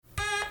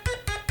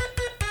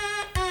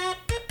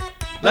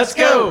Let's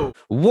go.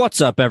 What's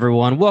up,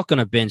 everyone? Welcome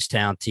to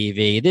Bingetown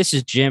TV. This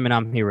is Jim, and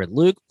I'm here with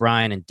Luke,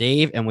 Brian, and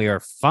Dave, and we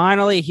are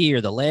finally here.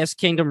 The Last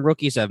Kingdom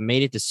rookies have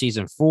made it to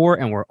season 4,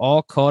 and we're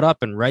all caught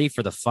up and ready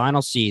for the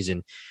final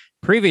season.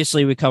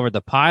 Previously, we covered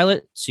the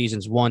pilot,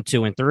 seasons 1,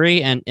 2, and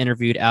 3, and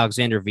interviewed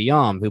Alexander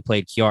Viam, who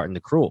played Kjartan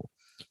the Cruel.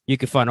 You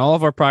can find all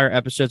of our prior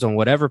episodes on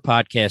whatever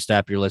podcast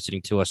app you're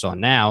listening to us on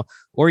now,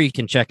 or you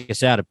can check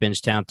us out at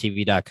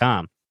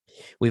bingetowntv.com.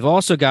 We've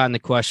also gotten the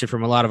question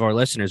from a lot of our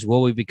listeners,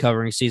 will we be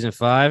covering season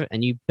 5?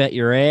 And you bet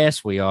your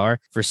ass we are.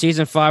 For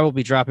season 5, we'll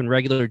be dropping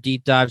regular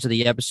deep dives of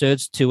the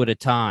episodes 2 at a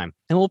time.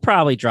 And we'll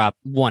probably drop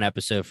 1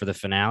 episode for the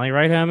finale,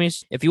 right,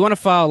 homies? If you want to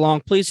follow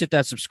along, please hit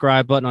that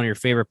subscribe button on your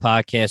favorite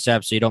podcast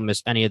app so you don't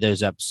miss any of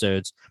those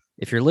episodes.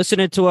 If you're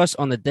listening to us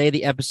on the day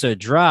the episode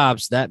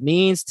drops, that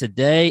means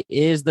today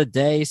is the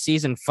day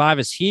season 5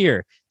 is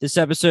here. This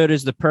episode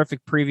is the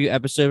perfect preview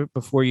episode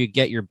before you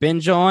get your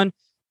binge on.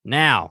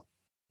 Now,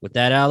 with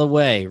that out of the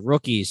way,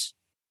 rookies,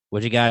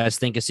 what do you guys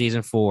think of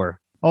season 4?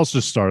 I'll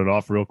just start it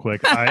off real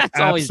quick. It's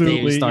always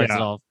Dave who starts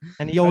it off.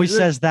 And he always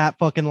says that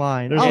fucking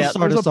line. I'll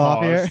start us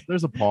off here.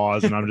 There's a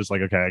pause, and I'm just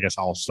like, okay, I guess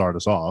I'll start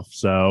us off.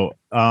 So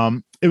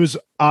it was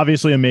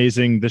obviously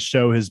amazing. This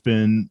show has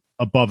been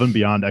above and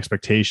beyond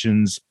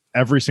expectations.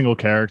 Every single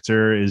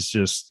character is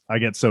just, I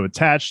get so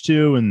attached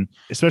to, and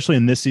especially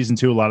in this season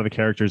too, a lot of the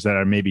characters that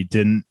I maybe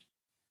didn't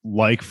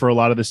like for a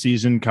lot of the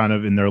season kind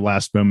of in their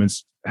last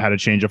moments had a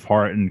change of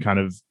heart and kind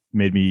of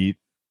made me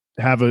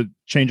have a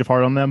change of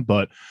heart on them.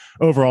 But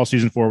overall,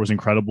 season 4 was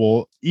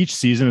incredible. Each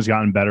season has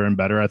gotten better and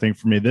better. I think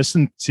for me, this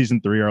and season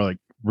 3 are like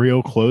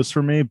real close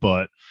for me,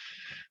 but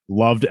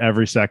loved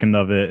every second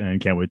of it and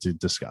can't wait to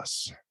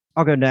discuss.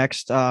 I'll go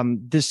next.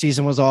 This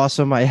season was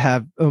awesome. I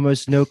have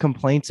almost no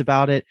complaints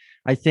about it.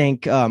 I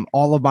think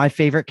all of my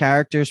favorite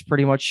characters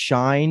pretty much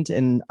shined,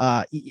 and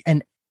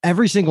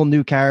every single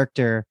new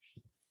character,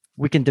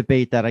 we can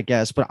debate that, I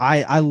guess, but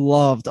I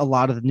loved a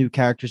lot of the new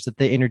characters that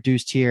they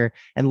introduced here,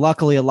 and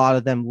luckily a lot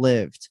of them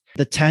lived.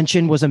 The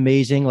tension was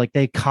amazing. Like,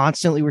 they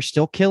constantly were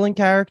still killing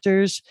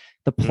characters.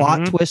 The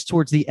plot twists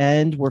towards the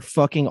end were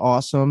fucking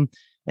awesome,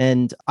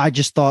 and I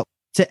just thought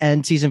to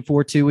end season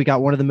 4 too, we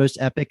got one of the most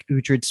epic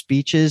Uhtred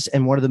speeches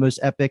and one of the most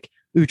epic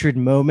Uhtred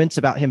moments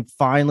about him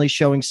finally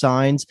showing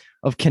signs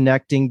of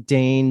connecting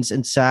Danes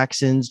and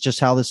Saxons,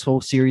 just how this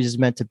whole series is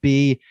meant to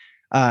be.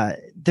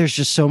 There's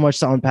just so much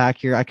to unpack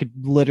here. I could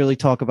literally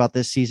talk about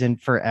this season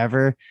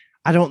forever.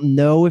 I don't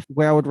know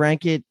where I would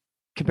rank it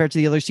compared to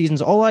the other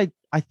seasons. I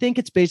think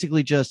it's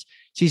basically just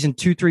season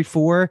 2, 3,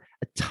 4,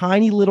 a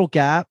tiny little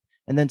gap,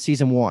 and then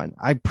season 1.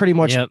 I pretty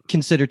much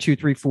consider 2,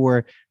 3,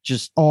 4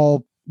 just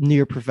all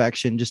near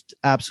perfection, just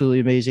absolutely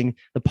amazing.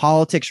 The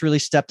politics really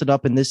stepped it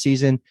up in this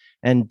season,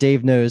 and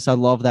Dave knows I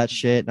love that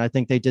shit, and I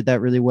think they did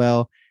that really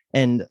well.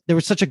 And there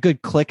was such a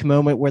good click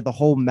moment where the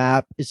whole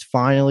map is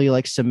finally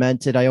like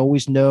cemented. I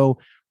always know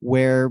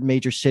where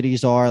major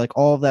cities are. Like,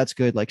 all of that's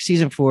good. Like,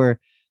 season 4,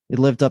 it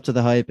lived up to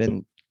the hype.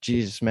 And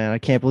Jesus, man, I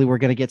can't believe we're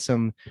going to get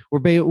we're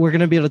going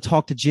to be able to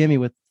talk to Jimmy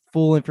with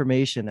full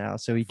information now.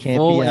 So he can't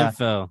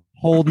be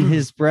holding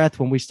his breath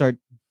when we start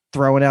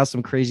throwing out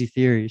some crazy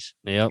theories.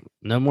 Yep.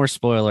 No more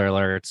spoiler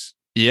alerts.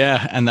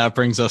 Yeah, and that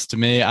brings us to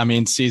me. I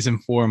mean, season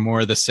 4,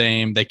 more of the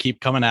same. They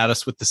keep coming at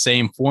us with the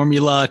same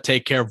formula,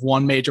 take care of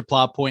one major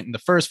plot point in the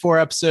first 4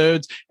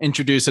 episodes,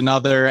 introduce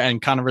another,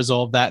 and kind of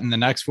resolve that in the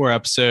next 4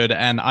 episodes.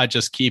 And I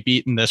just keep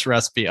eating this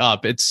recipe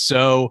up. It's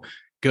so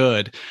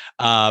good.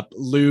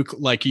 Luke,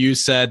 like you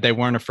said, they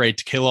weren't afraid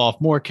to kill off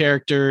more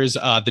characters.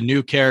 The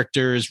new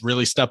characters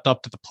really stepped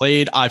up to the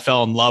plate. I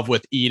fell in love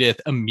with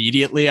Edith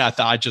immediately. I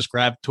thought I just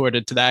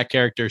gravitated to that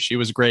character. She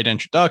was a great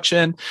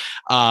introduction.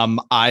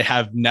 I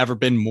have never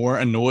been more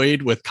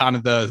annoyed with kind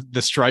of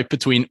the strife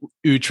between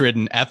Uhtred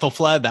and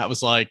Ethelflaed. That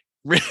was like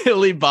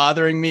really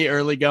bothering me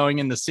early going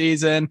in the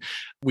season.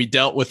 We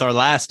dealt with our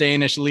last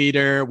Danish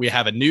leader. We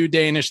have a new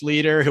Danish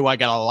leader who I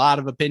got a lot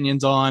of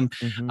opinions on.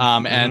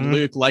 And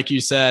Luke, like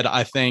you said,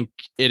 I think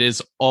it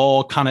is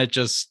all kind of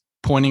just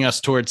pointing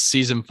us towards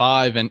season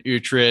 5 and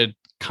Uhtred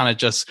kind of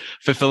just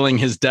fulfilling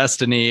his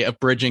destiny of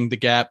bridging the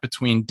gap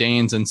between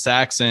Danes and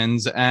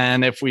Saxons.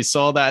 And if we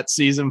saw that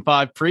season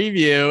 5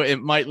 preview,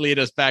 it might lead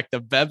us back to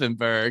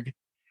Bebbanburg.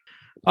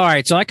 All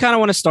right, so I kind of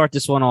want to start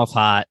this one off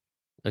hot.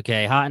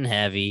 Okay, hot and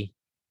heavy.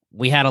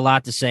 We had a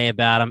lot to say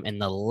about him in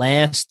the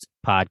last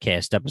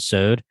podcast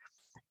episode,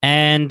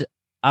 and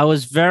I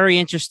was very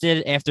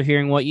interested after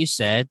hearing what you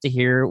said to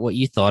hear what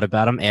you thought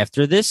about him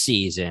after this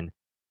season.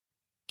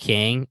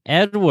 King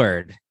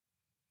Edward.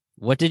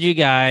 What did you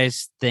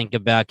guys think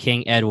about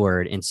King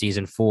Edward in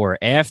season 4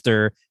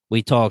 after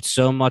we talked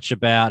so much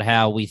about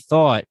how we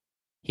thought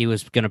he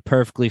was going to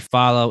perfectly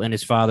follow in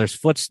his father's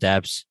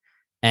footsteps,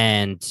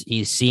 and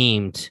he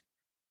seemed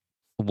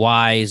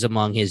wise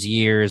among his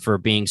years for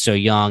being so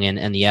young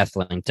and the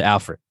Etheling to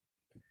Alfred?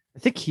 I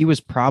think he was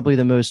probably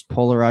the most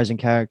polarizing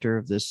character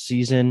of this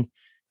season.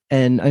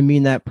 And I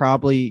mean that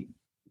probably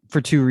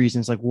for 2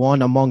 reasons. Like,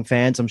 one, among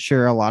fans, I'm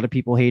sure a lot of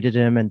people hated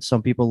him and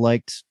some people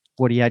liked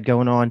what he had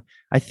going on.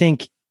 I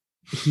think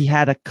he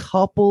had a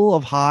couple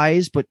of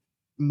highs, but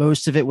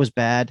most of it was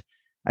bad.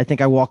 I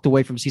think I walked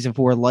away from season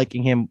 4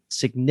 liking him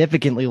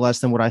significantly less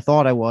than what I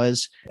thought I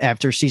was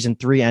after season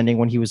 3 ending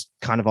when he was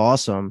kind of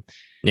awesome.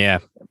 Yeah.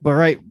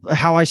 But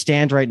how I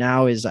stand right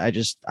now is I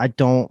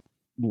don't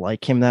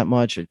like him that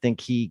much. I think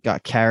he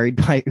got carried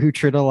by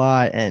Uhtred a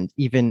lot, and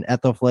even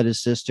Ethelflaed,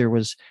 his sister,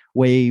 was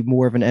way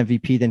more of an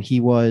MVP than he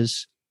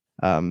was.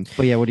 But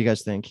yeah, what do you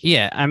guys think?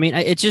 Yeah, I mean,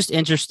 it's just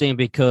interesting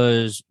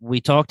because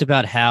we talked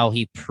about how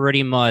he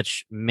pretty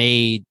much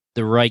made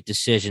the right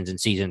decisions in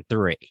season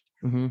 3.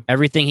 Mm-hmm.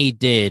 Everything he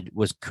did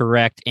was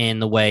correct in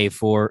the way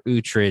for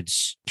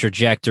Uhtred's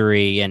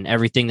trajectory and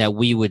everything that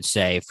we would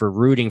say for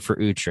rooting for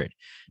Uhtred.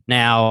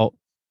 Now,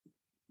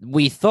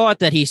 we thought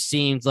that he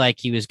seemed like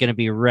he was going to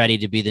be ready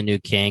to be the new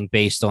king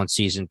based on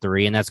season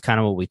 3, and that's kind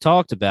of what we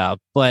talked about.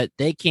 But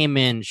they came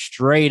in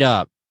straight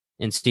up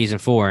in season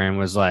 4 and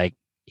was like,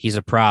 he's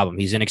a problem.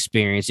 He's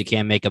inexperienced. He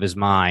can't make up his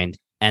mind.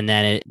 And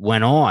then it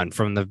went on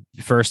from the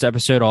first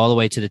episode all the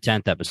way to the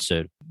 10th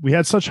episode. We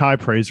had such high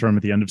praise for him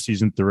at the end of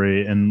season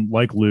 3. And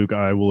like Luke,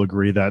 I will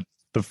agree that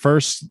the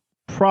first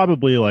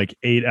probably like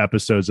 8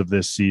 episodes of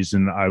this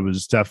season, I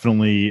was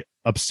definitely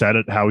upset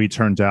at how he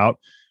turned out.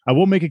 I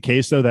will make a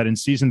case, though, that in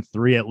season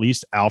 3, at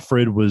least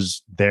Alfred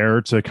was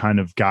there to kind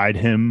of guide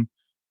him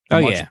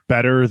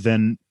better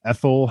than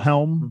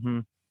Ethelhelm. Mm-hmm.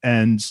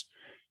 And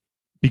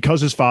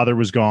because his father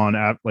was gone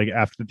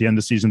after the end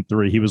of season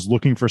 3, he was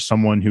looking for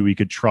someone who he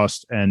could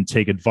trust and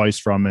take advice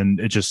from. And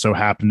it just so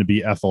happened to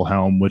be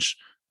Ethelhelm, which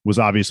was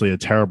obviously a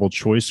terrible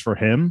choice for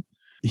him.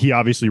 He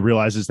obviously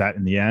realizes that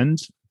in the end,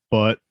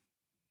 but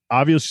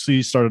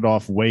obviously started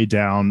off way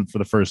down for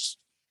the first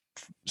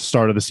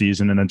start of the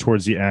season. And then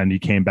towards the end, he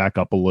came back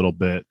up a little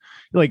bit.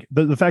 Like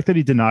the fact that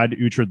he denied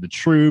Uhtred the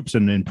troops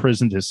and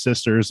imprisoned his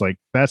sisters, like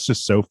that's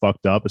just so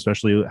fucked up,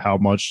 especially how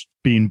much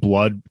being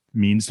blood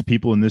means to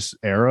people in this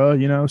era,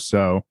 you know?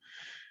 So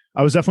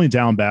I was definitely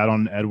down bad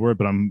on Edward,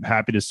 but I'm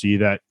happy to see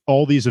that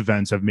all these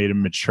events have made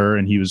him mature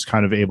and he was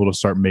kind of able to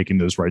start making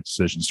those right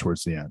decisions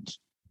towards the end.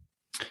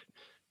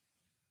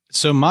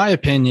 So my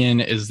opinion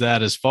is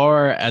that as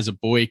far as a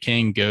boy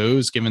king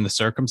goes, given the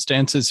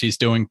circumstances, he's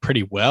doing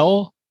pretty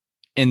well.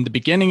 In the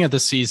beginning of the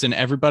season,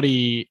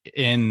 everybody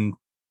in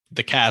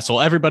the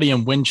castle, everybody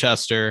in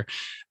Winchester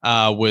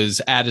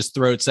was at his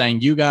throat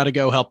saying, you got to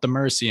go help the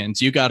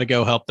Mercians. You got to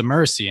go help the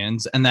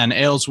Mercians. And then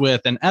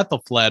Aelswith and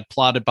Ethelflaed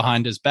plotted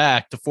behind his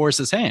back to force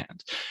his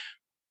hand.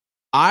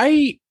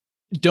 I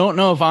don't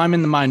know if I'm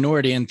in the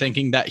minority in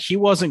thinking that he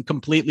wasn't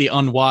completely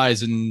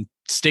unwise in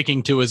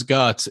sticking to his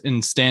guts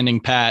and standing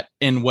pat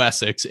in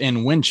Wessex,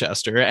 in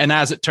Winchester. And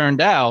as it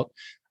turned out,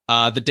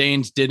 the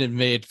Danes did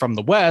invade from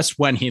the west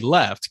when he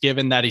left,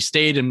 given that he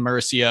stayed in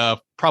Mercia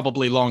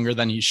probably longer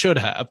than he should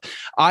have.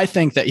 I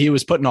think that he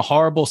was put in a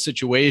horrible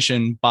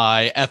situation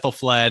by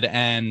Ethelflaed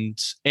and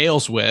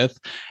Aelswith,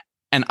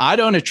 and I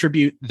don't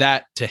attribute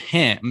that to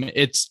him.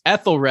 It's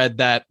Ethelred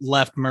that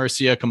left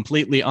Mercia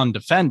completely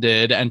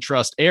undefended and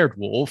trust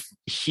Eardwulf.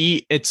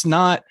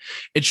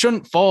 It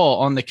shouldn't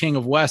fall on the King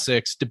of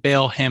Wessex to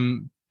bail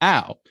him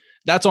out.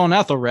 That's on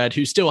Ethelred,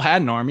 who still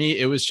had an army.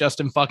 It was just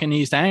in fucking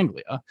East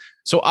Anglia.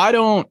 So I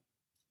don't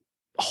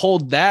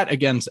hold that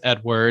against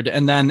Edward.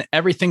 And then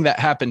everything that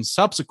happened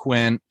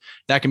subsequent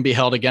that can be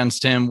held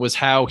against him was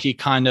how he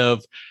kind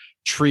of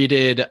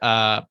treated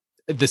the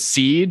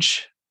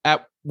siege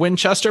at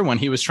Winchester when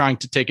he was trying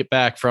to take it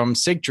back from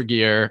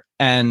Sigtryggr.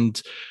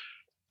 And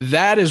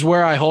that is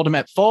where I hold him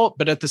at fault.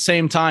 But at the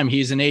same time,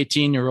 he's an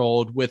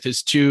 18-year-old with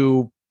his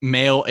 2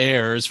 male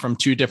heirs from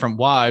 2 different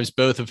wives,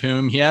 both of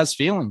whom he has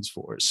feelings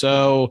for.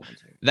 So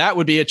that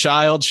would be a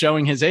child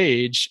showing his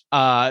age.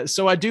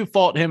 So I do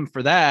fault him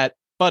for that.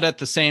 But at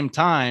the same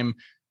time,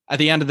 at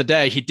the end of the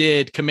day, he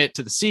did commit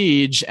to the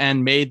siege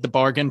and made the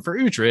bargain for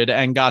Uhtred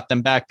and got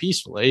them back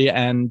peacefully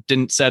and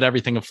didn't set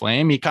everything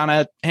aflame. He kind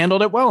of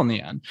handled it well in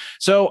the end.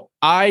 So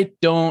I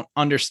don't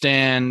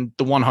understand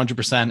the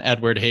 100%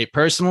 Edward hate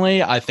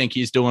personally. I think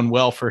he's doing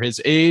well for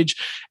his age.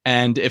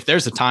 And if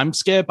there's a time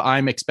skip,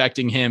 I'm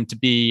expecting him to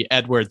be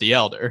Edward the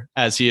Elder,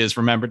 as he is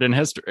remembered in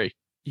history.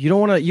 You don't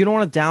want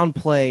to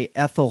downplay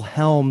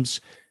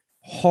Ethelhelm's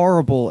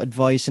horrible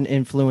advice and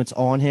influence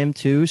on him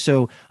too.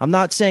 So I'm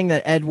not saying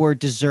that Edward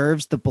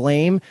deserves the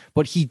blame,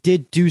 but he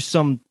did do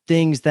some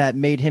things that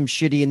made him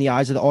shitty in the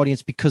eyes of the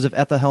audience because of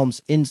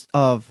Ethelhelm's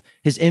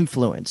his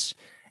influence.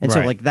 And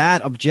so like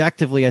that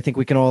objectively, I think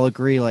we can all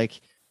agree,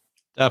 like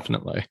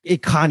Definitely.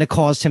 It kind of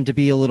caused him to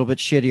be a little bit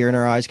shittier in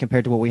our eyes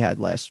compared to what we had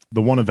last.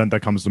 The one event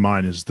that comes to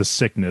mind is the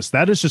sickness.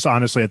 That is just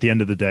honestly, at the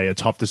end of the day, a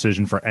tough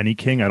decision for any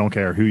king. I don't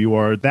care who you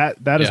are. That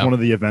is one of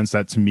the events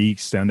that to me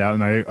stand out.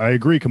 And I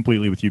agree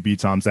completely with you,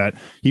 B-Toms, that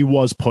he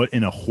was put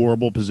in a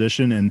horrible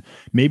position. And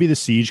maybe the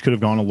siege could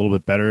have gone a little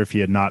bit better if he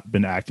had not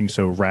been acting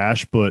so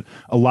rash. But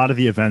a lot of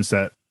the events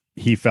that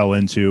he fell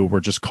into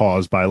were just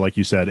caused by, like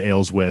you said,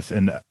 Aelswith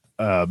and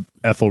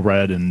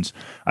Ethelred, and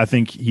I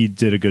think he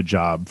did a good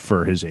job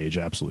for his age.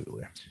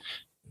 Absolutely.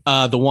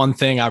 The one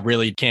thing I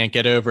really can't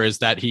get over is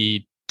that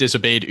he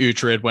disobeyed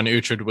Uhtred when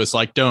Uhtred was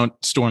like, "Don't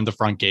storm the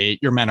front gate.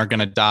 Your men are going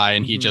to die,"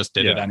 and he just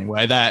did it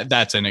anyway.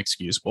 That's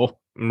inexcusable.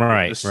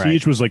 Right. The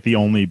siege was like the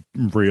only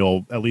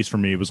real, at least for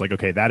me, it was like,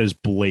 okay, that is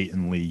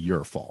blatantly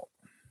your fault.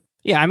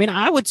 Yeah, I mean,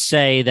 I would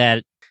say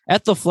that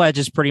Ethelflaed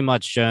just pretty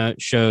much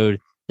showed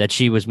that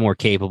she was more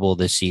capable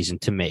this season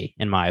to me,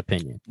 in my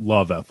opinion.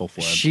 Love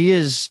Ethelflaed. She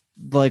is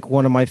like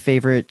one of my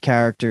favorite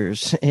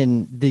characters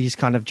in these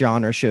kind of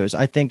genre shows.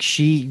 I think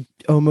she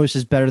almost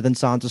is better than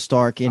Sansa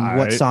Stark in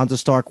what Sansa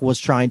Stark was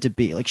trying to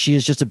be. Like she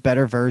is just a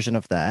better version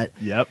of that.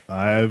 Yep.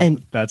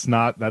 That's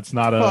not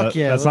a reach.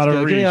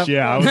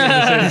 Yeah, I was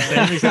gonna say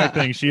the same exact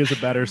thing. She is a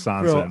better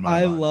Sansa. Bro, in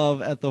my mind. love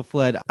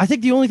Ethelflaed. I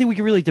think the only thing we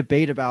can really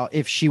debate about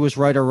if she was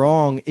right or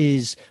wrong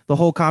is the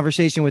whole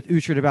conversation with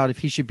Uhtred about if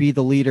he should be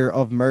the leader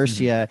of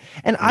Mercia.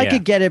 And I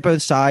could get it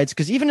both sides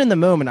because even in the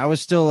moment, I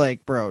was still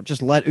like, bro,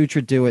 just let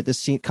Uhtred do it.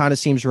 This kind of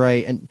seems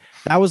right. And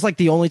that was like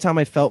the only time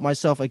I felt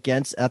myself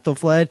against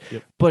Ethelflaed.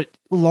 Yep. But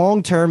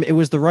long term, it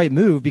was the right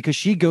move because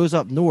she goes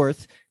up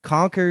north,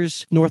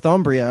 conquers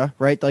Northumbria,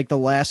 right? Like the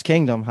last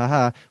kingdom.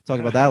 Haha. Talk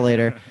about that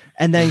later.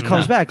 And then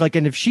comes back. Like,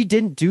 and if she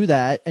didn't do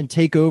that and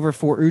take over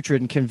for Uhtred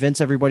and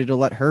convince everybody to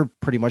let her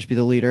pretty much be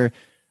the leader,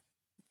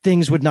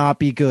 things would not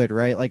be good,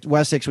 right? Like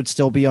Wessex would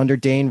still be under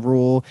Dane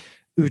rule.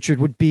 Uhtred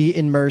would be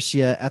in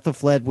Mercia.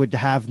 Ethelflaed would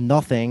have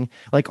nothing.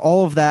 Like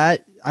all of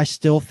that, I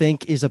still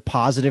think is a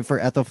positive for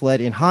Ethelflaed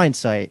in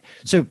hindsight.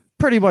 So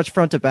pretty much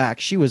front to back,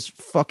 she was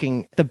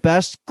fucking the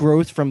best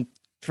growth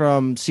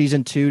from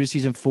season 2 to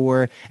season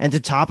 4. And to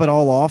top it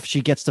all off,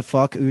 she gets to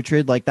fuck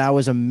Uhtred. Like that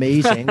was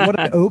amazing. What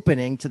an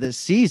opening to this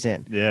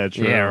season. Yeah,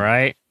 true. Yeah,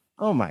 right.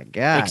 Oh my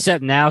God.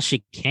 Except now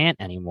she can't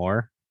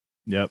anymore.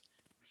 Yep.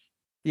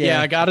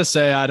 Yeah, I gotta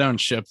say I don't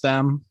ship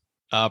them.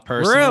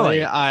 Personally,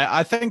 really?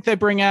 I think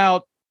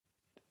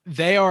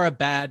they are a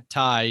bad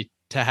tie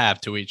to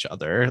have to each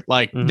other.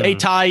 Like they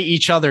tie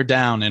each other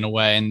down in a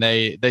way, and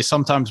they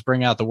sometimes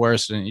bring out the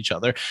worst in each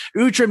other.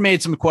 Uhtred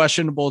made some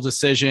questionable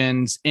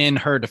decisions in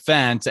her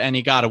defense, and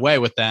he got away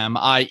with them,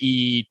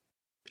 i.e.,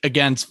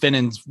 against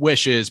Finan's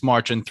wishes,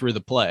 marching through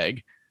the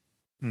plague.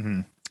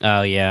 Mm-hmm.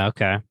 Oh yeah,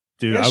 okay.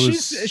 Dude, yeah,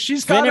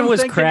 she's Finan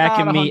was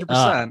cracking me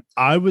up.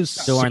 I was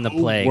during the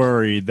plague,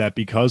 worried that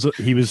because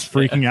he was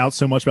freaking out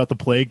so much about the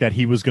plague that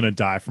he was going to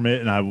die from it,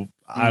 and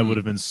I would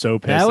have been so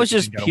pissed. That was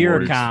just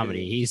pure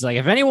comedy. He's like,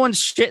 if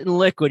anyone's shitting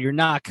liquid, you're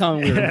not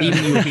coming. We're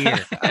leaving you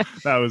here.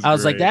 That was. I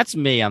was like, that's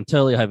me. I'm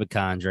totally a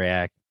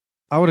hypochondriac.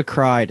 I would have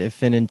cried if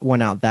Finan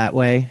went out that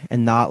way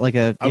and not like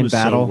I was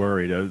battle. So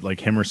worried. Like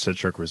him or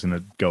Citric was going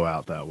to go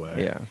out that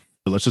way. Yeah.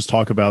 But let's just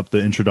talk about the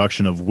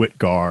introduction of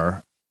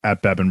Witgar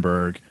at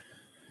Bebbanburg.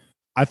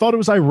 I thought it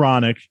was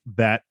ironic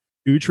that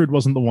Uhtred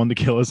wasn't the one to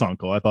kill his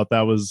uncle. I thought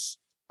that was.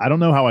 I don't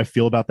know how I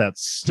feel about that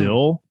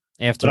still.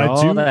 After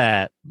all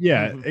that.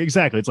 Yeah,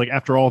 exactly. It's like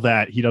after all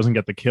that, he doesn't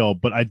get the kill.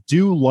 But I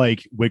do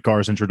like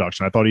Witgar's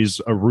introduction. I thought he's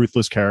a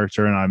ruthless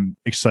character, and I'm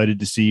excited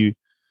to see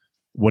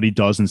what he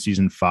does in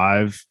season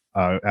 5.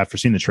 After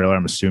seeing the trailer,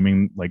 I'm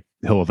assuming like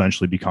he'll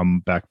eventually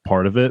become back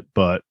part of it.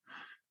 But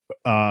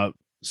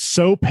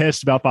so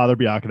pissed about Father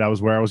Bianca. That was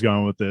where I was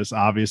going with this.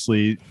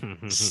 Obviously,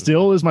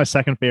 still is my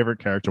second favorite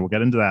character. We'll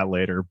get into that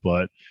later.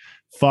 But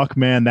fuck,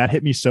 man, that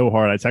hit me so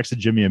hard. I texted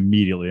Jimmy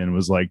immediately and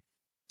was like,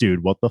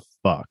 dude, what the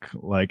fuck?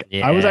 Like, I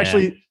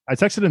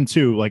texted him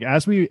too. Like,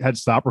 as we had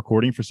stopped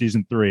recording for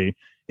season 3,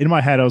 in my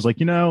head, I was like,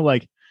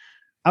 like,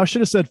 I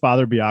should have said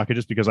Father Bianca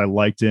just because I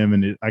liked him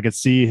and I could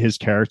see his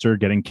character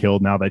getting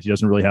killed now that he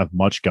doesn't really have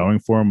much going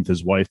for him with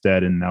his wife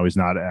dead and now he's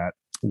not at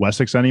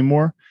Wessex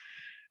anymore.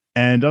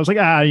 And I was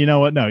like, you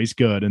know what? No, he's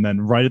good. And then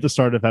right at the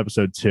start of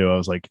episode 2, I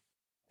was like,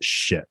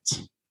 shit.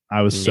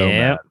 I was so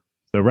mad.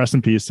 So rest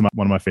in peace to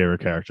one of my favorite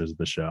characters of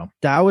the show.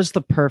 That was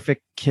the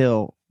perfect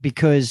kill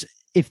because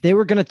if they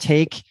were going to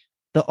take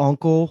the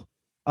uncle,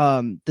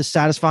 the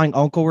satisfying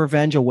uncle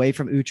revenge away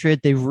from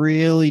Uhtred, they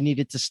really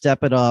needed to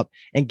step it up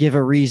and give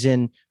a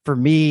reason for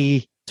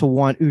me to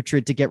want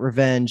Uhtred to get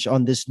revenge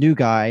on this new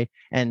guy.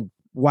 And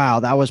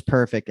wow, that was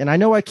perfect. And I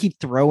know I keep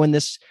throwing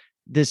this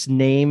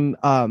name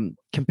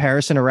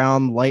comparison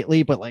around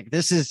lightly, but like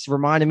this is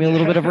reminding me a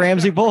little bit of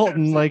Ramsay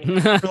Bolton, like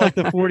for like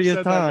the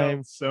 40th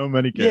time. So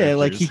many characters. Yeah,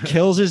 like he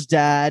kills his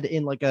dad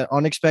in like an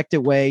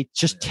unexpected way,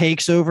 just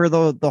takes over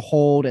the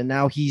hold, and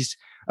now he's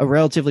a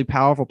relatively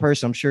powerful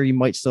person. I'm sure you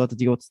might still have to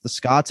deal with the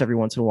Scots every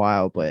once in a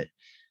while, but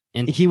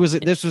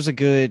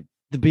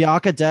the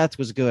Bianca death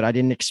was good. I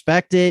didn't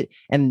expect it.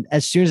 And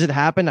as soon as it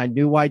happened, I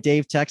knew why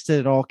Dave texted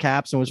in all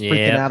caps and was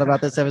freaking out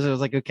about this episode. I was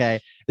like, okay,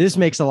 this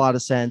makes a lot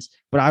of sense.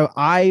 But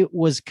I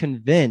was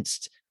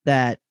convinced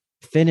that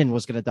Finan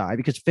was going to die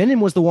because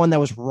Finan was the one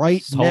that was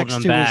right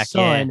next to his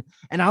son. Yeah.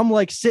 And I'm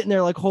like sitting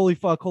there like, holy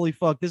fuck.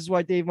 This is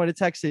why Dave might have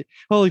texted.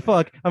 Holy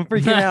fuck. I'm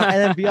freaking out.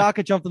 And then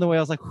Bianca jumped in the way.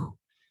 I was like, whew.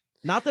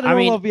 Not that I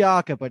don't love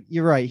Bianca, but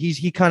you're right.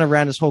 He kind of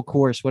ran his whole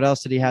course. What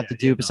else did he have to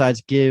do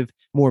besides give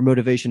more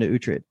motivation to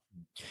Uhtred?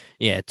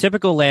 Yeah,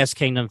 typical Last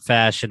Kingdom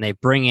fashion. They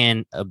bring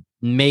in a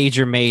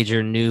major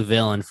new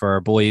villain for our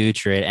boy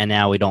Uhtred, and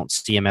now we don't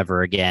see him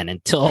ever again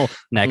until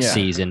next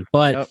season.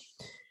 But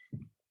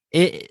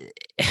it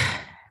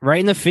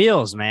right in the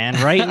feels,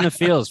 man. Right in the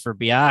feels for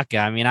Bianca.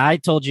 I mean, I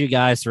told you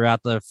guys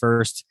throughout the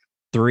first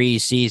 3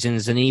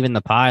 seasons and even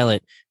the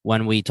pilot,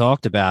 when we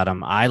talked about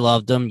him. I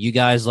loved him. You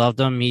guys loved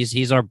him.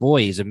 He's our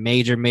boy. He's a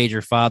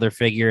major father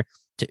figure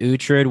to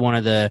Uhtred. One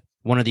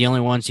of the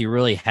only ones he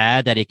really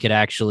had that he could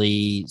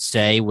actually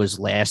say was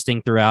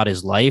lasting throughout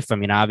his life. I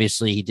mean,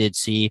 obviously he did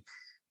see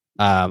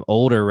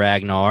older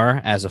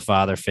Ragnar as a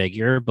father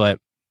figure, but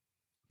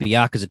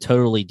Byatt is a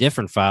totally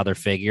different father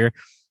figure.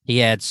 He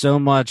had so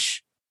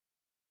much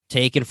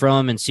taken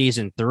from him in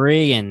season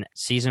 3 and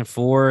season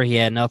 4. He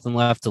had nothing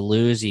left to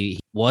lose. He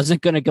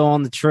wasn't going to go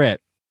on the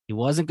trip. He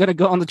wasn't going to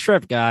go on the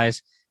trip,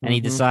 guys. And he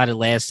decided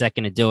last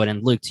second to do it.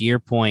 And Luke, to your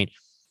point,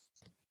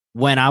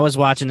 when I was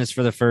watching this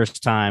for the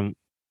first time,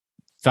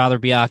 Father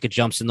Byatt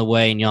jumps in the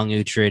way and young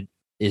Uhtred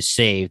is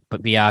saved,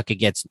 but Byatt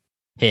gets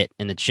hit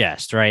in the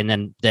chest, right?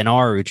 And then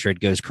our Uhtred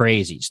goes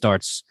crazy,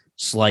 starts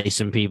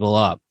slicing people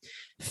up.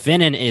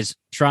 Finan is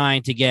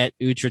trying to get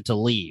Uhtred to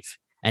leave,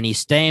 and he's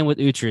staying with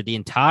Uhtred the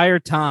entire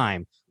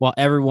time while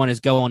everyone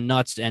is going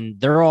nuts, and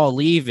they're all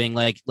leaving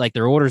like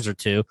their orders are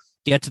to.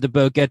 Get to the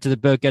boat, get to the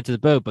boat, get to the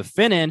boat. But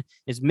Finan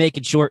is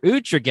making sure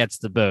Uhtred gets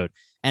the boat.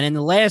 And in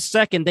the last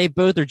second, they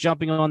both are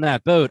jumping on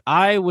that boat.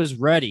 I was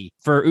ready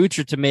for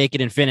Uhtred to make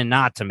it and Finan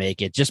not to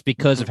make it just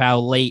because of how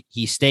late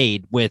he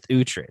stayed with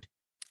Uhtred.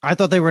 I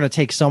thought they were going to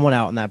take someone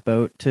out in that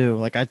boat too.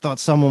 Like I thought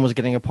someone was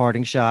getting a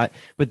parting shot,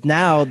 but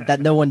now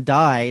that no one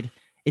died,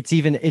 it's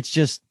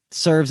just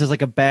serves as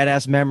like a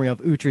badass memory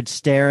of Uhtred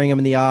staring him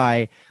in the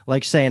eye,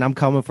 like saying, "I'm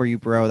coming for you,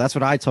 bro." That's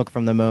what I took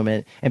from the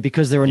moment. And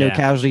because there were no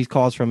casualties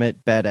caused from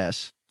it,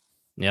 badass.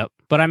 Yep.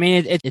 But I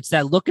mean, it's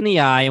that look in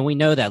the eye, and we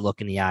know that look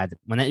in the eye.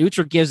 When that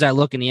Uhtred gives that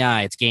look in the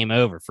eye, it's game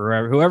over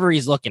for whoever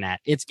he's looking at.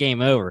 It's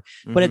game over.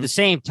 But at the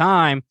same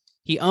time,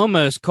 he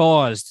almost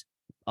caused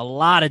a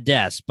lot of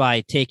deaths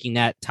by taking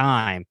that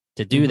time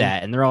to do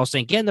that. And they're all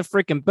saying, "Get in the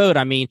freaking boat."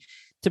 I mean,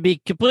 to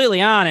be completely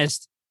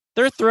honest,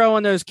 they're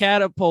throwing those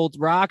catapult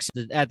rocks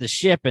at the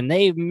ship, and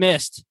they've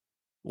missed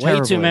way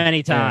too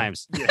many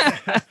times.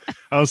 Yeah.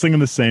 I was thinking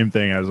the same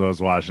thing as I was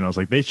watching. I was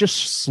like, they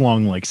just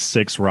slung like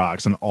 6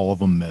 rocks and all of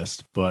them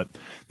missed. But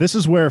this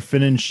is where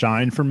Finan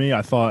shined for me.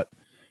 I thought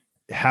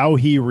how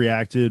he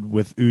reacted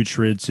with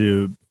Uhtred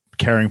to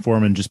caring for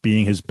him and just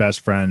being his best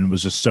friend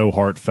was just so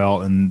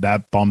heartfelt, and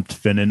that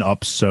bumped Finan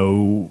up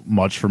so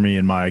much for me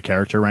in my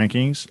character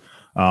rankings.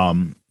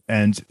 And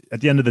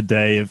at the end of the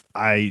day,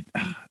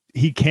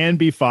 he can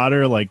be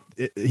fodder. Like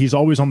he's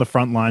always on the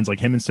front lines.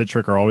 Like him and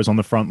Sihtric are always on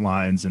the front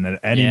lines, and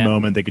at any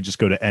moment they could just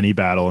go to any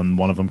battle and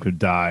one of them could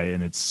die.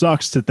 And it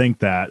sucks to think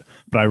that,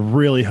 but I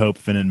really hope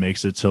Finan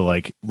makes it to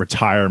like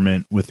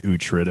retirement with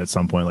Uhtred at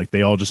some point. Like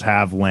they all just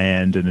have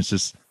land, and it's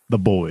just the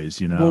boys,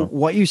 you know. Well,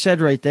 what you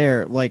said right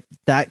there, like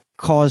that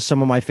caused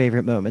some of my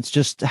favorite moments.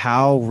 Just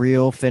how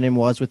real Finan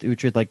was with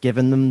Uhtred, like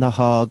giving them the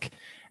hug,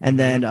 and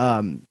then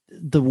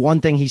the one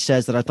thing he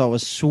says that I thought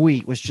was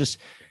sweet was just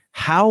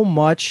how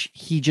much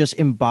he just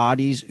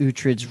embodies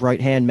Uhtred's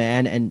right-hand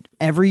man, and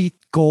every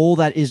goal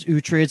that is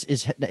Uhtred's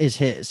is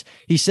his.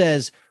 He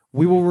says,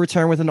 "We will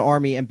return with an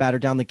army and batter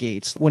down the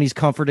gates," when he's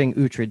comforting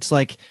Uhtred. It's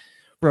like,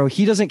 bro,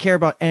 he doesn't care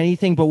about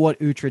anything but what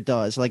Uhtred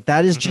does. Like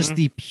that is just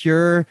the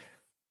pure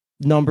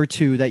number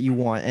 2 that you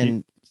want.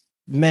 And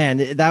man,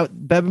 that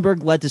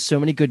Bebbanburg led to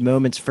so many good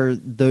moments for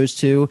those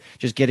two,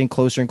 just getting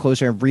closer and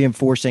closer and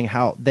reinforcing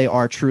how they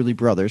are truly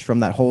brothers from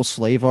that whole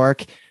slave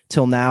arc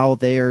till now.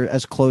 They are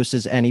as close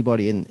as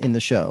anybody in the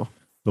show.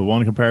 The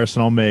one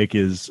comparison I'll make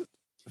is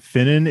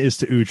Finan is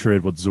to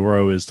Uhtred what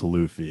Zoro is to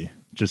Luffy.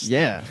 Just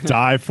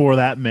die for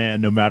that man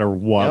no matter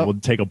what. Yep.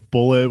 Would take a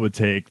bullet, would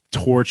take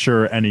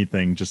torture,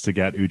 anything just to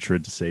get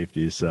Uhtred to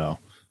safety. So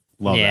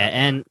love that.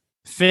 And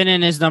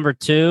Finan is number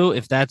 2,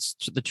 if that's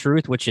the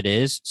truth, which it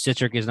is.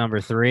 Sihtric is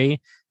number 3.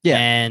 Yeah.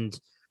 And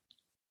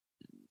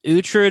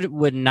Uhtred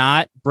would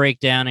not break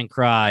down and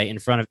cry in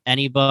front of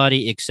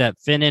anybody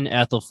except Finan,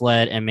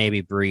 Ethelflaed, and maybe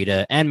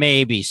Brita, and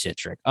maybe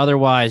Sihtric.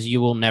 Otherwise,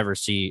 you will never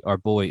see our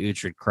boy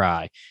Uhtred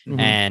cry.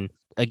 And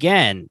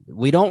again,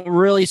 we don't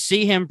really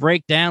see him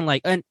break down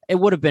like, and it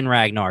would have been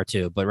Ragnar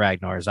too, but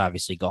Ragnar is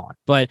obviously gone.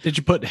 But did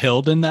you put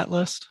Hild in that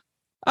list?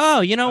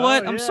 Oh, you know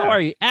what? I'm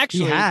sorry.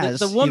 Actually,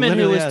 the woman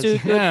who was too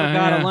good for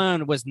God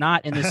alone was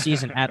not in this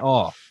season at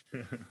all.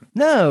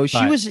 No,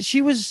 she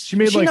was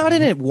not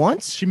in it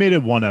once. She made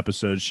it one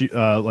episode. She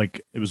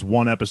it was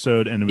one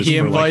episode, and it was he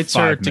invites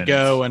like 5 her minutes. to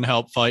go and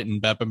help fight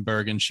in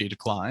Beppenburg, and she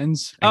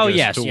declines. Oh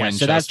yes.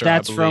 So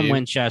that's from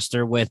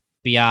Winchester with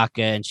Byatt,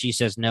 and she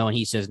says no, and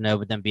he says no,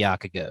 but then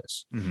Byatt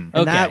goes.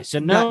 Okay, so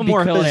no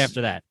more Hild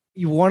after that.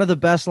 One of the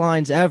best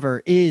lines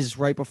ever is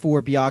right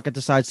before Byatt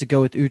decides to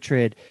go with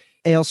Uhtred.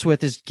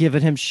 Aelswith is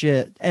giving him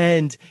shit,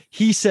 and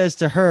he says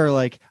to her,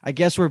 like, "I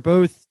guess we're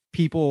both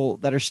people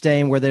that are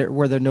staying where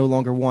they're no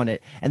longer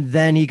wanted." And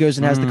then he goes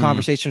and has the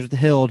conversations with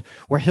Hild,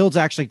 where Hild's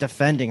actually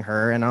defending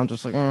her, and I'm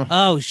just like,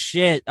 oh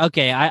shit.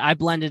 Okay, I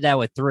blended that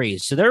with 3,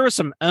 so there was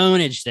some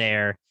ownage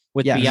there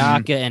with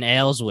Byatt and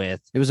Aelswith.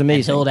 It was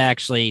amazing. And Hild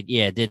actually,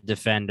 did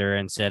defend her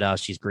and said, "Oh,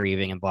 she's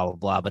grieving," and blah blah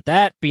blah. But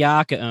that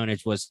Byatt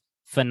ownage was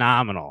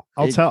phenomenal.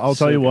 I'll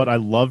tell you what, I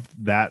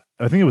loved that.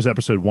 I think it was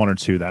episode 1 or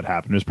 2 that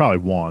happened. It was probably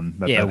 1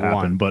 that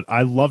happened, but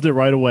I loved it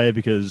right away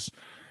because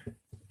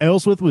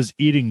Aelswith was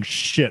eating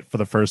shit for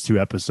the first 2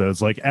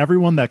 episodes. Like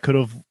everyone that could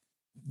have,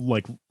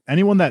 like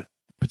anyone that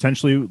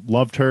potentially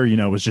loved her,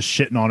 was just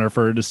shitting on her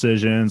for her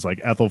decisions. Like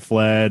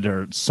Ethelfled,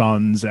 her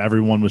sons,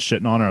 everyone was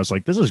shitting on her. I was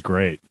like, this is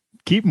great.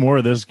 Keep more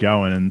of this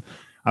going. And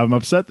I'm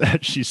upset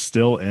that she's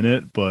still in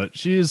it, but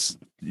she's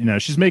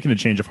making a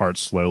change of heart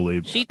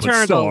slowly. She but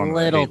turned a still on the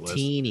little hate list.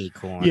 teeny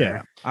corner.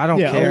 Yeah. I don't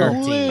Yeah, care. a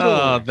little.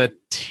 Oh, the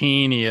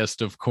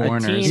teeniest of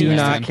corners. teeniest Do Yeah.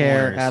 not of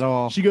care corners. at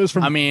all. She goes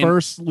from I mean-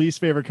 first least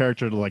favorite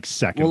character to like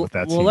second Well, with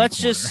that. well teeny let's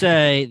just corner.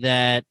 say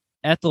that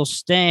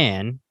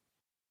Ethelstan,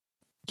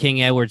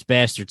 King Edward's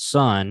bastard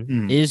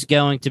son, is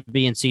going to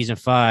be in season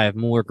 5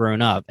 more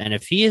grown up. And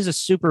if he is a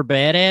super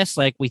badass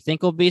like we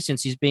think he'll be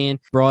since he's being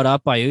brought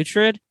up by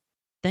Uhtred,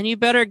 then you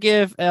better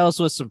give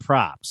Ellsworth some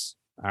props.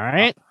 All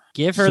right?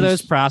 Give her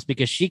those props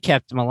because she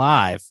kept him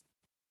alive.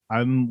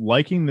 I'm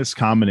liking this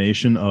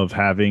combination of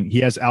he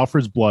has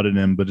Alfred's blood in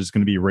him, but is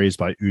going to be raised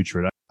by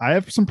Uhtred. I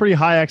have some pretty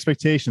high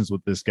expectations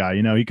with this guy.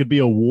 He could be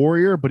a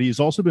warrior, but he's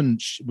also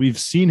we've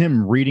seen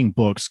him reading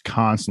books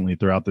constantly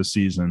throughout the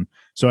season.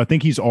 So I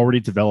think he's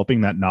already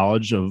developing that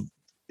knowledge and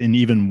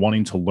even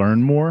wanting to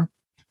learn more.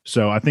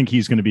 So I think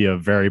he's going to be a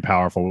very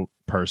powerful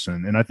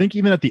person. And I think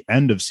even at the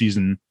end of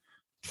season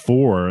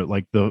 4,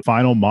 like the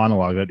final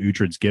monologue that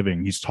Uhtred's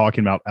giving, he's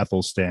talking about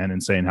Ethelstan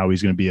and saying how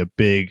he's going to be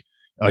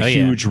a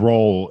huge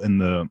role in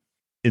the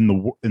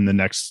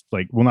next,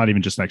 like, well, not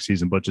even just next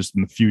season, but just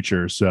in the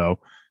future. So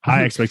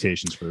high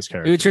expectations for this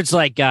character. Uhtred's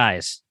like,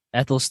 guys,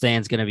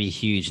 Ethelstan's going to be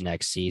huge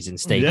next season.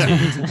 Stay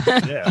tuned.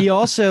 Yeah. He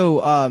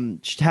also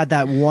had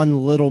that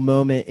one little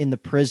moment in the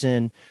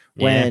prison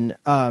when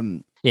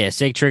Yeah,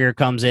 Sigtrigger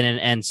comes in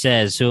and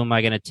says, who am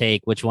I going to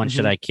take? Which one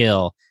should I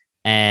kill?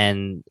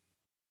 And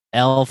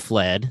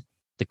Elfled,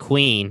 the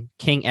queen,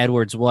 King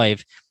Edward's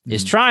wife,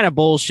 is trying to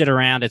bullshit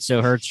around it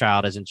so her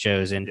child isn't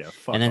chosen. Yeah,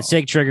 And then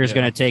Sigtrigger's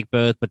going to take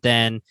both, but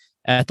then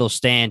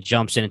Ethelstan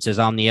jumps in and says,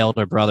 I'm the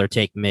elder brother,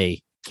 take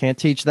me. can't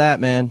teach that,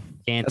 man.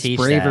 Can't That's teach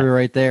bravery that.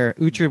 right there.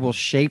 Uhtred will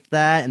shape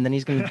that, and then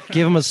he's going to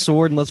give him a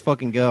sword and let's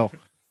fucking go.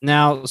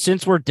 Now,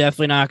 since we're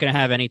definitely not going to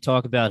have any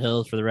talk about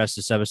Hild for the rest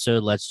of this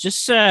episode, let's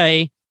just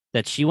say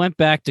that she went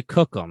back to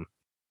Cookham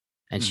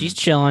and she's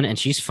chilling and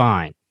she's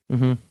fine.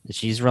 Mm-hmm.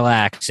 She's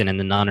relaxing in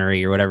the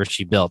nunnery or whatever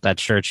she built, that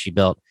church she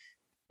built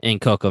in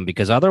Cookham,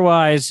 because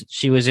otherwise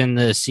she was in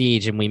the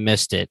siege and we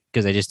missed it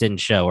because they just didn't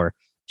show her.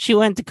 She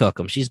went to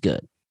Cookham. She's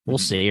good. We'll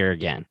see her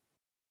again.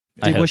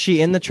 Was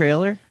she in the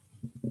trailer?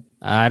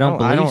 I don't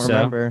believe I don't so.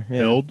 remember.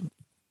 Yeah. Hild.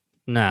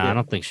 No, I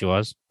don't think she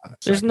was.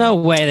 There's no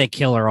way they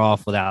kill her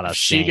off without us.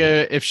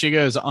 If she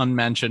goes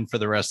unmentioned for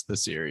the rest of the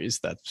series,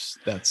 that's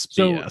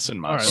So, BS in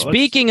my all right, book.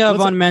 Speaking of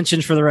let's-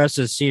 unmentioned for the rest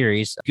of the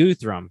series,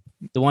 Guthrum,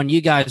 the one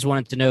you guys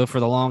wanted to know for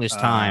the longest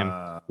time,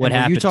 what And are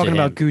happened you talking to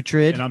about him?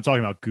 Guthred? And I'm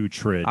talking about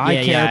Guthred. I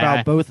Yeah, care yeah, about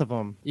I- both of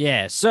them.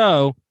 Yeah,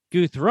 so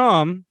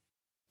Guthrum,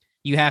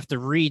 you have to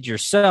read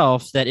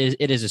yourself that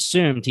it is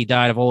assumed he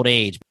died of old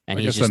age and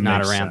I he's guess just that not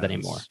makes around sense,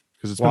 anymore.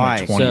 because it's Why?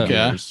 been like 20 So-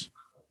 years.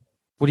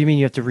 What do you mean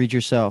you have to read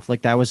yourself?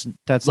 Like that's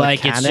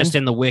Like canon? it's just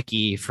in the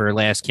wiki for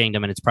Last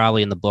Kingdom and it's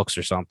probably in the books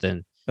or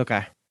something.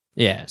 Okay.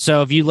 Yeah.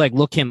 So if you like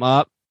look him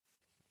up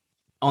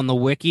on the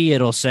wiki,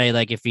 it'll say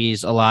like if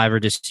he's alive or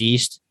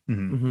deceased,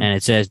 Mhm. Mhm. and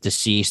it says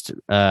deceased,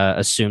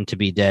 assumed to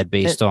be dead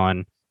based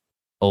on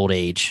old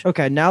age.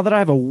 Okay, now that I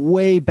have a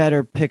way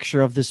better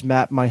picture of this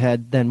map in my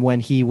head than when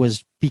he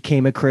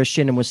became a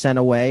Christian and was sent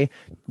away,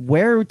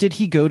 where did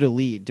he go to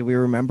lead? Do we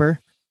remember?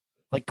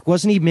 Like,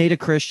 wasn't he made a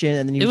Christian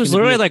and then he It was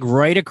gonna be literally a- like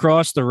right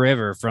across the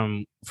river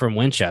from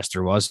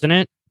Winchester, wasn't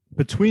it?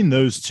 Between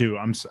those two,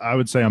 I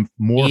would say I'm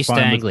more East fine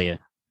with Anglia.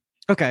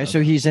 Okay,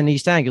 so he's in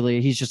East Anglia.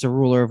 He's just a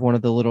ruler of one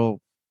of the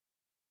little.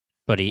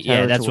 But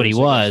that's what he Territories,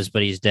 I was,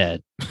 but he's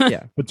dead.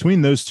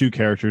 between those two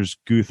characters,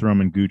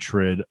 Guthrum and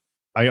Guthred.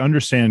 I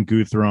understand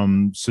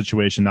Guthrum's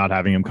situation not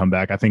having him come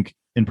back. I think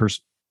in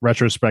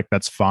retrospect,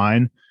 that's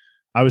fine.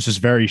 I was just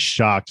very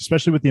shocked,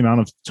 especially with the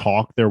amount of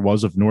talk there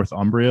was of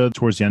Northumbria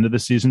towards the end of the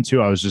season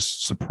too. I was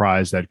just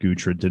surprised that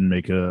Guthred didn't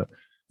make an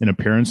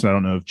appearance. And I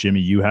don't know if Jimmy,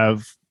 you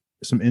have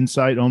some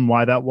insight on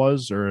why that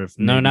was, or if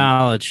No maybe-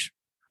 knowledge.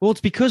 Well, it's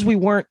because we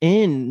weren't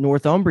in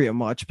Northumbria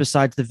much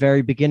besides the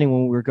very beginning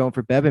when we were going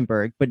for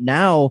Bebenberg. But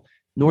now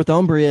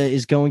Northumbria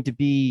is going to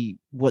be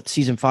what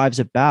season 5 is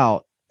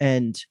about.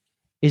 And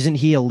isn't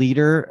he a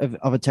leader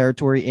of a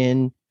territory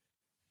in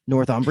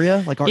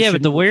Northumbria? Like, Yeah, but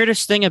shouldn't- the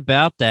weirdest thing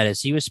about that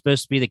is he was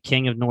supposed to be the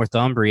king of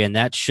Northumbria, and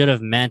that should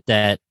have meant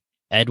that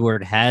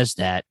Edward has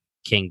that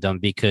kingdom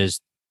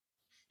because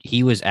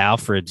he was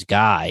Alfred's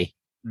guy.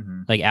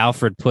 Mhm. Like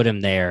Alfred put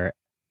him there,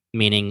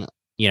 meaning,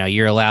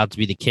 you're allowed to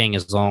be the king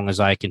as long as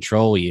I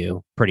control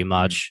you, pretty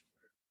much,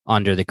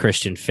 under the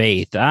Christian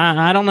faith.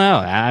 I don't know.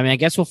 I mean, I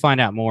guess we'll find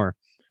out more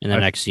in the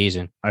next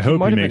season. I hope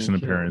might he have makes been an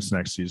killed. appearance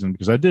next season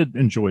because I did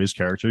enjoy his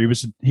character.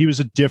 He was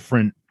a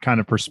different kind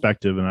of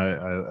perspective, and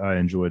I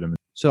enjoyed him.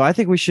 So I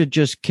think we should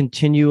just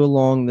continue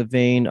along the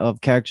vein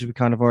of characters we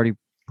kind of already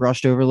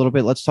brushed over a little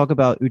bit. Let's talk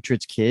about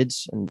Uhtred's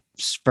kids. And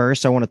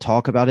first, I want to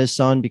talk about his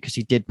son because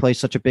he did play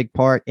such a big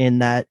part in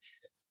that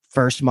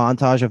first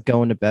montage of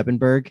going to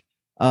Bebenberg.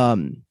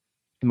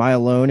 Am I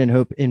alone in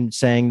hope in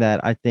saying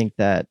that I think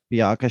that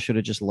Bianca should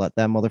have just let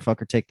that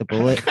motherfucker take the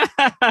bullet?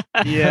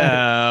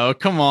 Yeah,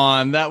 come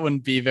on. That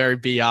wouldn't be very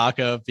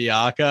Bianca. He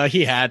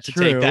had to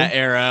take that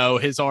arrow.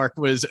 His arc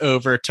was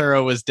over.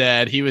 Turo was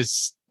dead. He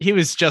was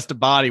just a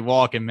body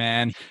walking,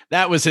 man.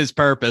 That was his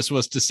purpose,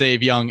 was to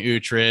save young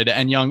Uhtred.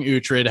 And young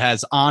Uhtred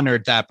has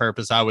honored that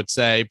purpose, I would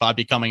say, by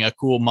becoming a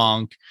cool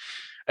monk,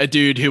 a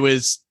dude who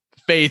is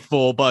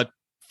faithful, but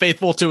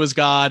faithful to his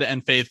god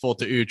and faithful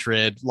to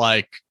Uhtred,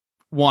 like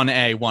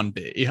 1A,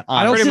 1B.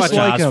 I don't pretty much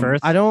like Osferth. him.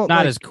 I don't not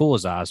like, as cool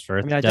as Osferth.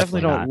 I mean, I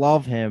definitely don't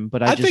love him,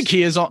 but I think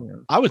he is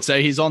on. I would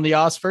say he's on the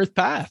Osferth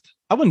path.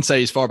 I wouldn't say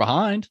he's far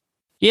behind.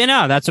 Yeah,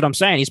 no, that's what I'm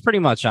saying. He's pretty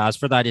much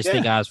Osferth. I just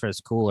think Osferth's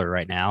cooler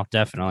right now.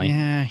 Definitely.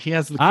 Yeah, he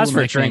has the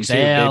Osferth drinks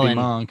ale baby and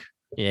monk.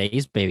 Yeah,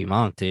 he's baby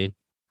monk, dude.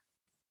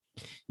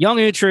 Young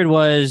Uhtred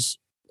was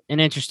an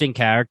interesting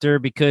character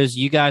because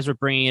you guys were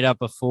bringing it up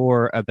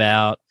before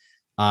about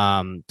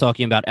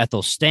talking about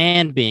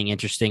Ethelstan being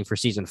interesting for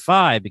season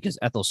 5 because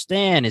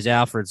Ethelstan is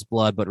Alfred's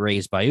blood but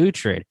raised by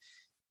Uhtred.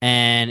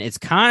 And it's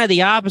kind of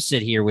the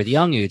opposite here with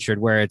young Uhtred,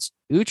 where it's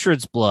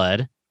Uhtred's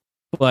blood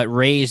but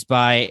raised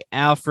by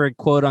Alfred,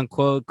 quote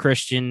unquote,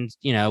 Christian,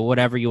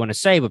 whatever you want to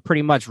say, but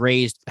pretty much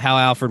raised how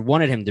Alfred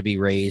wanted him to be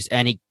raised.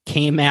 And he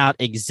came out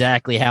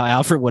exactly how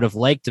Alfred would have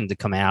liked him to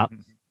come out.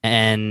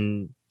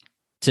 And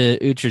to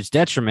Uhtred's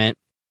detriment,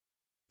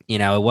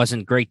 it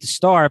wasn't great to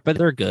start, but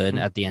they're good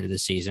at the end of the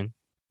season.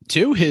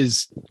 To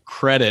his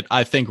credit,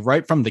 I think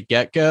right from the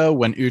get-go,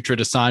 when Uhtred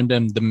assigned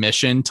him the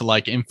mission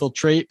to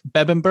infiltrate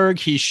Bebbanburg,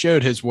 he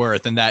showed his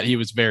worth and that he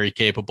was very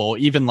capable,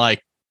 even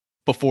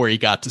before he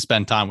got to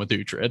spend time with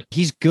Uhtred.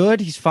 He's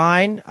good. He's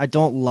fine. I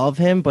don't love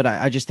him, but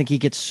I just think he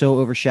gets so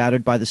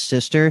overshadowed by the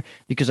sister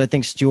because I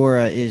think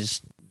Stiora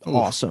is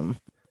awesome.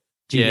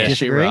 Do you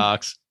disagree? She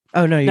rocks.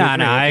 Oh, no. No,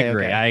 I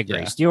agree. I agree.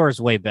 Yeah. Stiora's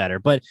way better,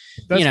 but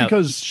that's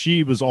because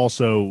she was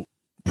also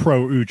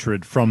pro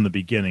Uhtred from the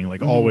beginning,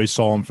 always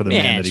saw him for the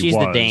man that he was.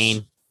 She's the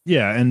Dane.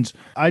 Yeah, and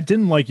I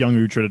didn't like young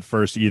Uhtred at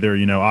first either.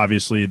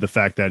 Obviously the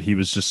fact that he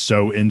was just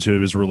so into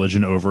his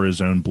religion over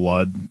his own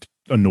blood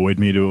annoyed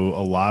me to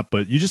a lot,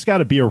 but you just got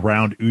to be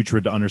around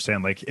Uhtred to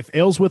understand. If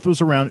Aelswith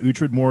was around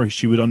Uhtred more,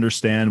 she would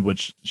understand,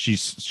 which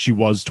she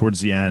was towards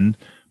the end.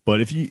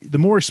 But the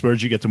more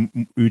exposure you get to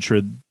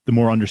Uhtred, the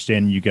more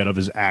understanding you get of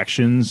his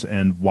actions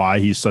and why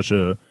he's such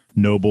a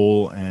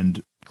noble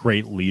and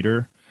great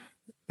leader.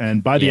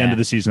 And by the end of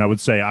the season, I would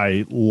say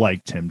I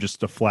liked him,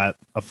 just a flat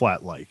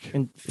like.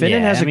 And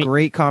Finan has a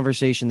great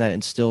conversation that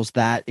instills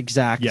that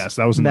exact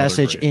that was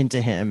message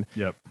into him.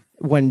 Yep.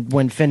 When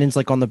Finan's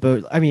on the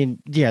boat, I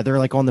mean, they're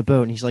on the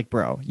boat and he's like,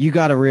 bro, you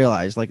got to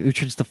realize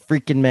Uhtred's the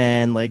freaking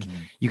man.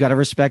 You got to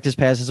respect his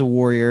past as a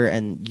warrior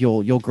and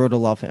you'll grow to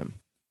love him.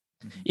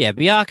 Yeah.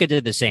 Bianca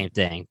did the same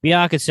thing.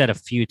 Bianca said a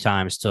few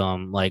times to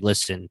him,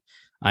 listen,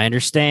 I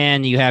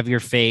understand you have your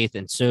faith,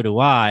 and so do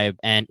I.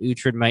 And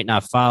Uhtred might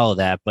not follow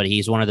that, but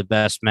he's one of the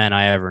best men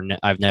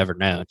I've never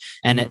known.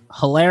 And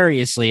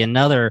hilariously,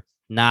 another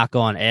knock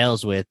on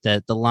Aelswith,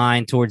 that the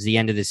line towards the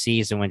end of the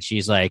season when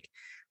she's like,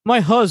 "My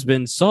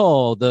husband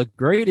saw the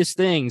greatest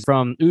things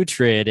from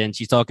Uhtred," and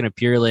she's talking to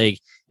Pure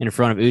in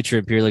front of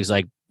Uhtred. Pure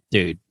like,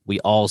 "Dude, we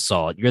all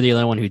saw it. You're the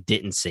only one who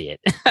didn't see it."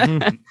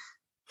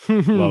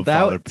 Love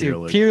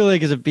Pure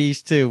is a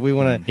beast too. We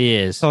want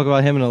to talk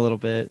about him in a little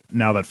bit.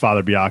 Now that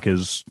Father Biak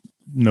is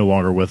no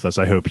longer with us,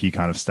 I hope he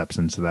kind of steps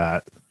into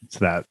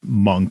that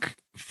monk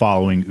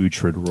following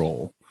Uhtred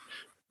role.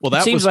 Well,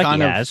 that was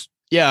kind of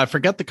I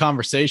forget the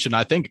conversation.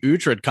 I think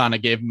Uhtred kind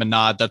of gave him a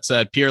nod that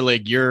said, "Pure,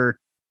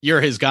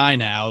 you're his guy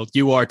now.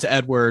 You are to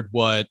Edward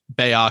what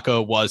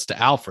Beocca was to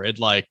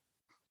Alfred.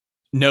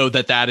 Know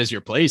that is your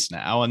place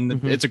now."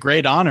 And it's a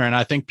great honor. And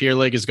I think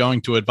Pure is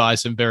going to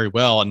advise him very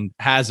well and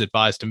has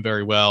advised him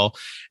very well.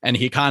 And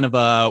he kind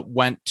of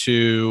went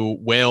to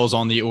Wales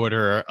on the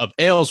order of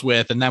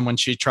Aelswith. And then when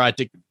she tried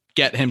to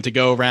get him to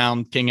go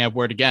around King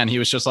Edward again, he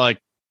was just like,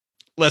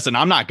 "Listen,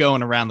 I'm not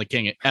going around the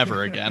king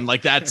ever again.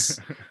 That's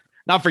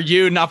not for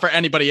you, not for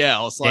anybody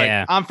else.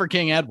 I'm for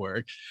King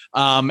Edward."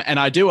 And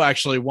I do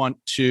actually want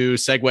to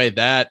segue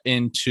that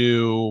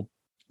into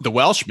the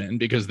Welshmen,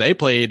 because they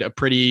played a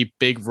pretty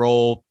big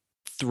role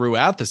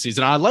throughout the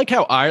season. I like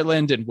how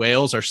Ireland and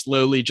Wales are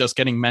slowly just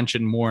getting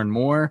mentioned more and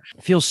more.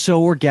 It feels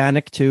so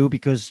organic too,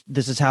 because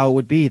this is how it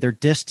would be. They're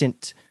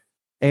distant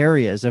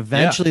areas.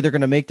 Eventually they're going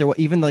to make their way,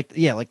 even like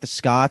the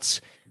Scots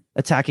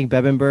attacking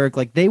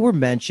Bebbanburg, they were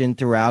mentioned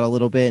throughout a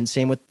little bit, and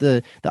same with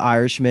the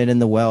Irishmen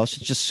and the Welsh.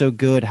 It's just so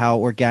good how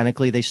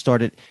organically they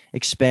started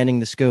expanding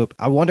the scope.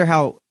 I wonder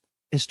how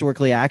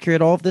historically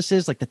accurate all of this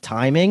is, the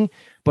timing,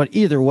 but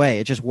either way,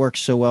 it just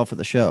works so well for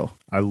the show.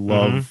 I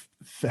love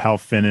how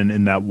Finan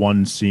in that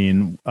one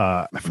scene,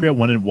 I forget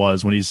when it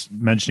was, when he's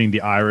mentioning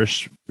the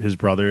Irish, his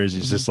brothers,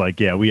 he's just like,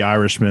 "Yeah, we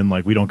Irishmen,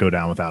 we don't go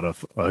down without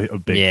a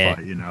big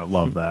fight."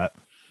 Love that.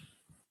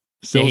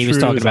 He was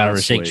talking about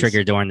a sig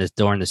trigger during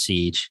the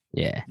siege.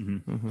 Yeah.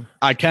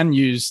 I can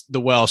use the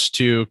Welsh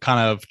to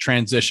kind of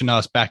transition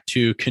us back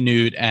to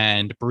Canute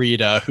and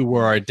Brita, who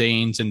were our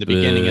Danes in the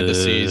beginning of the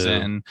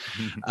season.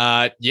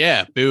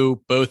 Yeah,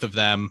 boo both of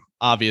them.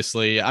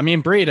 Obviously, I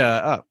mean,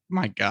 Brita, oh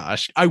my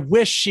gosh, I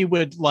wish she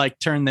would like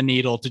turn the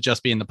needle to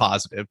just be in the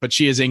positive, but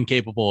she is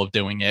incapable of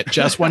doing it.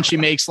 Just when she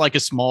makes like a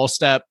small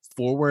step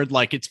forward,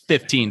 like it's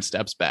 15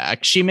 steps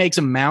back. She makes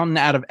a mountain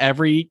out of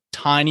every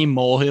tiny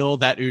molehill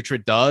that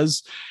Uhtred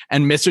does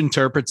and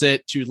misinterprets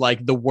it to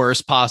like the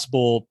worst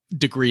possible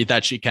degree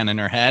that she can in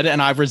her head.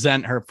 And I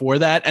resent her for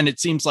that. And it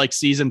seems like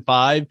season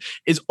 5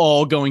 is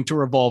all going to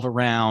revolve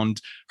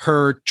around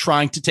her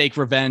trying to take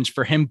revenge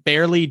for him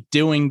barely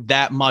doing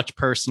that much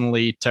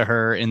personally to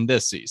her in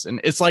this season.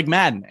 It's like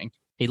maddening.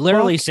 He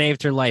literally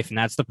saved her life, and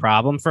that's the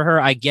problem for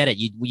her. I get it.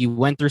 You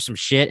went through some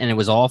shit, and it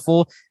was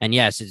awful. And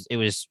yes, it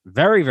was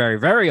very, very,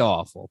 very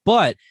awful.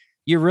 But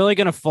you're really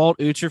going to fault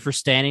Uhtred for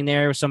standing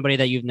there with somebody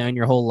that you've known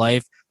your whole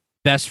life,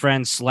 best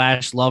friend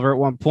 / lover at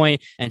one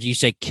point, and you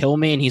say, kill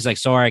me, and he's like,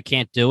 sorry, I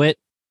can't do it.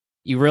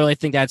 You really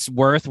think that's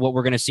worth what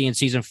we're going to see in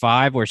season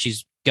 5, where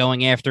she's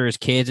going after his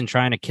kids and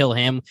trying to kill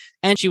him,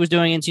 and she was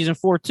doing it in season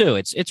 4 too.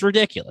 It's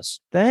ridiculous.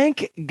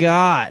 Thank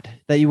God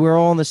that you were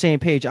all on the same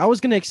page. I was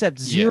going to accept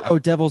 0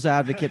 devil's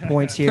advocate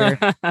points here.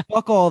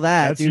 Fuck all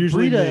that. That's dude.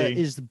 usually Brita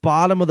me. is the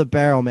bottom of the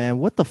barrel, man.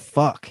 What the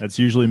fuck? That's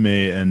usually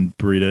me, and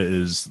Brita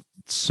is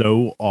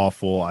so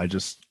awful.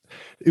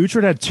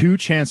 Uhtred had 2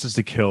 chances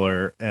to kill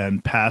her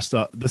and passed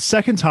up. The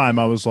second time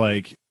I was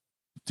like,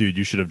 dude,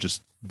 you should have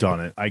just done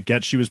it. I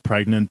get she was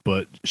pregnant,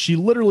 but she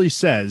literally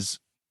says,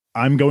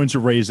 I'm going to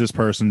raise this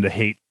person to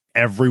hate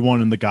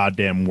everyone in the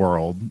goddamn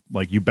world.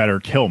 Like, you better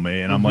kill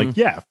me. And I'm like,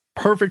 yeah,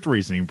 perfect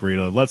reasoning,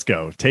 Brita. Let's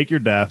go. Take your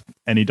death.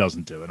 And he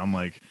doesn't do it. I'm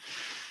like,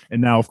 and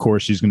now, of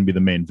course, she's going to be the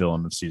main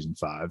villain of season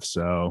 5.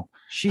 So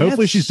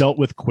hopefully she's dealt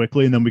with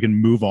quickly, and then we can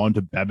move on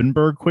to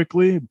Bebenberg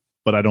quickly.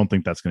 But I don't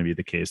think that's going to be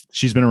the case.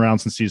 She's been around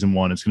since season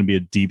 1. It's going to be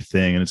a deep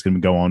thing, and it's going to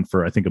go on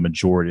for, I think, a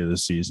majority of the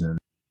season.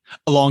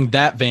 Along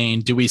that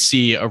vein, do we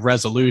see a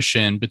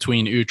resolution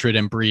between Uhtred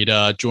and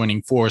Brita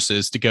joining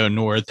forces to go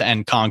north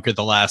and conquer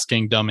the Last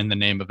Kingdom in the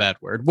name of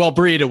Edward? Well,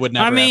 Brita would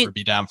never ever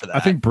be down for that. I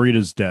think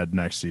Brita's dead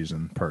next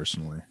season,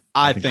 personally.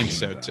 I think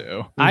so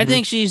too. I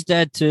think she's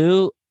dead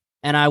too,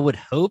 and I would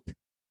hope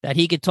that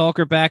he could talk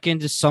her back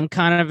into some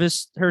kind of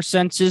her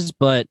senses,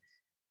 but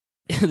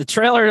the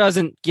trailer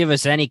doesn't give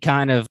us any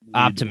kind of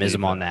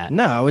optimism on that.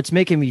 No, it's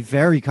making me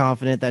very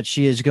confident that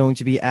she is going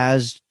to be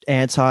as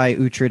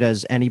anti-Uhtred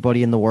as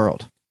anybody in the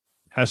world.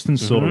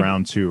 Heston's still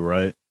around too,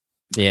 right?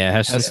 Yeah,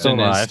 Heston's still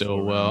alive.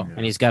 Still well.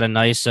 And he's got a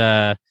nice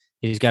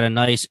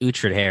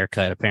Uhtred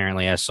haircut,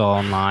 apparently. I saw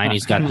online.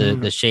 He's got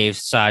the shaved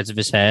sides of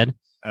his head.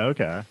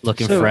 Okay.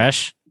 Looking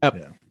fresh.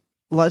 Yeah.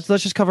 Let's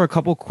just cover a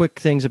couple quick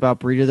things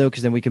about Brita, though,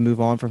 because then we can move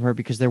on from her,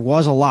 because there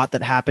was a lot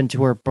that happened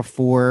to her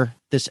before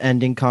this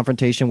ending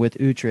confrontation with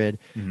Uhtred.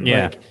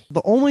 Yeah. Like,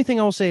 the only thing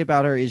I'll say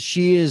about her is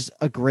she is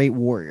a great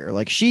warrior.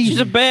 Like, she's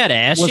a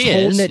badass. Was she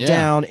holding is. it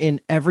down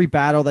in every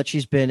battle that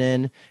she's been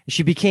in.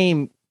 She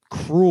became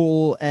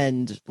cruel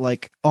and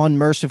like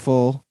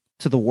unmerciful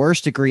to the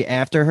worst degree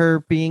after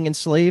her being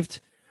enslaved.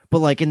 But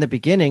like in the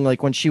beginning,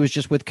 like when she was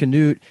just with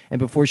Canute and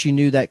before she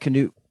knew that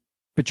Canute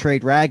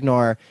betrayed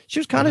Ragnar, she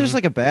was kind of just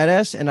like a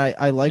badass, and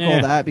I like all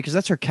that because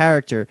that's her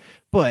character.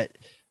 But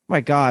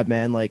my God,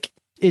 man, like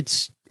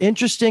it's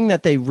interesting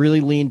that they really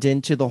leaned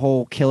into the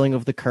whole killing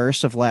of the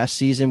curse of last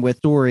season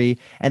with Dory,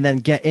 and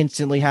then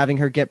instantly having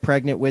her get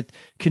pregnant with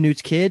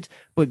Canute's kid.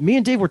 But me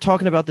and Dave were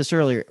talking about this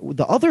earlier.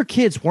 The other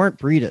kids weren't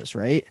Brita's,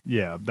 right?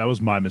 Yeah, that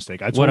was my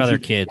mistake. What other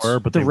kids?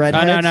 But the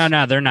redheads?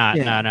 No, they're not.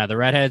 Yeah. No, the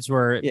redheads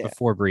were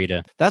before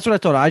Brita. That's what I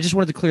thought. I just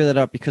wanted to clear that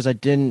up because I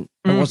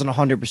wasn't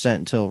 100%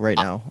 until right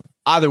now.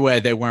 Either way,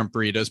 they weren't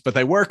Brita's, but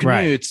they were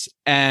Canute's.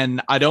 Right.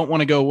 And I don't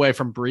want to go away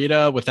from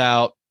Brita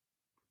without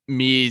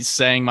me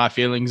saying my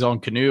feelings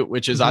on Canute,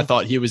 which is I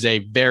thought he was a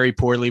very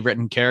poorly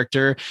written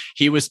character.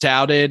 He was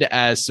touted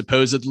as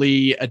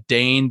supposedly a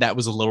Dane that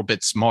was a little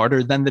bit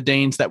smarter than the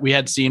Danes that we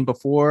had seen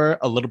before,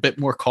 a little bit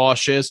more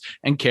cautious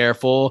and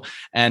careful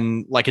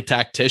and like a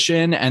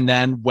tactician. And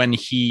then when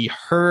he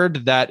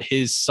heard that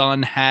his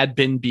son had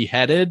been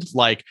beheaded,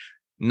 like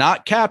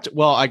not captive,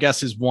 well, I guess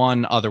his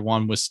other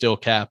one was still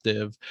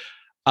captive.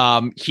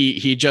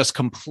 He just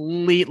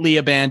completely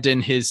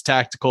abandoned his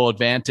tactical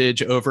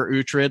advantage over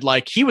Uhtred.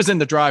 Like he was in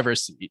the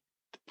driver's seat.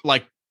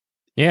 Like,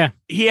 yeah,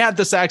 he had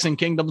the Saxon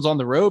kingdoms on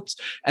the ropes,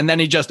 and then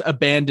he just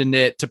abandoned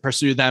it to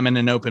pursue them in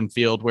an open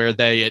field where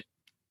it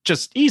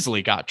just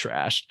easily got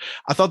trashed.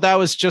 I thought that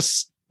was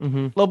just a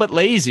little bit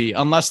lazy,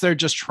 unless they're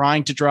just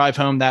trying to drive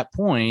home that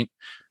point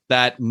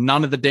that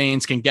none of the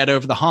Danes can get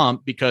over the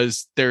hump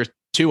because they're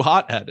too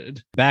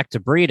hot-headed. Back to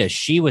Brita,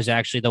 she was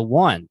actually the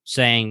one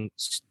saying,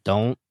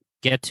 don't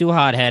get too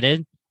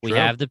hot-headed. We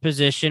have the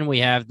position. We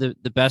have the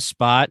best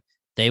spot.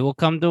 They will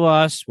come to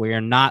us. We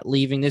are not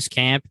leaving this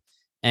camp.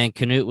 And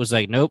Canute was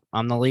like, nope,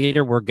 I'm the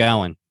leader. We're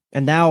going.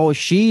 And now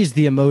she's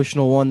the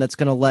emotional one that's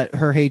going to let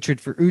her hatred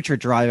for Uhtred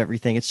drive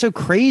everything. It's so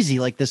crazy.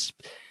 Like this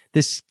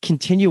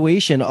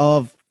continuation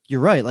of, you're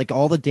right. Like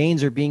all the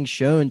Danes are being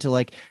shown to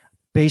like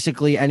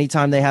basically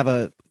anytime they have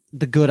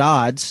the good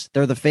odds,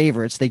 they're the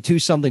favorites. They do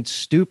something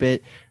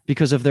stupid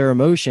because of their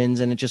emotions,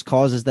 and it just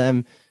causes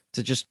them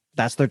to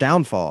that's their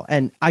downfall.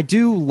 And I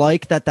do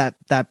like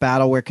that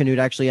battle where Canute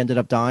actually ended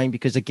up dying,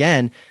 because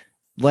again,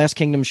 Last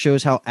Kingdom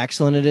shows how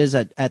excellent it is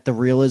at the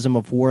realism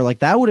of war. Like,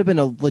 that would have been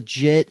a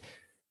legit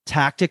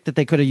tactic that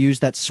they could have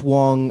used, that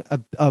swung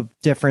a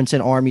difference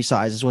in army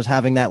sizes, was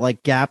having that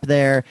like gap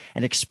there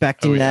and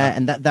expecting that.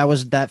 And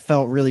that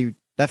felt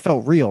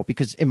real,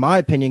 because in my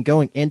opinion,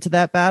 going into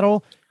that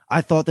battle,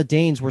 I thought the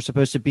Danes were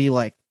supposed to be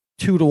like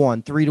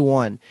 2-1,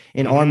 3-1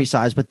 in army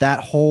size, but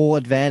that whole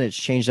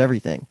advantage changed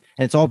everything.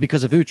 And it's all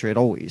because of Uhtred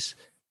always.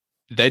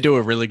 They do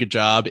a really good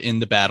job in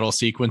the battle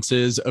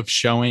sequences of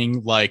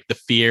showing like the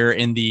fear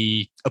in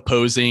the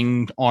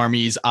opposing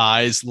army's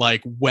eyes,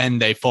 like when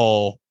they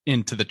fall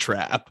into the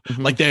trap.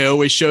 Like, they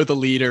always show the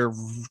leader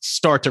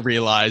start to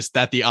realize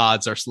that the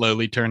odds are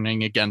slowly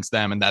turning against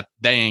them and that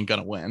they ain't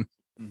gonna win.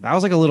 That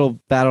was like a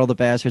little Battle of the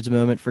Bastards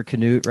moment for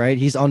Canute, right?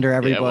 He's under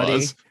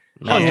everybody.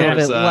 Yeah, a little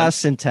bit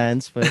less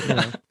intense, but you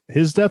know.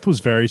 His death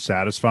was very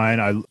satisfying.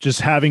 I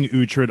just having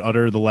Uhtred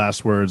utter the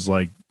last words,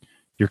 like,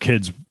 your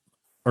kids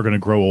are going to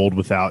grow old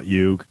without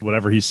you.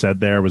 Whatever he said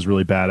there was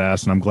really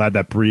badass. And I'm glad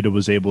that Brita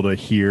was able to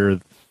hear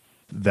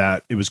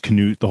that it was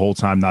Canute the whole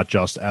time, not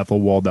just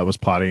Ethelwald that was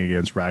plotting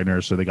against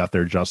Ragnar. So they got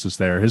their justice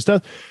there. His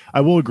death,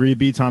 I will agree,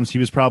 B-Toms, he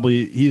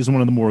is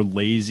one of the more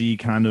lazy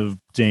kind of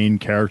Dane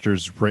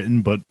characters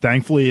written, but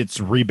thankfully it's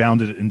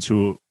rebounded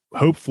into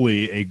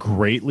hopefully a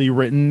greatly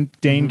written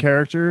Dane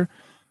character.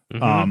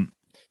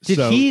 Did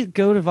he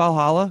go to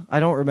Valhalla? I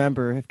don't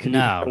remember if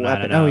Canute had a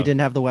weapon. No, he didn't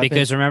have the weapon.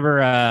 Because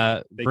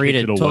remember,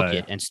 Brita took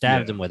it and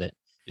stabbed him with it,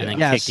 and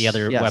then kicked the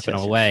other weapon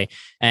away.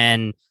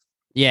 And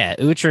yeah,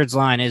 Uhtred's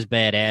line is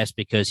badass,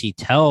 because he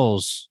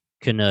tells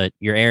Canute,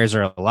 your heirs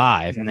are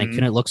alive. And then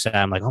Canute looks at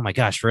him like, oh my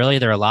gosh, really?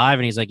 They're alive?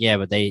 And he's like, yeah,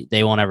 but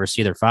they won't ever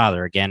see their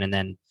father again. And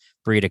then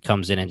Brita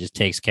comes in and just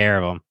takes care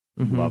of them.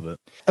 Love it.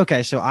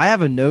 Okay, so I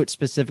have a note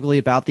specifically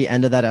about the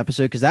end of that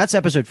episode, because that's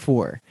episode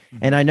 4.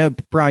 And I know,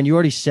 Brian, you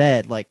already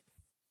said, like,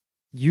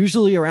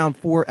 usually around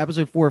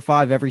episode 4 or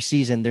 5 every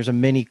season, there's a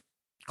mini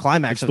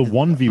climax. It's the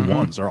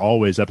 1v1s are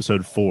always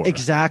episode 4.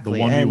 Exactly.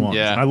 The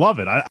 1v1s. I love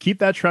it. I keep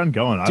that trend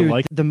going. Dude, I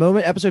like the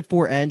moment episode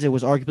 4 ends, it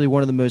was arguably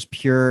one of the most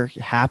pure,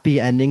 happy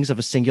endings of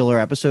a singular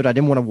episode. I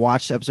didn't want to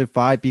watch episode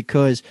 5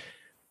 because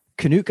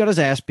Canute got his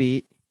ass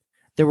beat.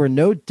 There were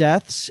no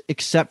deaths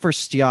except for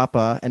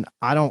Stiapa, and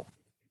I don't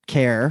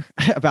care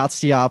about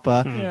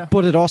Stiapa,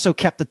 but it also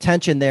kept the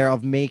tension there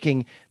of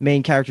making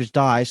main characters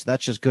die, so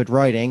that's just good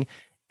writing.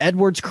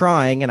 Edward's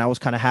crying, and I was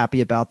kind of happy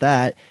about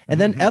that.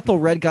 And then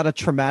Ethelred got a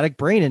traumatic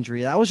brain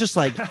injury. That was just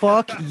like,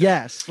 fuck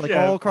yes, like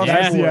all across the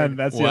board.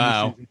 That's the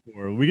end of season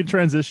 4. We can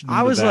transition.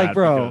 I was like,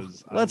 bro,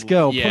 let's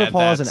go. Put a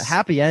pause in it.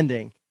 Happy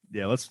ending.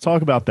 Yeah, let's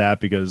talk about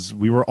that, because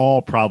we were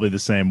all probably the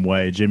same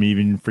way, Jimmy.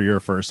 Even for your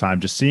first time,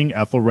 just seeing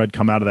Ethelred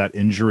come out of that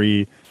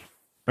injury,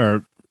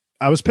 or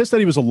I was pissed that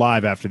he was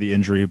alive after the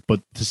injury,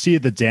 but to see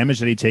the damage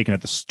that he'd taken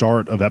at the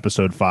start of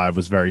episode 5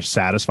 was very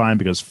satisfying,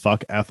 because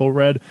fuck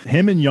Ethelred.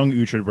 Him and young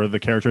Uhtred were the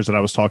characters that I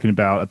was talking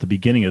about at the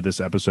beginning of this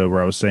episode,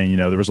 where I was saying,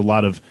 there was a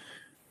lot of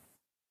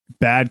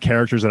bad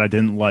characters that I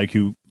didn't like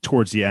who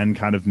towards the end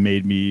kind of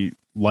made me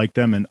like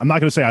them. And I'm not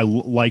going to say I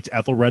liked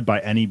Ethelred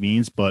by any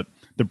means, but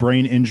the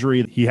brain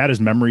injury, he had his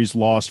memories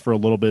lost for a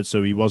little bit,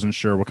 so he wasn't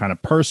sure what kind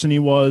of person he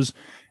was.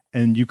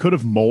 And you could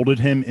have molded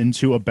him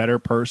into a better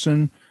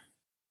person.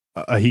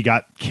 He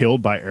got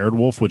killed by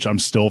Eardwolf, which I'm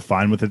still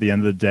fine with at the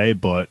end of the day,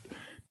 but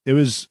it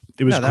was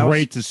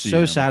great to see. So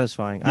him.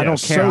 Satisfying. I don't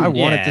care. I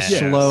wanted the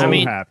slow,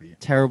 happy,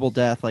 terrible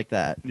death like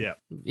that.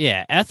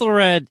 Yeah.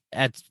 Ethelred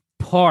at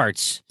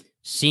parts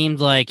seemed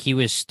like he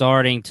was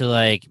starting to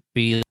like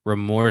be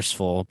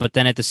remorseful, but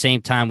then at the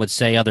same time would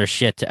say other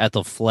shit to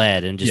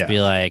Ethelfled and just be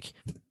like,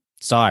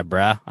 sorry,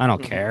 bruh, I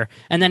don't care.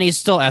 And then he's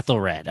still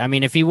Ethelred. I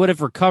mean, if he would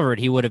have recovered,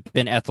 he would have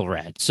been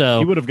Ethelred. So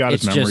he would have got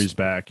his memories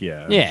back.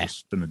 Yeah.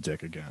 Just been a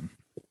dick again.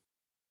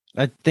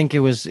 I think it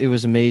was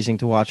amazing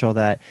to watch all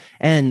that.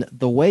 And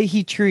the way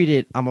he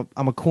treated, I'm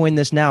a coin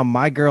this now,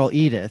 my girl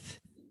Edith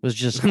was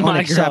just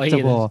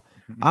unacceptable.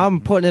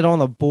 I'm putting it on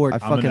the board. I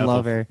fucking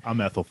love her. I'm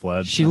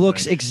Ethelfled. She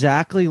looks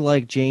exactly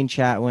like Jane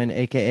Chatwin,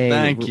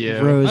 aka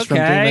Rose from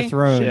Game of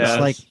Thrones. Yes,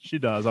 like she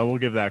does. I will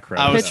give that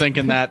credit. I was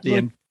thinking that the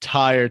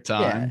entire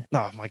time.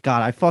 Yeah. Oh my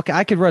god,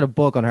 I could write a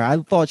book on her. I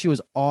thought she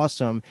was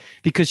awesome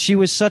because she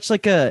was such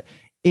like a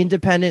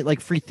independent,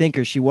 like free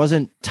thinker. She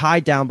wasn't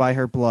tied down by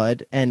her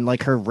blood and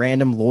like her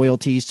random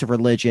loyalties to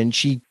religion.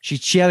 She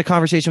had a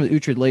conversation with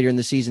Uhtred later in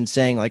the season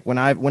saying like,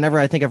 whenever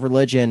I think of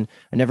religion,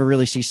 I never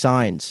really see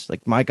signs.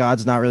 Like my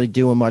God's not really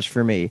doing much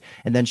for me.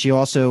 And then she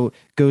also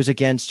goes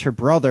against her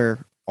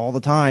brother all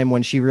the time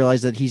when she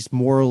realized that he's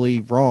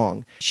morally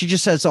wrong. She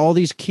just has all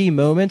these key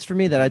moments for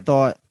me that I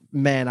thought,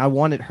 man, I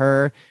want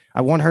her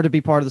to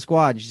be part of the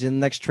squad. She's in the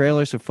next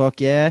trailer, so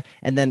fuck yeah.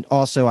 And then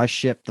also I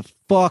shipped the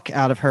fuck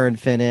out of her and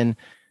Finnan.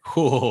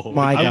 Oh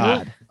my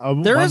god.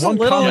 There is a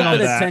little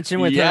bit of tension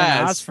with her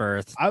and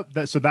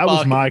Osferth. So that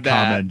was my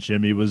comment,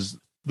 Jimmy, was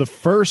the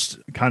first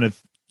kind of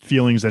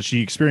feelings that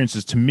she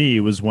experiences to me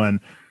was when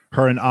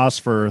her and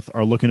Osferth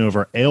are looking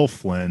over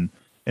Aelflin,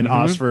 and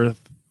Osferth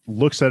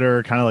looks at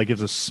her, kind of like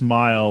gives a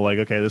smile, like,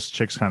 okay, this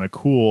chick's kind of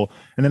cool.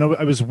 And then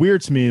it was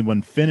weird to me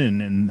when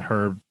Finnan and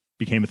her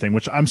became a thing,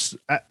 which I'm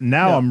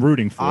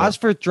rooting for.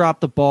 Osferth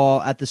dropped the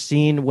ball at the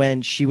scene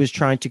when she was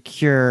trying to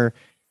cure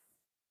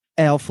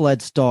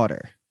Aelfled's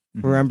daughter.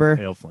 Remember?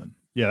 Aelflin.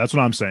 Yeah, that's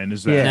what I'm saying.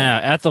 Is that No,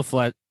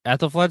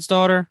 Ethelfled's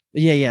daughter?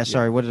 Yeah.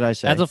 Sorry, what did I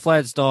say?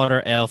 Ethelfled's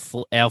daughter,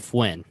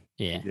 Aelfwin.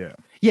 Yeah.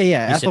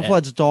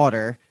 Ethelfled's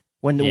daughter.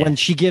 When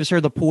she gives her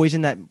the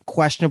poison that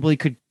questionably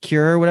could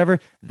cure her or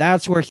whatever,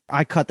 that's where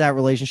I cut that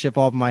relationship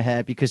off my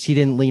head because he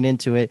didn't lean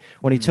into it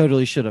when he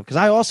totally should have. Because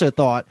I also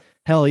thought,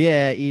 hell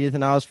yeah, Edith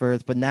and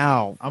Osferth, but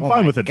now I'm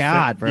fine with it.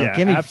 God, bro,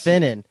 give me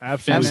Finnan.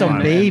 Absolutely, have some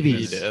fine.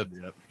 babies.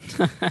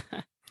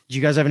 Do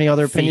you guys have any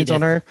other opinions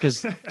on her?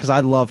 Because I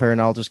love her and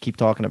I'll just keep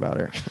talking about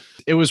her.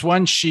 It was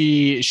when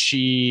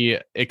she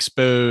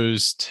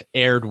exposed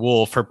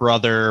Erdwulf, her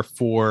brother,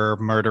 for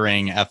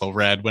murdering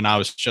Ethelred, when I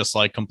was just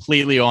like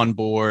completely on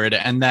board.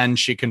 And then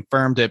she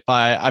confirmed it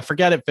by, I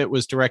forget if it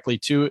was directly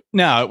it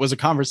was a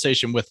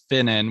conversation with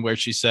Finnan where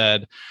she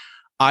said,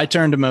 I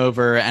turned him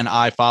over and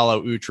I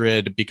follow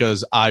Uhtred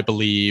because I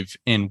believe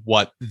in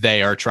what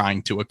they are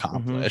trying to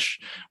accomplish,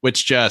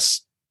 which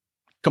just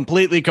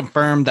completely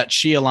confirmed that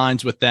she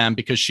aligns with them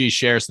because she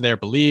shares their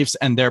beliefs,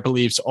 and their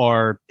beliefs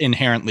are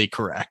inherently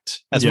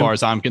correct as far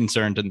as I'm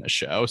concerned in the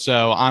show.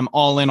 So I'm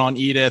all in on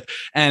Edith.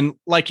 And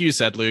like you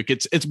said, Luke,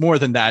 it's more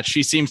than that.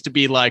 She seems to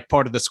be like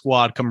part of the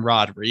squad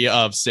camaraderie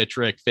of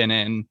Sihtric,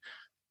 Finnan,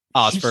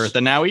 Osferth,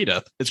 and now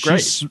Edith. It's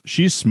great.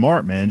 She's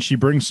smart, man. She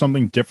brings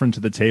something different to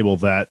the table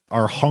that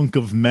our hunk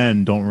of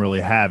men don't really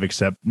have,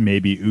 except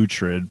maybe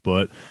Uhtred.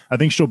 But I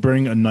think she'll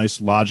bring a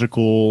nice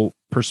logical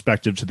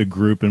perspective to the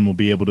group and will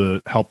be able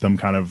to help them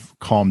kind of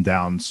calm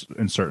down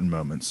in certain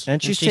moments.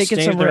 And she's she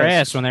taking some their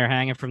risks. ass when they're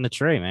hanging from the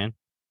tree, man.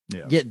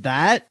 Get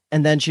that,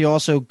 and then she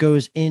also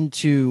goes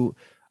into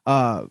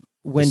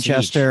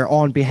Winchester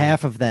on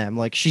behalf of them.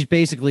 Like she's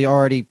basically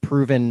already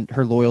proven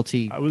her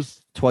loyalty.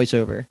 Twice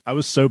over. I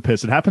was so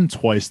pissed. It happened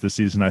twice this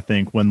season, I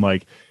think, when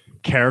like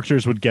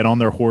characters would get on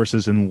their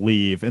horses and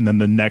leave, and then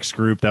the next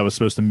group that was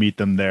supposed to meet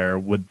them there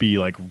would be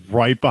like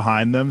right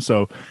behind them.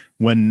 So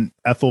when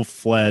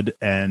Ethelfled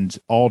and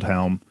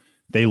Aldhelm,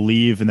 they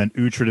leave, and then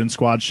Uhtred and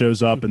squad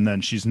shows up, and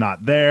then she's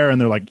not there, and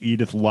they're like,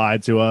 Edith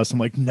lied to us. I'm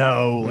like,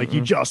 no, like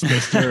you just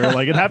missed her.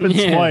 Like it happened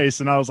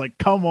twice, and I was like,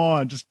 come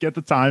on, just get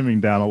the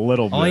timing down a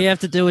little bit. All you have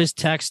to do is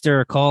text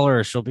her or call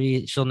her. She'll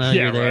know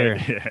you're there.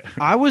 Right. Yeah.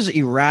 I was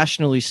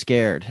irrationally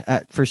scared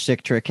for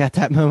Sihtric at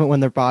that moment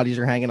when their bodies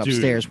are hanging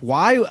upstairs.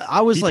 Why?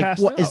 I was like,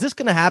 what, is this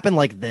going to happen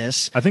like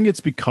this? I think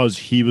it's because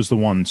he was the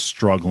one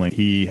struggling.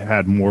 He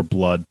had more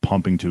blood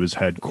pumping to his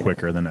head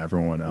quicker than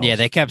everyone else. Yeah,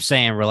 they kept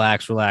saying,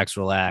 relax, relax,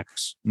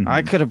 relax. Mm-hmm.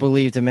 I could have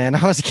believed it, man.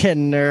 I was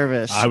getting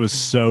nervous. I was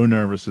so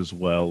nervous as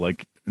well.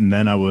 Like, and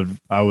then I would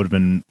have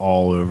been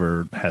all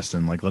over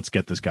Heston. Like, let's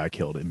get this guy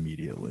killed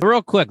immediately.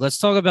 Real quick, let's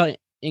talk about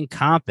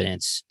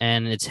incompetence,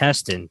 and it's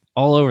Heston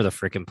all over the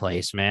freaking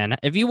place, man.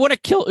 If you want to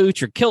kill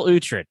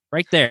Uhtred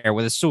right there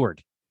with a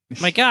sword.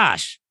 My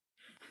gosh.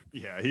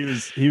 Yeah, he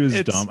was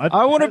dumb.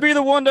 I want to be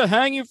the one to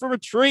hang you from a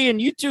tree, and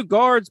you two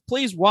guards,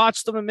 please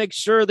watch them and make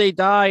sure they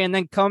die, and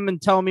then come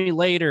and tell me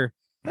later.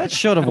 That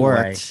should have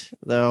worked,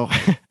 though.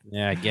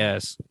 Yeah, I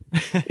guess.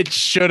 It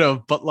should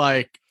have, but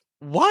like,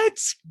 what?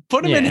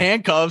 Put him in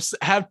handcuffs,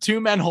 have two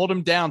men hold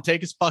him down,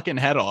 take his fucking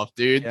head off,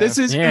 dude. This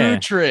is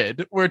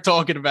Uhtred we're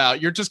talking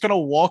about. You're just going to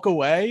walk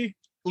away,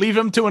 leave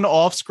him to an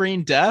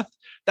off-screen death?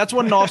 That's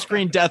what an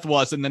off-screen death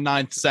was in the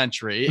 9th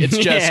century. It's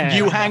just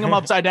you hang him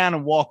upside down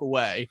and walk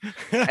away.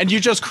 And you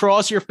just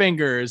cross your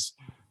fingers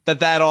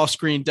that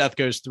off-screen death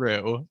goes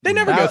through. They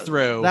never go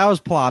through. That was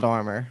plot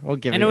armor. We'll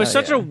give and you it was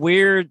that, such a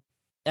weird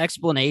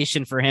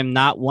explanation for him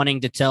not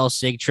wanting to tell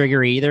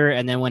Sigtrigger either.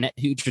 And then when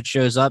Uhtred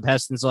shows up,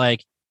 Heston's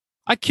like,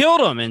 I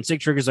killed him. And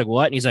Sigtrigger's like,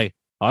 what? And he's like,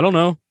 I don't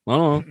know.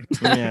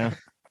 Yeah.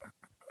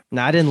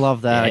 No, I didn't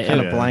love that. I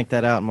kind of blanked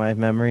that out in my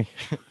memory.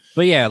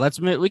 But yeah,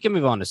 we can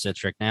move on to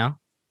Sihtric now.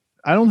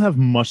 I don't have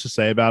much to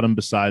say about him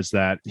besides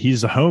that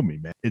he's a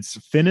homie, man. It's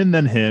Finnan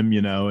than him,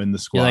 in the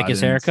squad. You like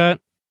his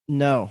haircut?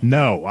 No,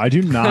 I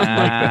do not like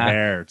the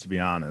hair, to be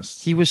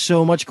honest. He was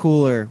so much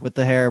cooler with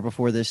the hair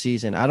before this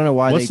season. I don't know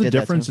why. What's they the did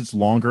difference? That it's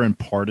longer and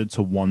parted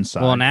to one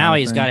side. Well, now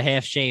he's got a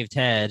half-shaved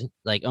head,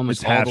 like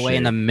almost all the way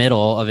in the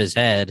middle of his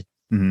head.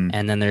 Mm-hmm.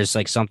 And then there's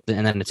like something,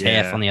 and then it's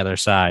half on the other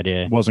side.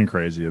 Yeah, wasn't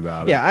crazy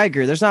about it. Yeah, I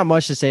agree. There's not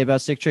much to say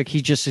about Sihtric.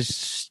 He just is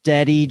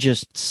steady,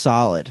 just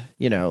solid.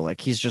 Like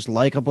he's just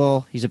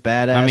likable. He's a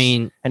badass. I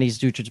mean, and he's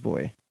Uhtred's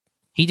boy.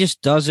 He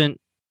just doesn't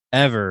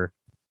ever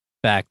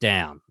back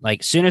down.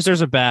 Like, soon as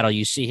there's a battle,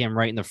 you see him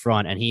right in the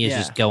front, and he is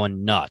just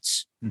going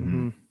nuts.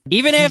 Mm-hmm.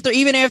 Even after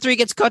he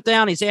gets cut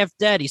down, he's half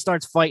dead. He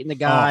starts fighting the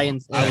guy,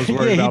 and I was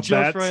worried about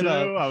that right too.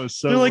 up. I was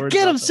so. They're like, worried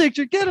get him, about that.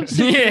 Sihtric, get him,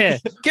 Sihtric. Yeah,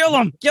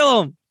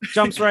 kill him.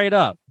 Jumps right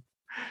up.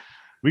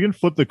 We can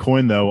flip the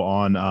coin though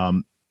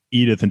on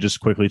Edith and just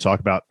quickly talk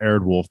about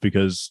Erdwulf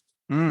because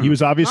he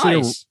was obviously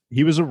nice.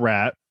 he was a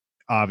rat,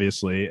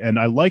 obviously, and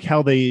I like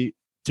how they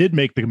did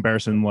make the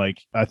comparison.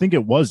 Like, I think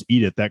it was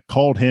Edith that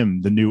called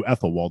him the new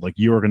Ethelwald. Like,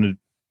 you are going to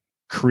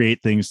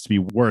create things to be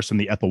worse in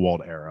the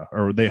Ethelwald era,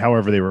 or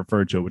however they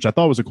referred to it, which I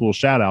thought was a cool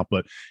shout out.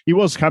 But he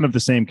was kind of the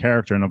same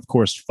character, and of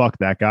course, fuck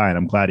that guy, and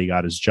I'm glad he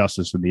got his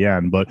justice in the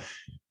end. But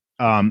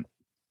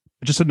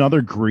just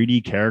another greedy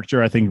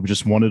character. I think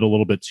just wanted a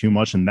little bit too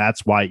much, and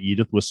that's why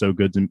Edith was so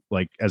good to,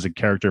 like, as a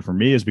character for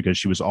me, is because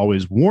she was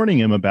always warning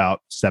him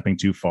about stepping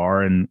too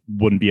far and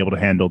wouldn't be able to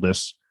handle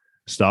this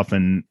stuff.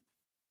 And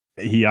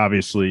he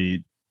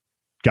obviously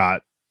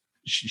got,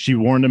 she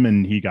warned him,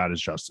 and he got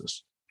his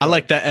justice. I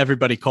like that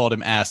everybody called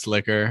him ass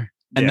liquor.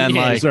 And then, he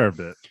like, deserved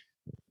it.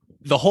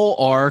 The whole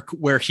arc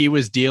where he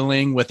was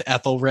dealing with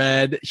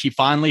Ethelred, he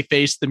finally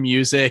faced the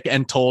music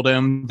and told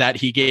him that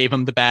he gave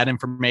him the bad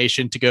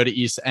information to go to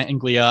East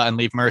Anglia and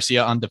leave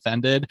Mercia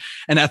undefended.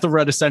 And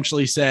Ethelred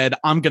essentially said,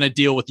 I'm going to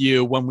deal with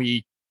you when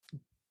we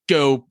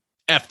go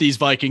F these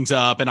Vikings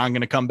up, and I'm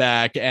going to come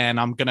back and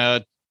I'm going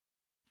to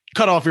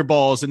cut off your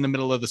balls in the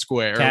middle of the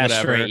square or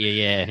whatever.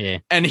 Yeah.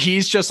 And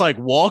he's just like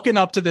walking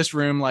up to this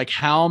room like,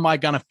 how am I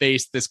going to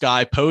face this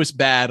guy post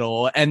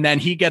battle? And then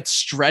he gets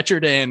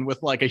stretchered in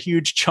with like a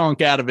huge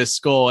chunk out of his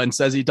skull and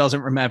says he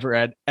doesn't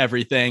remember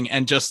everything.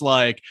 And just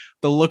like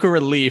the look of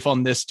relief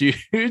on this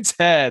dude's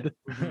head,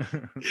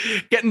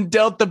 getting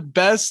dealt the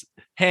best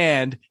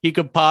hand he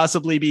could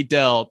possibly be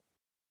dealt.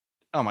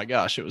 Oh my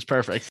gosh, it was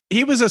perfect.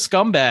 He was a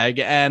scumbag.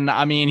 And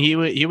I mean, he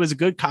was a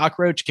good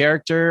cockroach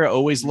character,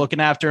 always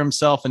looking after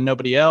himself and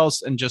nobody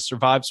else, and just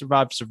survive.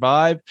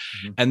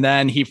 Mm-hmm. And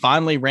then he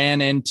finally ran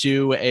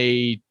into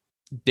a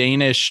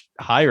Danish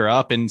higher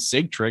up in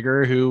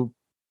Sigtrigger who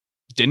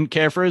didn't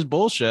care for his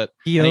bullshit.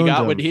 He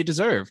got what he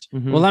deserved.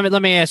 Mm-hmm. Well,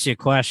 let me ask you a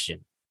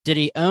question. Did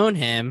he own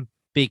him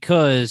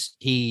because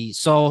he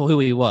saw who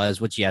he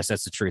was? Which, yes,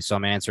 that's the truth. So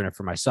I'm answering it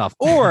for myself.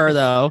 Or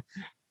though,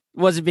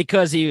 was it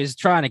because he was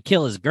trying to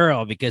kill his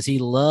girl because he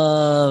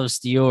loves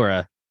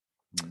Stiorra?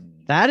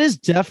 That is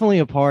definitely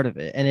a part of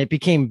it. And it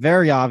became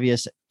very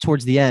obvious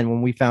towards the end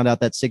when we found out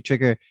that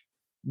Sigtrigger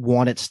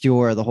wanted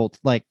Stiorra the whole,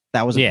 like,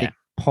 that was a big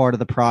part of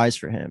the prize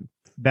for him.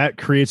 That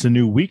creates a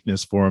new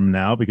weakness for him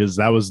now, because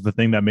that was the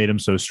thing that made him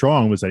so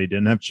strong, was that he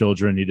didn't have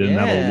children. He didn't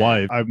have a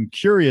wife. I'm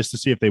curious to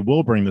see if they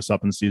will bring this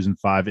up in season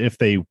 5, if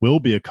they will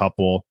be a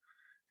couple,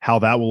 how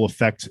that will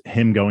affect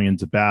him going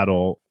into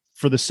battle.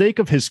 For the sake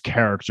of his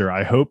character,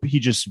 I hope he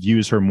just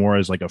views her more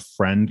as like a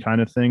friend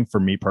kind of thing for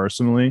me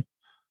personally.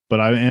 But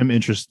I am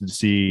interested to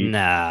see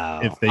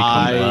if they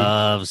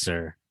loves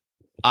her.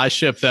 I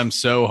ship them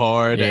so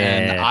hard,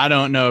 and I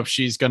don't know if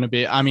she's going to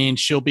be. I mean,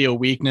 she'll be a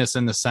weakness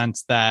in the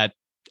sense that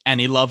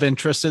any love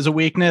interest is a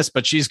weakness,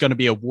 but she's going to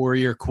be a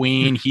warrior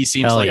queen. He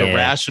seems like a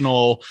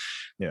rational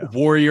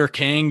warrior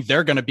king.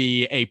 They're going to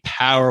be a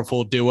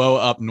powerful duo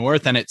up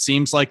north, and it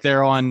seems like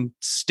they're on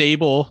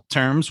stable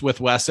terms with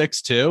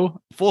Wessex too.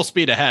 Full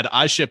speed ahead.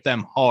 I ship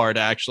them hard,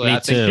 actually. I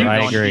think they're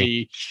going to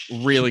be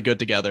really good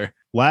together.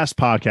 Last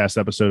podcast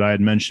episode, I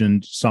had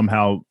mentioned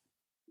somehow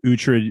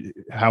Uhtred,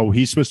 how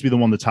he's supposed to be the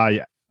one to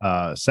tie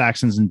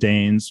Saxons and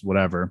Danes,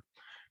 whatever.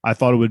 I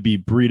thought it would be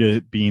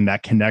Brita being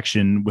that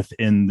connection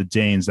within the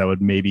Danes that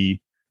would maybe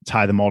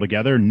tie them all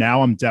together.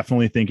 Now I'm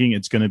definitely thinking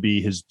it's going to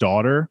be his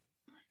daughter.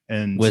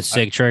 And with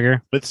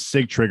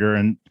Sigtrigger,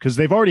 and because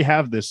they've already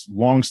have this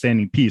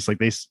long-standing peace, like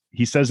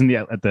he says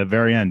at the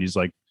very end, he's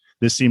like,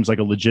 this seems like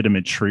a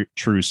legitimate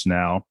truce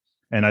now,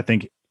 and I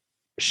think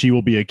she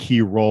will be a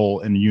key role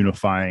in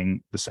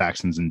unifying the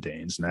Saxons and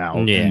Danes now.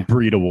 And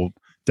Brita will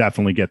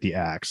definitely get the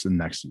axe in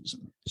next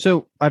season.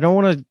 So I don't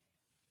want to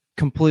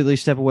completely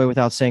step away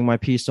without saying my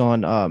piece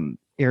on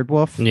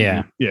Eardwolf.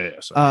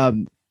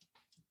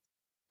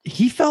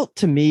 He felt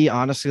to me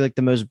honestly like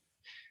the most,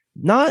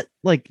 not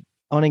like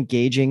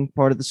unengaging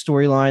part of the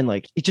storyline.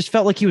 Like, it just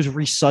felt like he was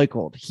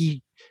recycled.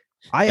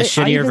 A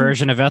shittier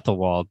version of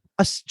Ethelwald,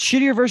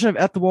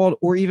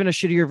 or even a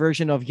shittier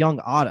version of young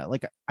Otta.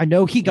 Like, I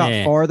know he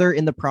got farther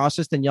in the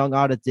process than young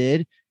Otta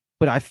did,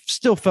 but I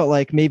still felt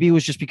like maybe it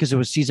was just because it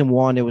was season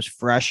 1, it was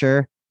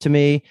fresher to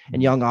me,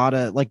 and young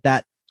Otta, like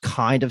that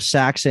kind of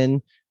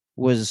Saxon,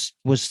 was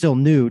still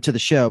new to the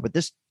show. But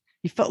this,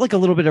 he felt like a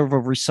little bit of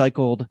a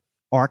recycled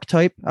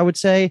archetype, I would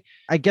say.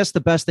 I guess the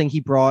best thing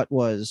he brought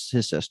was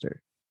his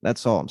sister.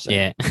 That's all I'm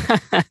saying.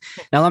 Yeah.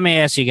 Now, let me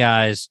ask you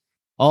guys,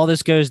 all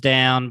this goes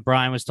down.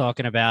 Brian was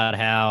talking about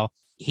how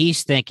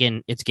he's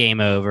thinking it's game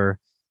over.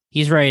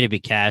 He's ready to be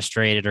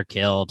castrated or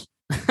killed.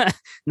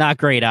 Not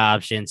great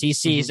options. He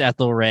sees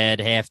Ethelred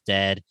half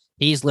dead.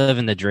 He's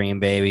living the dream,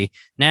 baby.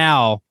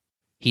 Now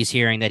he's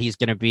hearing that he's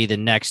going to be the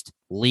next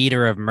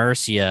leader of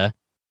Mercia.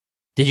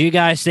 Did you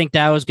guys think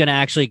that was going to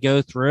actually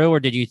go through, or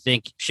did you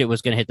think shit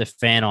was going to hit the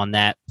fan on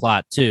that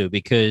plot too?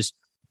 Because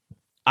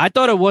I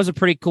thought it was a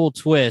pretty cool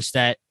twist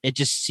that it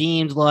just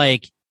seemed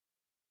like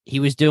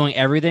he was doing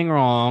everything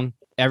wrong.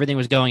 Everything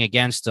was going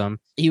against him.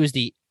 He was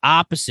the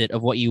opposite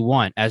of what you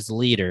want as the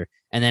leader.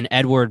 And then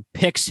Edward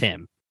picks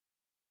him.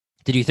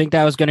 Did you think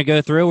that was going to go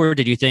through, or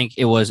did you think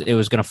it was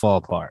going to fall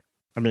apart?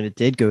 I mean, it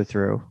did go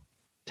through,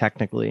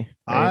 technically.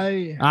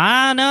 Right?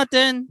 No, it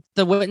didn't.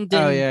 The Witten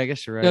didn't. Oh, yeah, I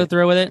guess you're right. Go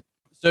through with it.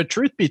 So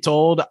truth be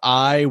told,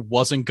 I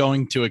wasn't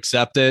going to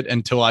accept it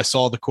until I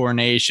saw the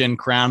coronation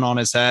crown on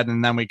his head.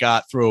 And then we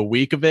got through a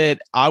week of it.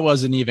 I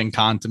wasn't even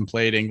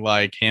contemplating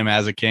like him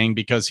as a king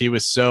because he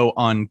was so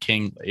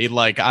unkingly.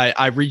 Like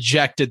I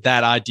rejected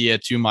that idea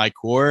to my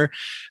core.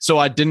 So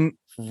I didn't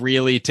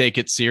really take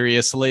it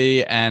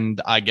seriously.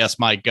 And I guess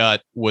my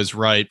gut was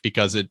right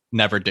because it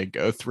never did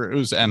go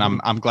through. And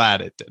I'm glad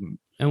it didn't.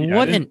 And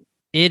what an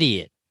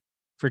idiot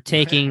for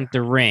taking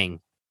the ring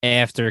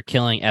after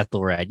killing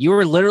Ethelred. You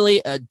were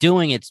literally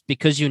doing it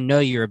because you know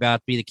you're about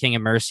to be the king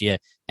of Mercia,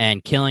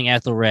 and killing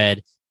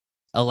Ethelred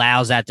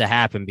allows that to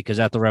happen because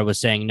Ethelred was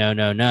saying no,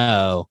 no,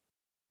 no.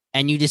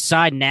 And you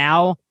decide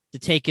now to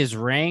take his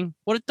ring?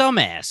 What a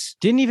dumbass.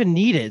 Didn't even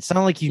need it. It's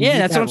not like you Yeah, need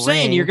that's that what I'm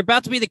saying. ring. You're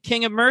about to be the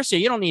king of Mercia.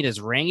 You don't need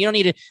his ring. You don't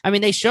need it. I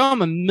mean, they show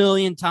him a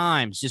million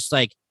times just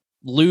like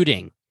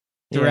looting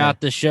throughout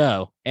the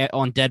show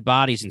on dead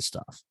bodies and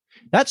stuff.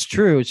 That's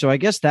true. So I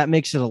guess that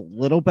makes it a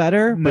little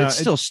better, but No, it's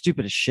still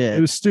stupid as shit.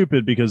 It was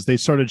stupid because they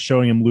started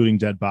showing him looting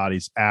dead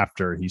bodies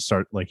after he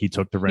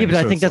took the ring. Yeah, but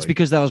I So think it's that's like-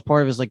 because that was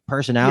part of his like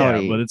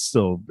personality. Yeah, but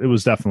it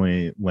was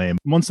definitely lame.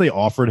 Once they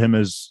offered him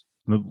as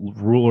the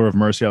ruler of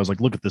Mercia, I was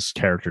like, look at this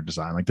character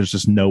design. Like, there's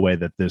just no way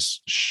that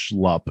this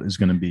schlup is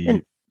going to be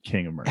And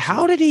king of Mercia.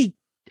 How did he?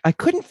 I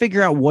couldn't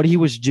figure out what he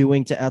was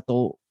doing to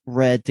Ethelred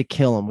to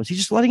kill him. Was he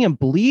just letting him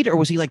bleed, or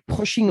was he like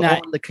pushing Nah,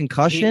 on the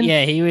concussion?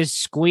 He was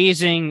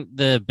squeezing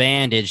the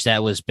bandage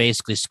that was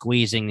basically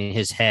squeezing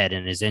his head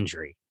and his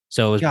injury.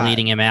 So it was God.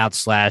 bleeding him out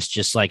 /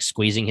 just like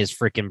squeezing his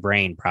freaking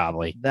brain,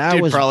 probably. That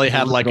Dude was probably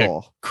had like a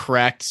brutal.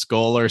 cracked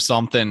skull or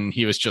something.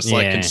 He was just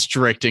like Yeah.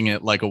 constricting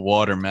it like a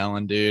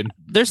watermelon, dude.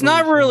 There's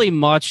not really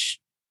much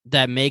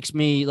that makes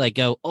me like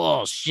go,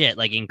 oh shit,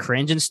 like in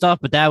cringe and stuff,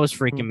 but that was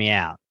freaking me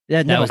out.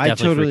 Yeah, That no, was I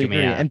definitely totally freaking me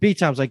agree. out. And B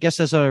times, I guess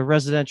as a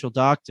residential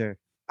doctor,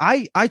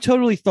 I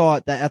totally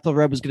thought that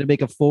Ethelred was going to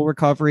make a full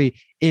recovery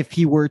if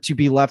he were to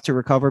be left to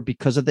recover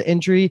because of the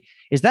injury.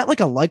 Is that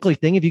like a likely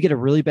thing? If you get a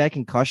really bad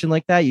concussion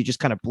like that, you just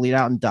kind of bleed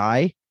out and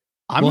die?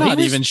 I'm Well, he not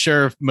was- even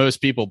sure if most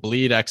people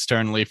bleed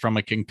externally from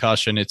a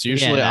concussion. It's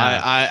usually, no.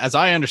 I as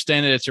I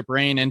understand it, it's your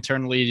brain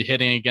internally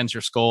hitting against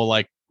your skull,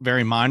 like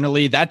very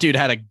minorly. That dude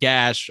had a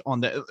gash on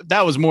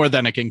that was more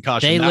than a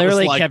concussion. They that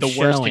literally was like kept the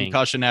worst showing-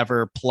 concussion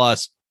ever,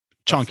 plus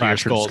chunk of your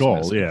fractured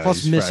skull. skull. Yeah,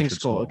 Plus he's missing fractured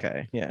skull.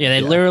 Okay. Yeah. Yeah,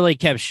 they Yeah. literally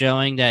kept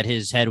showing that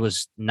his head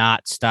was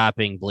not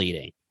stopping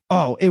bleeding.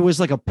 Oh, it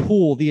was like a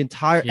pool the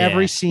entire Yeah.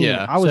 every scene.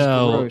 Yeah. I was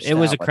So grossed it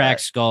was out a by cracked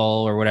that.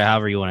 skull or whatever,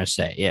 however you want to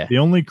say. Yeah. The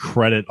only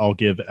credit I'll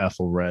give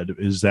Ethelred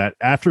is that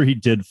after he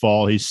did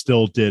fall, he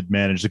still did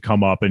manage to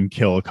come up and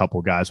kill a couple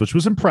guys, which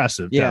was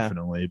impressive. Yeah.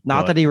 Definitely.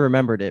 Not that he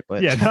remembered it,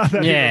 but yeah, not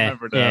that Yeah, he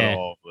remembered that yeah. at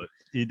all, but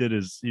he did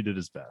his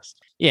best.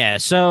 Yeah,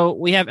 so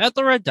we have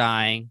Ethelred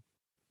dying.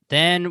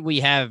 Then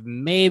we have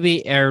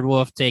maybe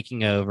Eardwolf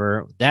taking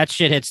over. That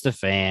shit hits the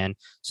fan.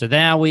 So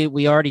now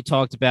we already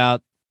talked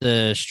about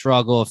the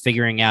struggle of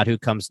figuring out who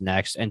comes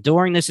next. And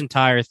during this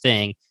entire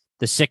thing,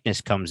 the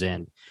sickness comes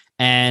in.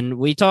 And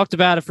we talked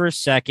about it for a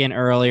second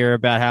earlier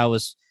about how it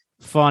was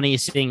funny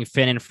seeing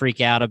Finan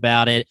freak out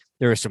about it.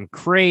 There were some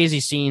crazy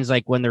scenes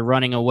like when they're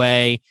running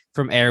away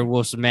from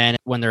Eardwolf's men,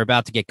 when they're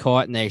about to get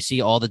caught and they see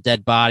all the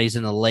dead bodies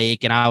in the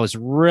lake. And I was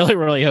really,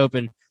 really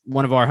hoping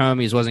one of our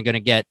homies wasn't going to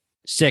get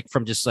sick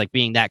from just like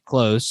being that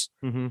close.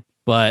 Mhm.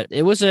 But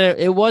it was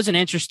an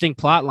interesting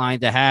plot line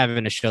to have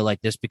in a show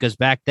like this because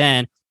back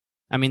then,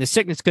 I mean, the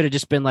sickness could have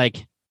just been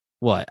like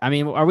what? I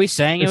mean, are we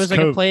saying it It's was like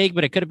a COVID. plague,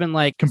 but it could have been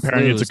like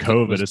Comparing it flu. to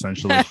COVID,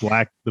 essentially,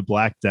 the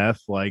Black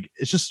Death, like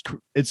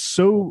it's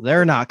so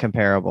they're not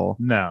comparable.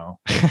 no.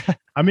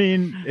 I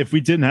mean, if we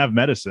didn't have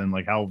medicine,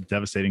 like how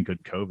devastating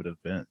could COVID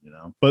have been, you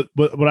know? But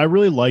what I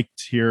really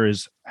liked here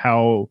is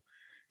how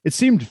it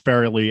seemed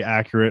fairly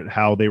accurate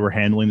how they were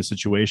handling the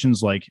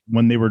situations. Like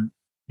when they were,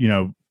 you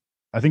know,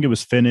 I think it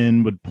was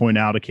Finan would point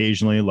out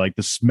occasionally, like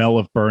the smell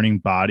of burning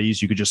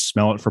bodies. You could just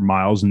smell it for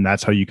miles, and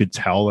that's how you could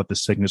tell that the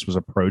sickness was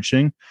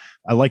approaching.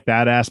 I like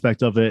that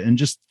aspect of it, and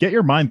just get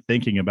your mind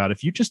thinking about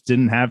if you just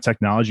didn't have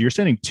technology, you're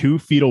standing 2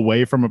 feet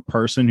away from a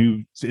person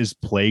who is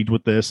plagued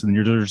with this, and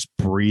you're just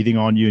breathing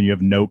on you, and you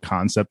have no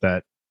concept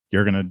that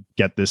you're gonna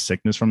get this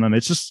sickness from them.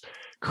 It's just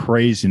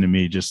crazy to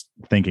me just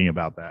thinking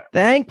about that.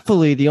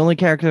 Thankfully, the only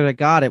character that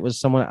got it was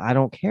someone I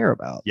don't care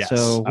about. Yes,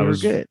 So I we were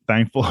was good.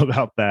 thankful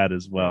about that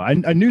as well. I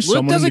knew Luke someone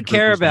in the doesn't group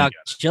care was gonna about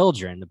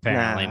children,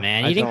 apparently, Nah,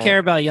 man. I He didn't don't. care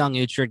about young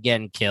Uhtred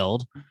getting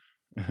killed.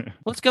 get it.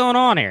 What's going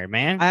on here,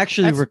 man? I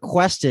actually That's-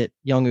 requested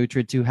young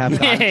Uhtred to have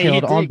gotten Yeah, you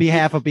killed on did.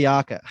 behalf of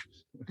Biaka.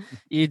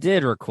 You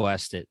did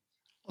request it.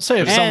 I'll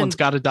say if And- someone's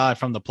got to die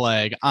from the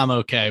plague, I'm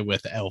okay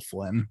with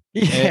Elflin.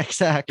 Yeah,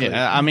 exactly.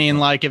 Yeah, I mean,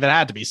 like if it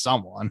had to be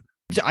someone.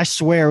 I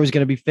swear it was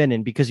going to be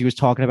Finan because he was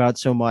talking about it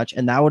so much,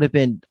 and that would have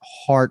been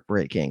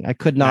heartbreaking. I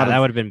could Nah, not that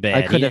have. would have been bad.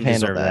 I He couldn't have didn't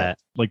handled deserve that.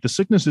 Like the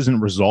sickness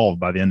isn't resolved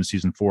by the end of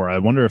season 4. I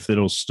wonder if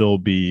it'll still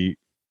be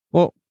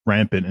Well,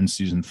 rampant in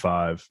season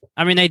 5.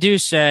 I mean, they do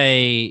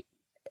say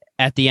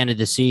at the end of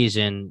the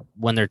season,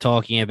 when they're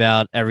talking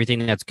about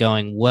everything that's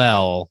going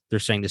well, they're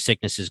saying the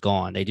sickness is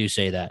gone. They do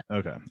say that.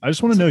 Okay. I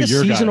just want to know your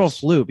seasonal guys.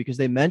 flu, because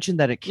they mentioned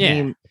that it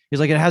came. Yeah. He's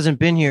like, it hasn't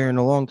been here in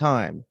a long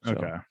time. So.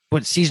 Okay.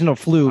 But seasonal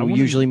flu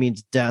usually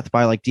means death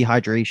by like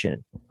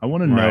dehydration. I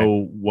want to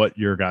know what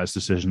your guys'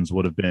 decisions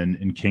would have been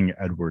in King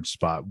Edward's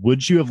spot.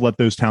 Would you have let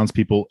those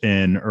townspeople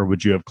in, or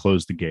would you have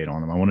closed the gate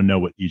on them? I want to know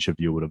what each of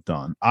you would have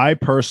done. I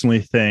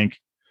personally think,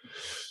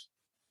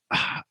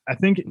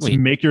 to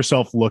make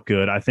yourself look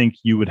good, I think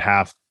you would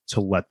have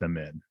to let them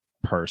in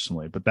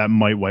personally, but that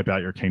might wipe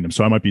out your kingdom.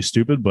 So I might be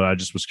stupid, but I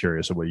just was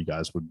curious of what you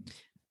guys would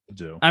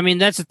do. I mean,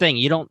 that's the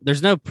thing.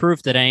 There's no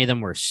proof that any of them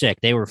were sick.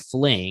 They were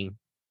fleeing.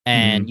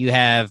 And you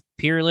have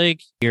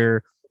Peerlig,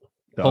 your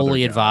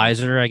holy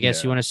advisor, I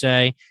guess you want to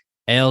say,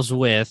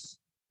 Aelswith.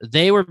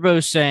 They were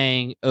both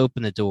saying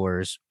open the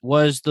doors.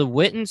 Was the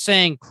Witten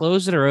saying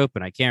close it or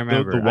open? I can't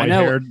remember. The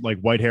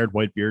white-haired,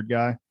 white beard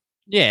guy.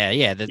 Yeah.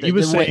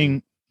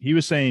 He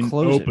was saying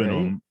close open it, right?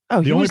 them.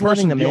 Oh, the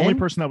only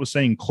person that was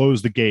saying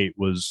close the gate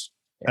was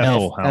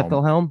Ethelhelm.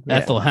 Ethelhelm. Yeah.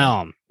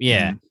 Ethelhelm.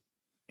 Yeah.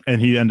 And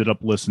he ended up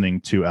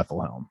listening to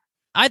Ethelhelm.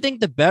 I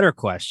think the better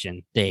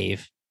question,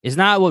 Dave, is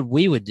not what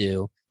we would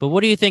do, but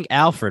what do you think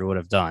Alfred would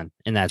have done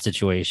in that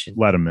situation?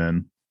 Let him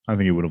in. I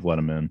think he would have let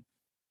him in.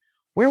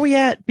 Where are we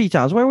at,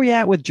 B-Towns? Where are we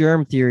at with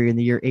germ theory in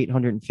the year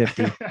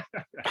 850?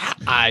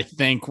 I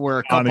think we're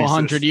a couple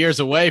hundred years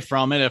away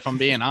from it, if I'm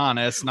being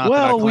honest. Not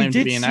that I claim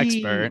to be an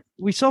expert.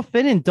 We saw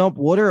Finan dump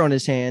water on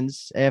his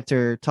hands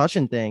after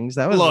touching things.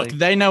 That was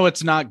they know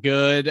it's not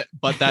good,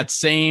 but that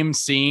same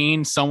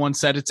scene, someone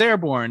said it's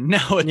airborne. No,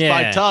 it's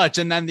by touch.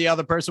 And then the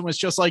other person was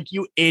just like,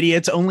 you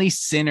idiots, only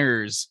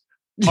sinners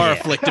are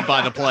afflicted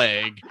by the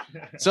plague.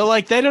 So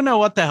like they don't know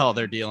what the hell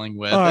they're dealing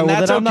with. And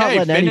that's okay. I'm not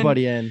letting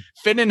anybody in.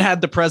 Finan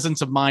had the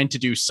presence of mind to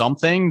do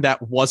something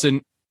that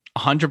wasn't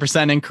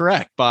 100%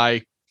 incorrect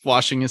by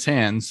washing his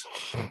hands,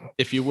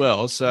 if you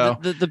will. So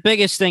the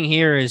biggest thing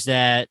here is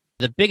that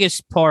the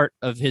biggest part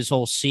of his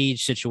whole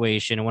siege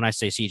situation, and when I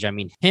say siege, I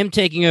mean him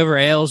taking over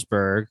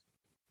Aylesbury,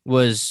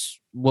 was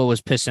what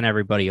was pissing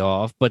everybody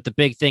off. But the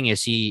big thing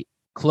is he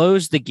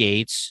closed the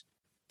gates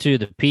to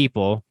the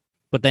people,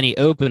 but then he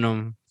opened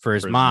them for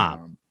his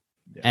mom.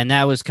 Yeah. And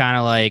that was kind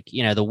of like,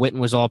 the Witten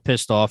was all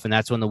pissed off. And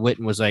that's when the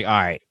Witten was like, all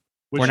right,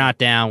 we're not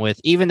down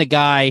with even the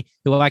guy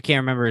who I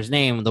can't remember his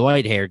name, the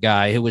white haired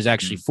guy who was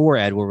actually for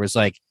Edward was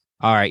like,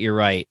 all right, you're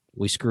right.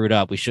 We screwed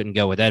up. We shouldn't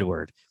go with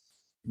Edward.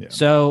 Yeah.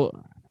 So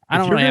I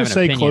don't want to have an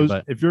opinion,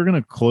 but if you're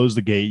going to close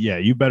the gate,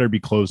 you better be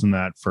closing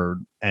that for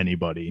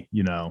anybody,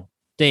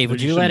 Dave,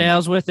 would you let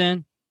Aelswith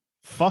in?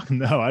 Fuck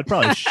no, I'd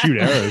probably shoot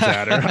arrows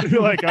at her. I'd be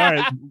like, all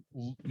right,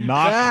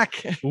 knock,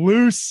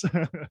 loose.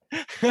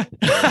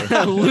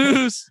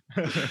 Loose.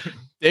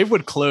 They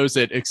would close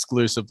it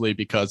exclusively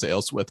because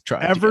Aelswith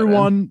tried.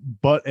 Everyone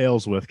but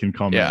Aelswith can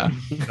come in.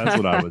 That's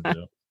what I would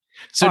do.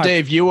 So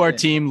Dave, you are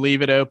team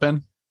leave it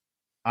open?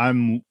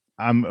 I'm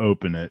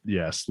open it.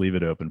 Yes, leave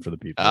it open for the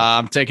people.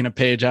 I'm taking a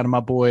page out of my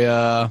boy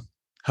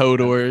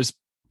Hodor's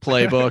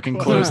playbook and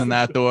closing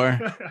that door.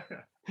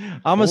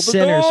 I'm a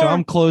sinner, so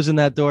I'm closing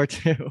that door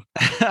too.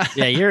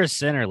 Yeah, you're a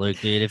sinner, Luke,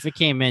 dude. If it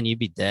came in, you'd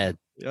be dead.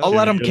 I'll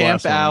let them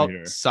camp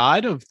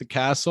outside of the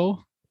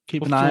castle.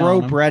 Keep an eye on them.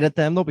 Throw bread at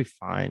them. They'll be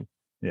fine.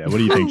 Yeah. What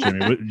do you think,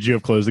 Jimmy? Did you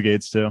have closed the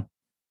gates too?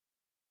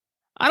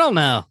 I don't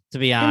know, to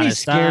be honest. He's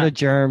scared of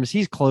germs.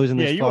 He's closing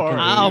this fucking.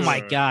 Oh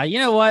my god! You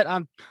know what?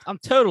 I'm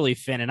totally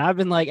Finan. I've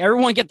been like,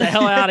 everyone, get the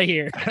hell out of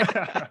here.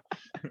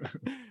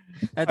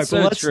 That's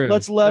so true.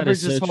 Let's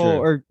leverage this whole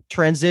or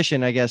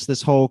transition, I guess,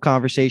 this whole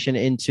conversation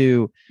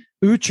into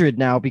Uhtred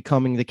now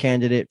becoming the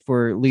candidate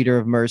for leader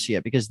of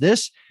Mercia, because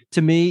this,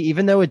 to me,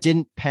 even though it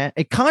didn't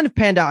it kind of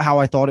panned out how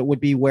I thought it would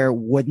be, where it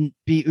wouldn't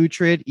be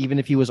Uhtred, even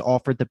if he was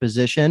offered the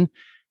position.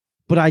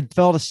 But I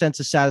felt a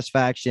sense of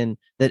satisfaction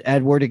that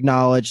Edward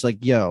acknowledged,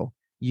 like, yo,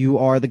 you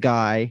are the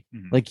guy.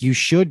 Mm-hmm. Like, you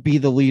should be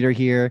the leader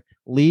here.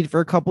 Lead for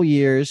a couple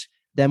years.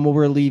 Then we'll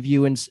relieve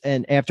you.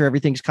 And after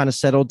everything's kind of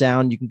settled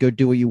down, you can go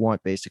do what you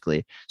want,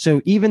 basically.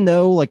 So even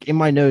though, like, in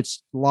my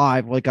notes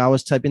live, like, I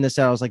was typing this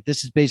out, I was like,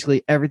 this is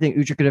basically everything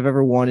Uhtred could have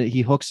ever wanted.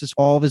 He hooks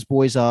all of his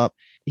boys up.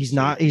 He's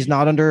not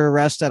under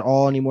arrest at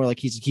all anymore. Like,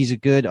 he's a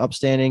good,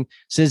 upstanding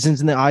citizen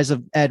in the eyes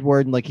of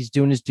Edward, and like, he's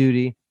doing his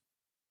duty.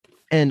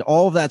 And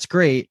all of that's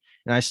great.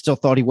 And I still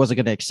thought he wasn't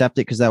going to accept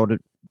it, because that would have,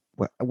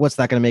 what's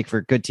that going to make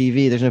for good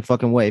TV? There's no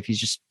fucking way if he's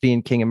just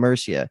being king of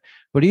Mercia.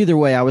 But either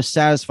way, I was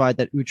satisfied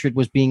that Uhtred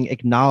was being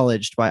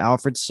acknowledged by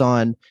Alfred's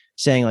son,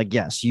 saying like,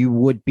 yes, you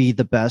would be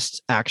the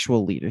best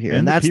actual leader here.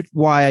 And that's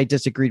why I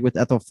disagreed with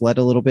Ethelfled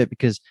a little bit,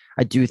 because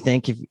I do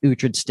think if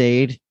Uhtred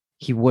stayed,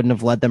 he wouldn't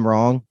have led them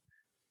wrong.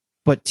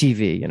 But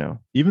TV,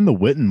 even the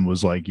Witten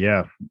was like,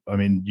 yeah, I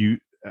mean,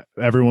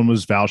 everyone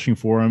was vouching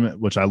for him,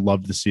 which I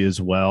love to see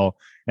as well.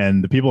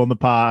 And the people on the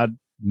pod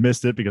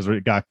missed it because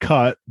it got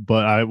cut,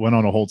 but I went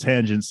on a whole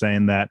tangent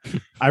saying that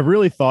I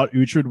really thought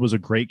Uhtred was a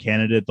great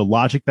candidate. The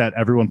logic that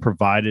everyone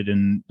provided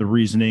and the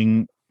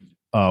reasoning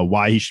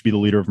why he should be the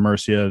leader of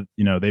Mercia,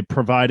 they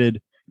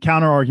provided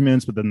counter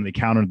arguments, but then they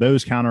countered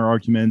those counter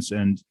arguments,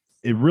 and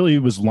it really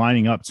was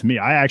lining up to me.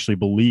 I actually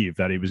believed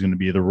that he was going to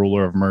be the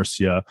ruler of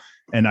Mercia,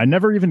 and I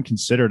never even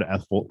considered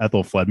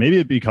Ethelfled.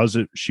 Maybe because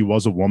she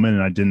was a woman,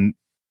 and I didn't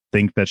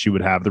think that she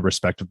would have the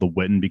respect of the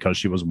Witten because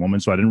she was a woman,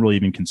 so I didn't really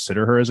even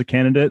consider her as a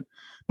candidate.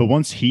 But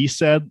once he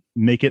said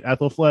make it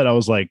Ethelfled, I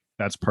was like,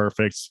 that's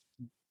perfect.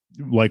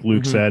 Like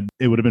Luke said,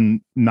 it would have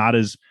been not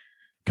as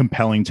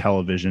compelling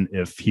television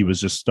if he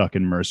was just stuck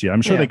in Mercia.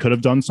 I'm sure they could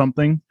have done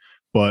something,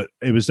 but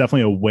it was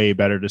definitely a way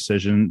better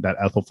decision that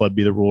Ethelfled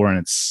be the ruler. And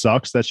it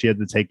sucks that she had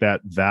to take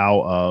that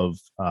vow of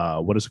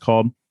what is it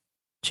called?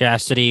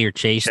 Chastity or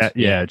chaste?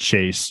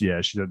 Chase.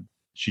 Yeah, she said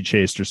she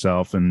chased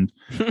herself, and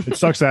it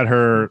sucks that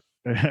her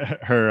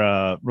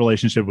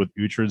relationship with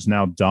Uhtred's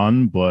now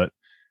done, but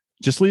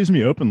just leaves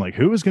me open. Like,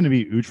 who is going to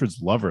be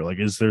Uhtred's lover? Like,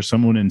 is there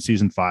someone in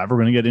season 5 we're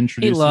going to get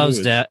introduced?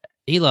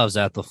 He loves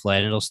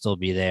Ethelfled. It'll still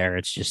be there.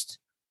 It's just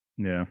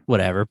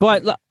whatever.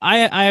 But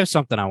I have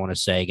something I want to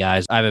say,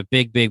 guys. I have a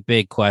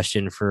big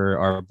question for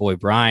our boy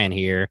Brian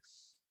here.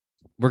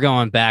 We're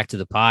going back to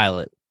the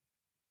pilot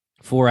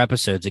 4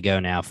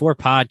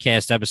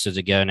 podcast episodes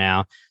ago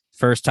now.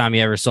 First time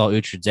you ever saw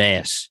Uhtred's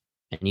ass.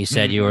 And you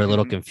said you were a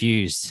little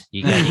confused.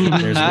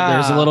 There's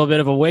a little bit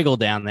of a wiggle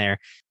down there.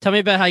 Tell me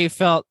about how you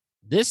felt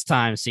this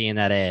time seeing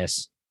that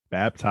ass.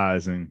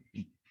 Baptizing.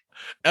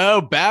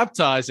 Oh,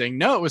 baptizing.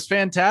 No, it was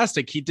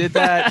fantastic. He did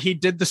that. He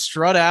did the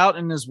strut out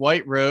in his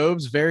white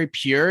robes, very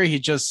pure. He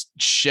just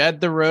shed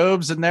the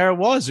robes, and there it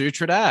was,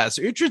 Uhtred ass.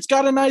 Uhtred's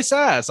got a nice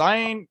ass. I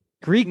ain't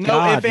Greek no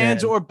god, ifs,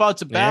 ands, or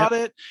buts about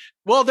it.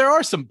 Well, there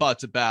are some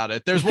buts about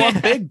it. There's one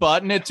big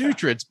butt, and it's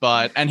Uhtred's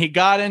butt. And he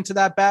got into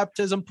that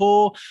baptism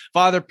pool.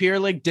 Father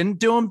Pierlig didn't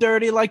do him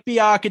dirty like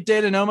Bianca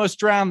did and almost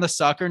drowned the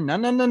sucker.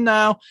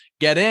 No.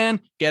 Get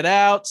in, get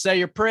out, say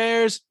your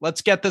prayers.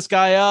 Let's get this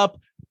guy up.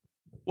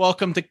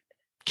 Welcome to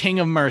King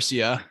of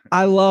Mercia.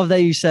 I love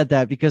that you said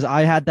that, because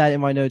I had that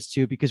in my notes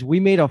too, because we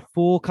made a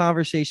full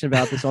conversation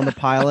about this on the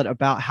pilot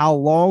about how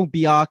long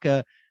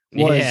Bianca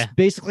was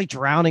basically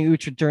drowning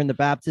Uhtred during the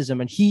baptism.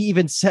 And he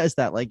even says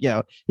that, like,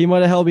 he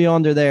might have held me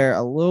under there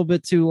a little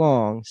bit too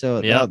long.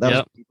 So that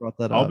was, he brought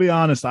that up. I'll be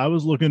honest, I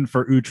was looking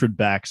for Uhtred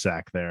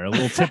backsack there. A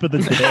little tip of the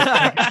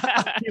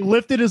dick. He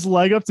lifted his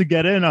leg up to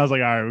get in. I was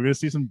like, all right, we're going to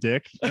see some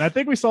dick. And I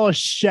think we saw a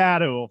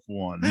shadow of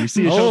one. We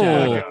see a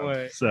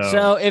shadow.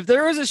 So if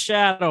there was a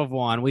shadow of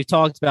one, we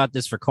talked about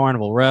this for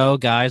Carnival Row.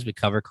 Guys, we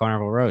covered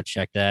Carnival Row.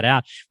 Check that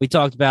out. We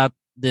talked about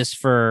this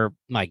for,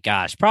 my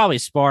gosh, probably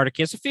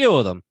Spartacus, a few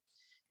of them.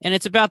 And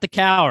it's about the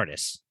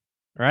cowardice,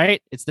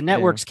 right? It's the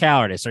network's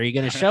cowardice. Are you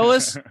going to show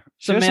us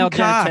some male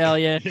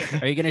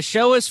genitalia? Are you going to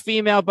show us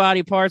female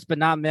body parts, but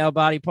not male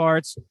body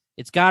parts?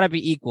 It's got to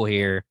be equal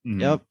here.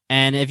 Yep.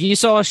 And if you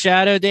saw a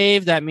shadow,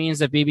 Dave, that means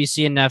that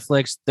BBC and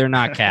Netflix, they're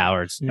not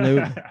cowards.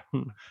 Nope.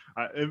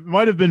 It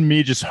might have been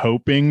me just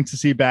hoping to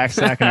see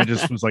backsack, and I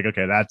just was like,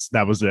 okay,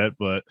 that was it.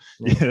 But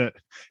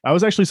I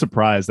was actually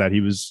surprised that he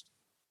was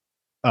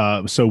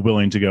so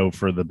willing to go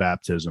for the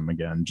baptism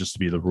again, just to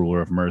be the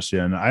ruler of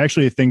Mercia. And I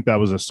actually think that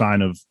was a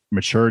sign of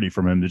maturity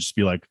from him to just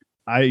be like,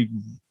 I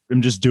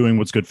am just doing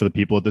what's good for the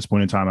people at this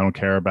point in time. I don't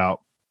care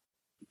about,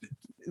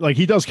 like,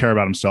 he does care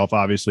about himself,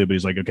 obviously, but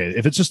he's like, okay,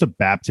 if it's just a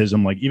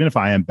baptism, like, even if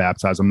I am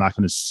baptized, I'm not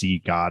going to see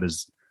God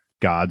as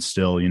God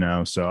still,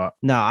 so.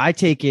 No, I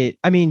take it.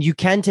 I mean, you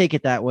can take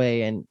it that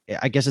way, and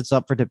I guess it's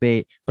up for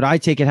debate, but I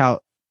take it how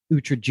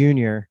Uhtred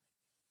Jr.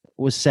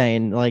 was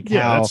saying, like,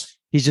 how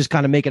he's just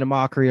kind of making a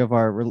mockery of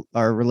our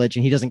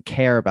religion. He doesn't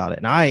care about it.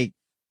 And I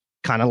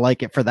kind of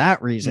like it for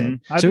that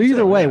reason. So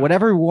either way,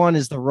 whatever one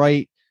is the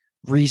right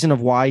reason of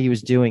why he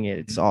was doing it,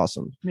 it's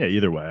awesome. Yeah,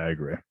 either way, I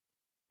agree.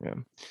 Yeah.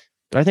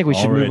 But I think we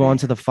should move on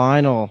to the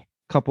final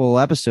couple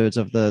episodes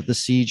of the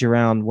siege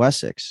around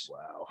Wessex.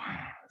 Wow.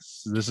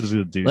 This is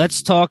a dude.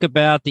 Let's talk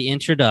about the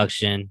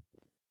introduction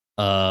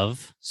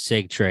of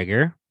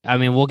Sigtrygr. I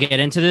mean, we'll get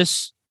into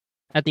this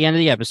at the end of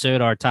the episode,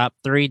 our top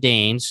 3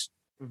 Danes.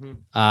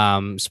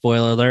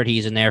 Spoiler alert,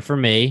 he's in there for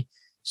me.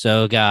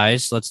 So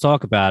guys, let's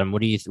talk about him.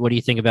 What do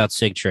you think about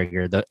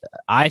Sigtrygr?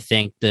 I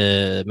think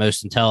the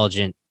most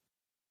intelligent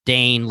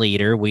Dane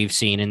leader we've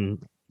seen in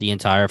the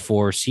entire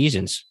 4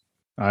 seasons.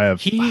 I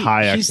have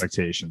high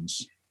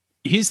expectations.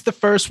 He's the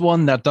first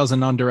one that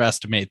doesn't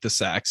underestimate the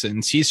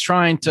Saxons. He's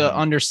trying to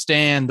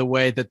understand the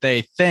way that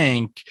they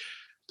think.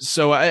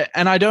 So,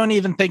 I don't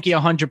even think he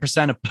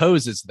 100%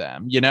 opposes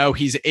them.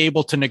 He's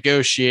able to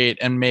negotiate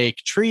and make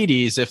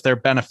treaties if they're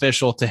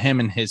beneficial to him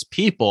and his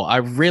people. I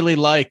really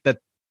like that.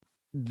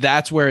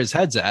 That's where his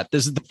head's at.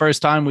 This is the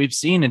first time we've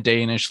seen a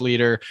Danish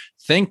leader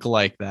think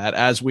like that,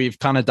 as we've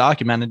kind of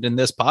documented in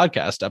this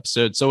podcast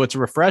episode. So it's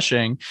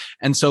refreshing.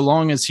 And so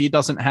long as he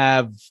doesn't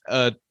have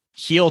a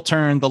heel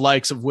turn, the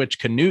likes of which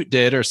Canute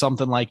did or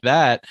something like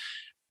that,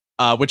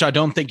 which I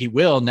don't think he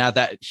will now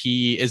that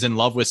he is in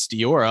love with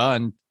Stiora.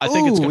 And I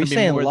think it's going to be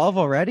saying more love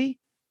already.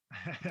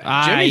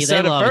 Jimmy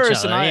said it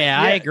first, and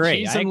I agree.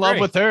 He's in love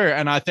with her,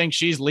 and I think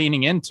she's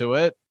leaning into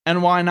it.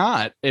 And why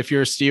not? If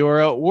you're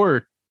Stiora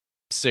or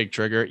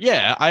Sigtrygr,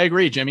 I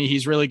agree, Jimmy.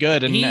 He's really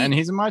good, and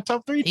he's in my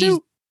top 3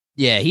 too.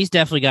 He's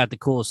definitely got the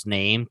coolest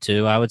name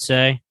too, I would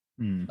say,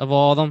 of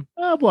all of them.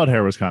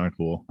 Bloodhair was kind of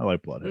cool. I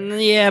like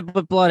Bloodhair. Yeah,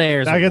 but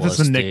Bloodhair is I guess it's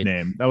a dude.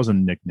 nickname. That was a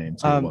nickname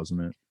too,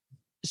 wasn't it?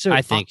 So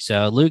I think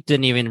so. Luke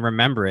didn't even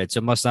remember it, so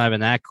it must not have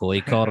been that cool.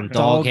 He called him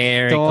Dog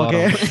hair. dog he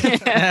hair.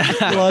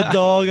 called him Blood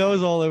dog. I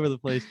was all over the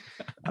place.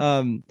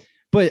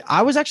 But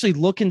I was actually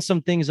looking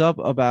some things up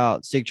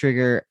about Sig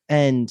Trigger,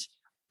 and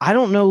I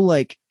don't know,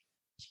 like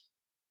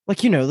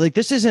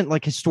this isn't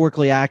like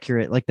historically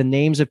accurate. Like the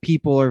names of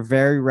people are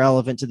very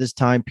relevant to this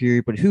time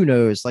period, but who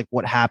knows like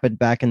what happened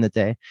back in the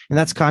day. And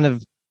that's kind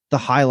of the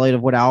highlight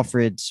of what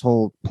Alfred's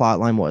whole plot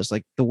line was.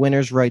 Like the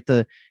winners write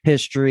the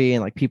history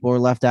and like people are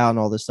left out and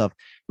all this stuff.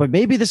 But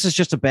maybe this is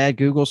just a bad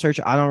Google search.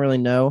 I don't really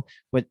know,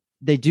 but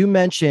they do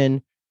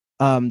mention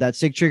that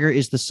Sig Trigger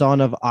is the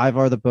son of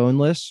Ivar the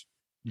Boneless.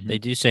 They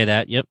do say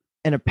that. Yep.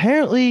 And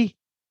apparently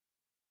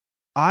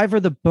Ivar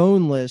the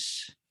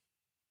Boneless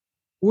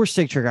or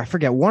Sig Trigger, I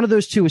forget. One of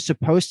those two is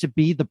supposed to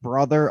be the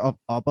brother of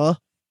Ubba.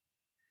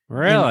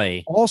 Really?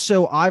 And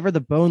also, Ivar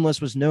the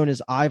Boneless was known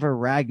as Ivar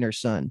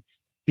Ragnarson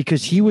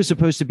because he was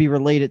supposed to be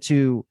related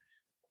to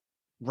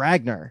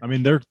Ragnar. I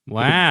mean, they're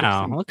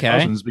Okay.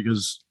 cousins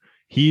because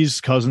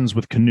he's cousins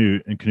with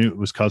Canute, and Canute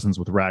was cousins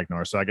with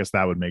Ragnar. So I guess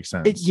that would make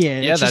sense. It's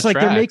just like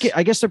they're making.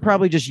 I guess they're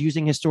probably just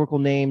using historical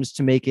names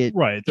to make it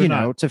right.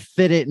 To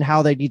fit it and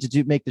how they need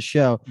to make the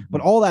show. Mm-hmm.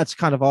 But all that's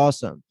kind of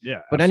awesome.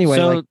 Yeah. But anyway,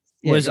 so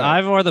was go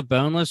ahead. Ivar the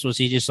Boneless? Was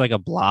he just like a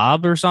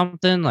blob or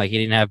something? Like he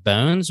didn't have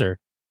bones, or?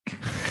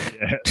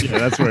 yeah,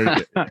 that's where.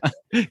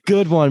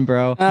 Good one,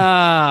 bro.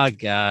 Oh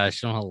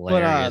gosh, I'm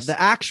hilarious. But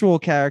the actual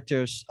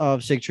characters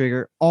of Sig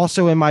Trigger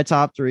also in my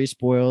top 3.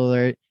 Spoiler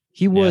alert.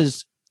 He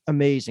was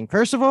amazing.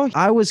 First of all,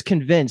 I was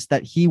convinced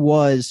that he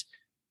was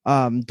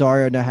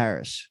Dario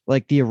Naharis,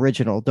 like the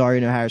original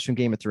Dario Naharis from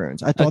Game of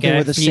Thrones. I thought they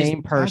were the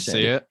same person. I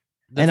see it.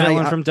 The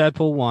villain from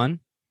Deadpool 1.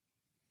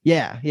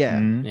 Yeah.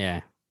 Mhm.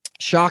 Yeah.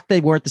 Shocked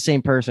they weren't the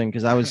same person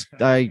because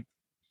I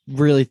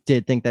really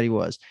did think that he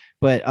was.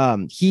 But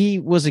he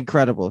was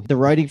incredible. The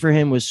writing for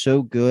him was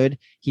so good.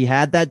 He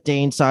had that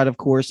Dane side, of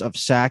course, of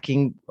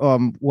sacking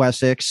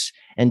Wessex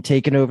and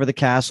taking over the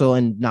castle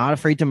and not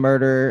afraid to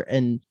murder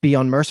and be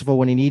unmerciful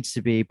when he needs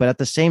to be. But at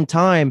the same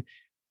time,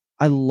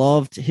 I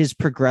loved his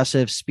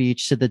progressive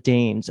speech to the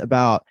Danes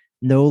about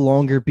no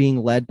longer being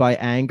led by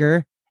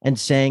anger and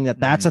saying that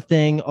that's a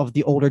thing of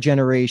the older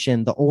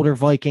generation, the older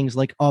Vikings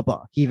like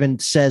Ubba. He even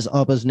says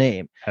Ubba's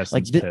name.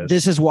 Heston's Like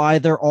this is why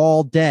they're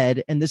all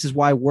dead, and this is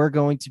why we're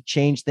going to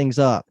change things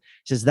up.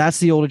 He says that's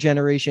the older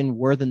generation,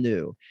 we're the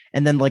new.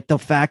 And then like the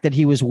fact that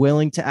he was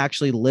willing to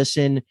actually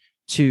listen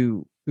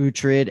to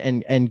Uhtred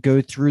and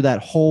go through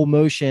that whole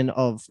motion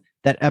of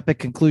that epic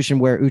conclusion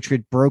where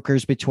Uhtred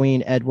brokers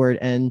between Edward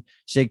and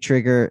Sig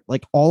Trigger,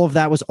 like all of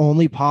that was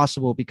only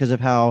possible because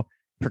of how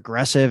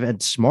progressive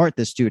and smart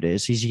this dude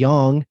is. He's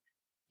young.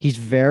 He's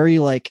very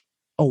like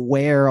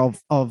aware of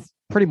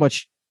pretty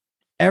much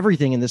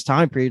everything in this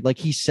time period. Like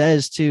he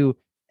says to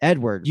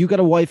Edward, you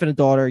got a wife and a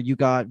daughter, you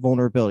got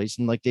vulnerabilities.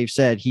 And like Dave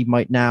said, he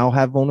might now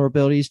have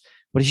vulnerabilities,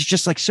 but he's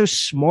just like so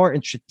smart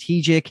and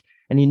strategic,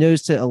 and he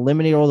knows to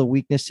eliminate all the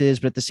weaknesses,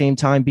 but at the same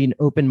time being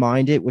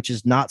open-minded, which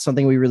is not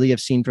something we really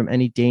have seen from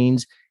any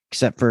Danes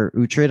except for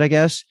Uhtred, I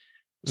guess.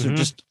 So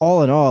just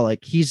all in all,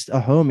 like he's a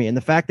homie. And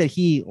the fact that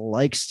he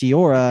likes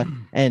Stiora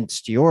and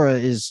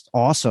Stiora is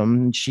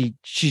awesome. She's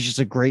just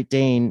a great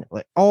Dane.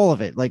 Like all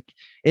of it. Like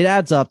it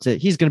adds up to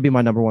he's gonna be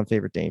my number 1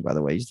 favorite Dane, by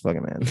the way. He's the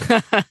fucking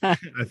man.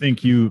 I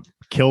think you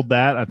killed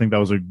that. I think that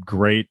was a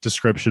great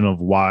description of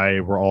why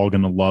we're all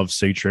gonna love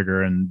Sig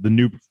Trigger and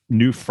the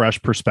new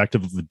fresh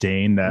perspective of the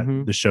Dane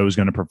that the show is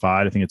gonna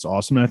provide. I think it's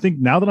awesome. And I think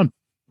now that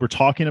we're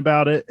talking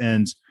about it,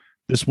 and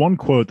this one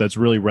quote that's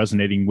really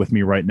resonating with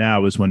me right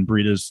now is when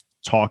Britta's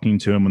talking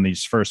to him when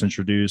he's first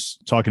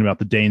introduced, talking about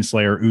the Dane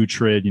Slayer,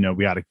 Uhtred,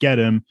 we got to get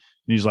him. And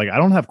he's like, I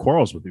don't have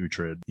quarrels with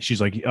Uhtred. She's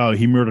like, oh,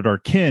 he murdered our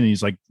kin. And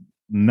he's like,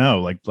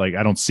 no, like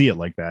I don't see it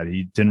like that.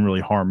 He didn't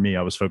really harm me.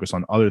 I was focused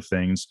on other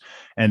things.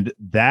 And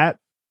that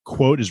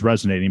quote is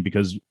resonating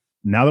because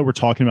now that we're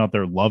talking about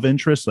their love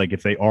interest, like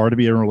if they are to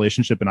be in a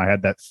relationship, and I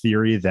had that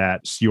theory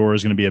that Stiora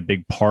is going to be a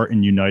big part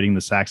in uniting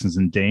the Saxons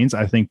and Danes,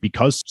 I think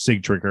because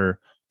Sig Trigger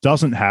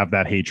doesn't have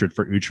that hatred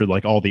for Uhtred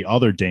like all the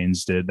other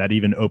Danes did, that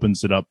even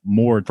opens it up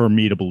more for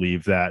me to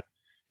believe that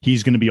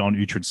he's going to be on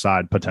Uhtred's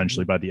side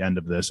potentially by the end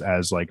of this,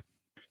 as like,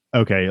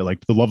 okay,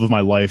 like the love of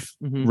my life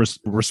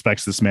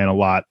respects this man a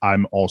lot.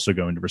 I'm also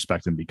going to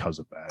respect him because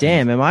of that.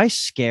 Damn, am I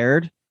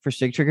scared for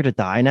Sig Trigger to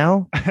die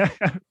now?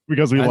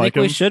 Because we I like think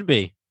him. we should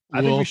be.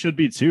 I think we should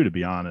be too, to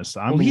be honest.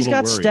 He's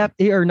got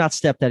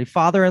worried.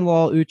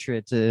 father-in-law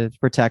Uhtred to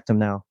protect him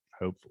now.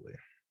 Hopefully.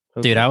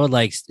 Dude, I would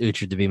like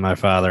Uhtred to be my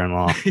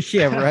father-in-law.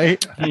 Yeah,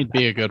 right. He'd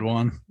be a good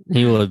one.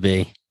 He would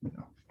be.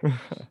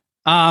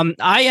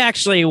 I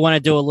actually want to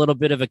do a little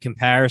bit of a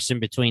comparison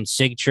between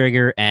Sig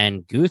Trigger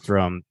and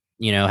Guthrum.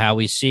 How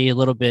we see a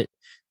little bit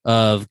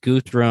of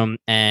Guthrum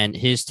and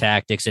his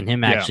tactics and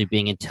him actually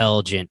being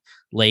intelligent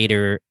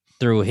later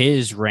through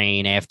his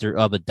reign after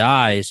Ubba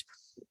dies.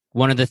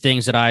 One of the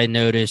things that I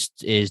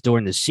noticed is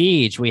during the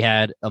siege, we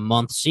had a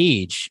month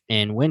siege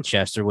in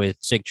Winchester with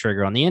Sig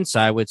Trigger on the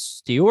inside with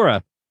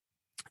Stiora.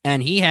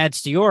 And he had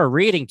Steora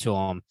reading to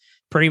him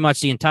pretty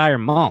much the entire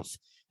month.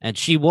 And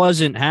she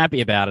wasn't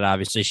happy about it,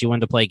 obviously. She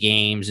wanted to play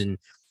games and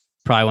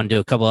probably want to do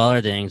a couple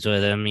other things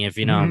with him, if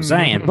you know what I'm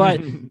saying.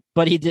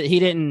 But he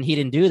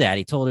didn't do that.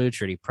 He told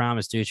Uhtred, he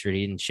promised Uhtred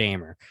he didn't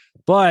shame her.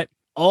 But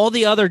all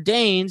the other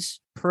Danes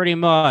pretty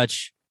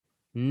much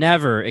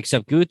never,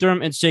 except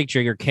Guthrum and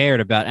Sigtrygr,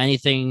 cared about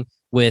anything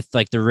with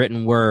like the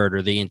written word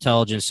or the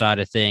intelligence side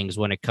of things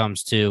when it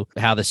comes to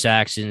how the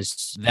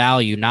Saxons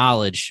value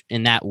knowledge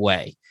in that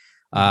way.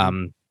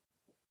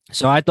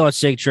 So I thought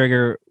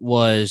Sigtrygr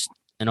was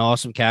an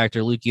awesome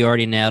character. Luke, you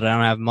already nailed it. I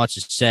don't have much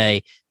to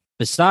say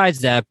besides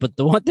that, but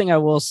the one thing I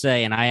will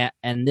say,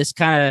 and this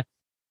kind of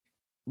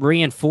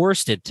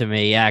reinforced it to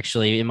me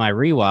actually in my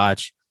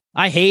rewatch,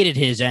 I hated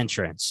his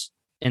entrance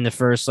in the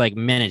first like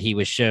minute he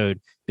was showed,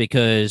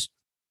 because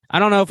I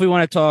don't know if we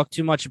want to talk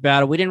too much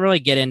about it. We didn't really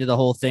get into the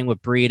whole thing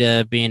with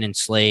Brita being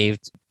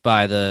enslaved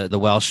by the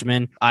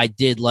Welshman. I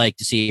did like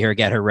to see her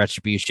get her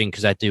retribution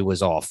because that dude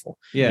was awful.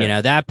 Yeah. You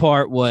know, that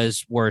part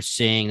was worth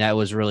seeing. That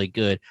was really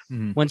good.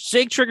 When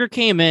Sigtrygr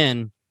came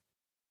in,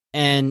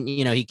 and,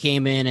 you know, he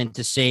came in and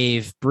to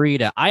save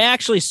Brita, I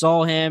actually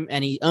saw him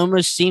and he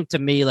almost seemed to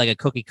me like a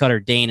cookie cutter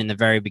Dane in the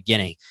very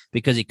beginning,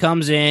 because he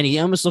comes in, he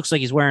almost looks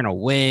like he's wearing a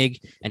wig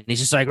and he's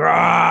just like,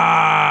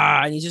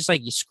 rah! And he's just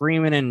like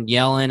screaming and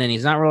yelling and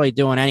he's not really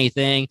doing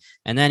anything.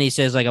 And then he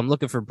says like, I'm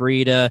looking for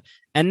Brita.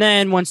 And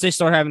then once they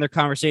start having their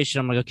conversation,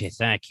 I'm like, okay,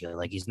 thank you.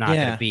 Like he's not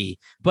going to be.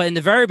 But in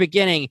the very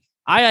beginning,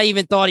 I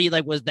even thought he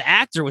like was the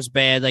actor was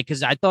bad. Like,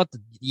 cause I thought the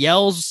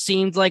yells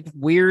seemed like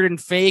weird and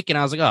fake. And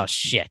I was like, oh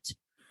shit.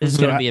 This is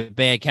going to be a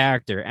bad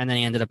character. And then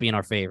he ended up being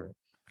our favorite.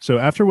 So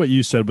after what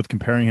you said with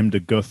comparing him to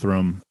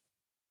Guthrum,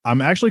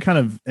 I'm actually kind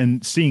of,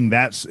 and seeing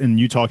that and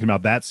you talking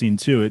about that scene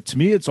too, to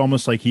me, it's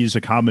almost like he's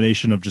a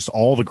combination of just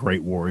all the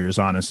great warriors,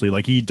 honestly.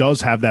 Like he does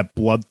have that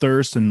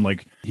bloodthirst and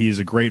like he's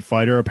a great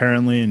fighter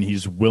apparently. And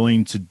he's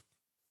willing to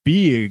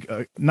be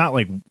not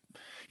like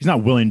he's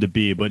not willing to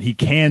be, but he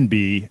can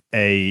be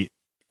a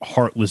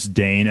heartless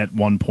Dane at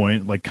one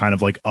point, like kind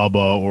of like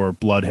Ubba or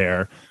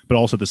Bloodhair, but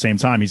also at the same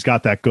time he's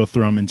got that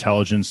Guthrum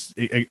intelligence,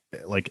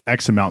 like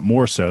X amount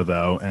more so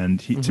though,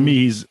 and he, to me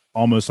he's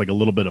almost like a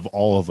little bit of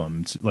all of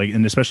them, like,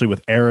 and especially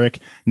with Eric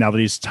now that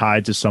he's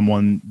tied to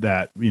someone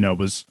that, you know,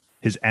 was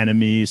his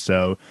enemy,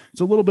 so it's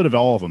a little bit of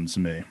all of them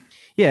to me.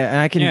 Yeah, and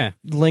I can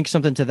link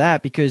something to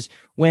that, because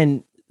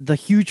when the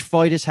huge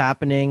fight is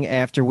happening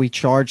after we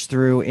charge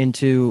through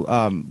into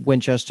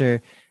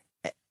Winchester,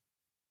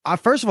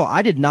 first of all,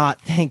 I did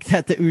not think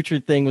that the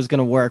Uhtred thing was going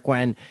to work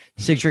when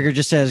Sigtrygr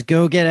just says,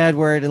 go get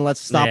Edward and let's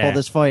stop all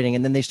this fighting.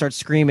 And then they start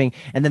screaming.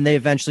 And then they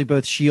eventually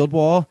both shield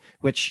wall,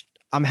 which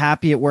I'm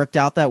happy it worked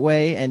out that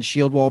way. And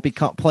shield wall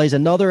plays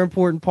another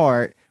important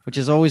part, which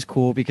is always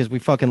cool because we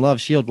fucking love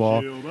shield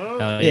wall.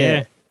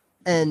 Yeah.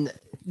 And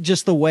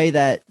just the way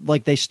that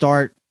like they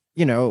start,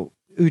 you know,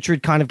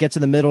 Uhtred kind of gets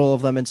in the middle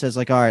of them and says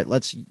like, all right,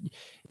 let's...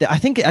 I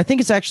think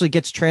it's actually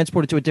gets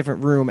transported to a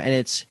different room, and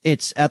it's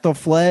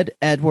Ethelfled,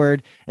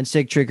 Edward, and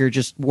Sigtrygr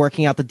just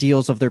working out the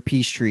deals of their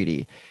peace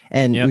treaty.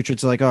 And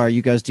Uhtred's like, all right,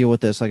 you guys deal with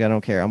this. Like, I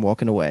don't care. I'm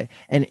walking away.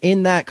 And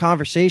in that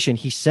conversation,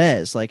 he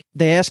says, like,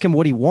 they ask him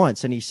what he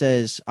wants, and he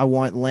says, I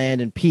want land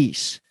and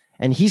peace.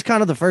 And he's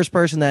kind of the first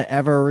person that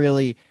ever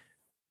really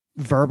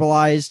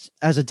verbalized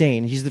as a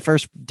Dane. He's the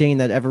first Dane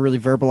that ever really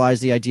verbalized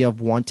the idea of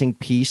wanting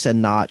peace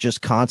and not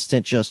just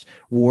constant just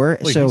war.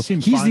 Wait, so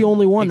he's the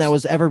only one that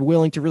was ever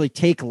willing to really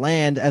take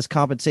land as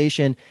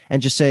compensation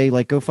and just say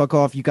like, go fuck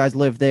off, you guys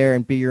live there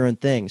and be your own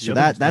thing. So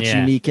that's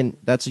unique, and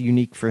that's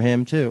unique for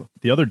him too.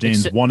 The other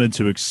Danes wanted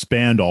to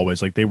expand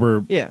always, like they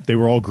were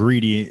all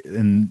greedy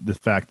in the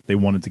fact that they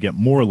wanted to get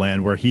more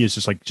land, where he is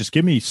just like, just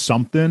give me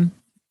something,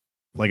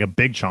 like a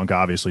big chunk,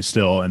 obviously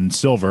still, and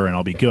silver, and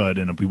I'll be good,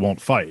 and we won't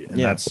fight. And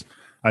that's,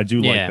 I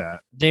do like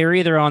that. They're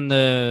either on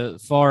the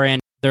far end,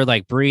 they're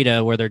like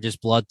Brita, where they're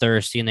just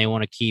bloodthirsty and they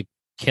want to keep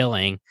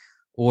killing,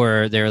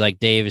 or they're like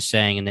Dave is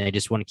saying, and they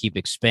just want to keep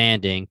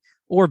expanding,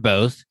 or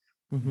both.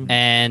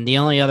 And the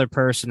only other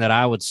person that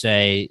I would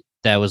say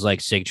that was like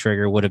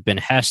Sigtrygr would have been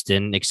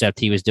Heston, except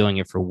he was doing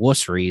it for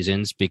wuss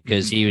reasons,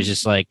 because he was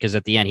just like, because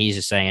at the end he's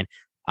just saying,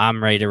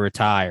 I'm ready to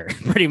retire.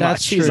 Pretty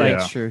much. He's like,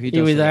 that's true. He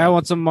was like, I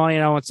want some money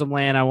and I want some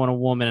land. I want a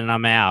woman and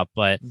I'm out.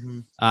 But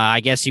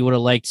I guess he would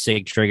have liked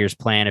Sigtrygr's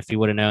plan if he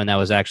would have known that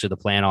was actually the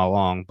plan all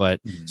along.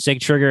 But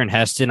Sigtrygr and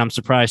Heston, I'm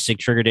surprised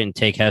Sigtrygr didn't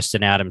take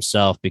Heston out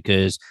himself,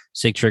 because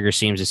Sigtrygr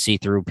seems to see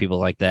through people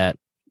like that.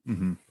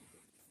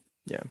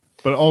 Yeah.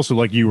 But also,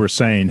 like you were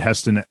saying,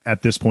 Heston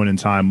at this point in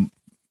time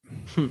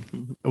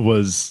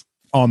was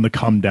on the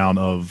come down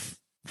of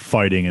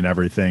fighting and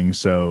everything.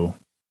 So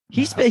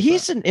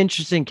he's an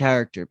interesting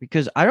character,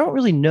 because I don't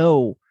really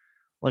know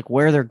like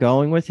where they're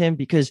going with him,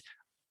 because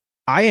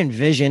I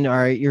envision, all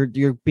right,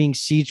 you're being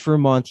sieged for a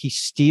month. He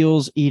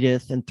steals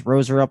Edith and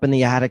throws her up in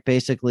the attic.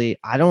 Basically,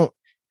 I don't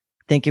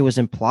think it was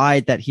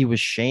implied that he was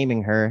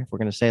shaming her, if we're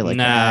going to say like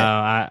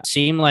that. It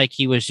seemed like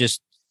he was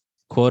just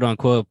quote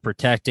unquote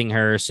protecting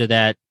her so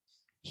that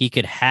he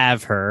could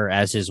have her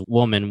as his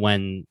woman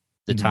when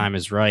the time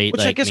is right. Which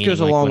like, I guess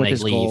goes along with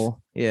his goal.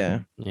 Yeah.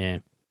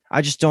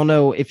 I just don't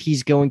know if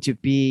he's going to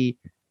be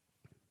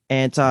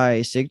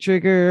anti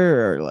Sigtrigger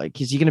or like,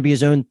 is he going to be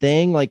his own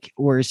thing? Like,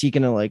 or is he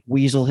going to like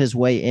weasel his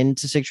way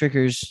into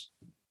Sigtrigger's,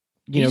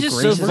 He's just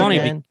so funny.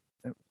 again?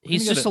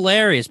 He's just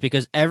hilarious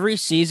because every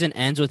season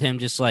ends with him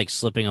just like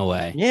slipping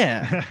away.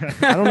 Yeah.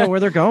 I don't know where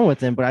they're going with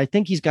him, but I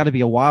think he's got to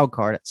be a wild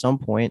card at some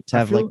point to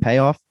have like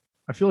payoff.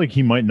 I feel like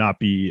he might not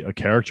be a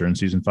character in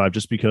season 5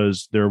 just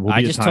because there will be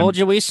I just told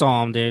you we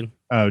saw him, dude.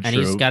 Oh, and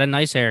true. He's got a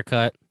nice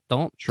haircut.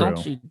 Don't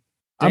you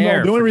the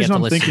only reason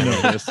I'm thinking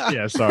of this.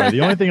 Yeah, sorry.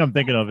 The only thing I'm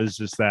thinking of is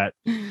just that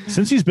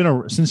since he's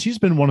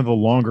been one of the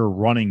longer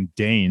running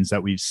Danes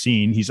that we've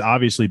seen, he's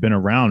obviously been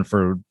around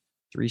for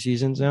 3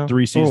 seasons now.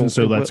 3 seasons,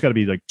 so that's got to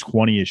be like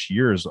 20-ish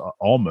years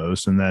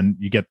almost, and then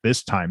you get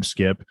this time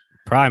skip.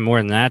 Probably more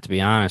than that, to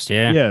be honest.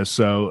 Yeah. Yeah.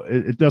 So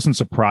it doesn't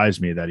surprise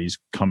me that he's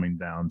coming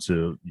down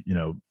to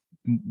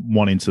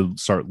wanting to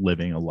start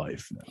living a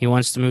life now. He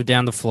wants to move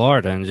down to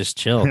Florida and just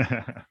chill.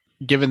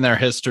 Given their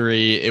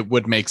history, it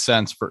would make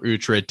sense for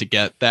Uhtred to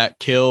get that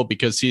kill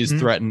because he's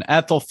threatened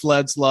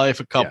Ethelfled's life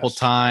a couple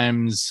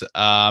times,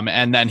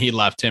 and then he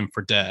left him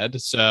for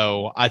dead.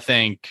 So I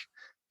think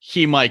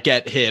he might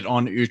get hit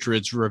on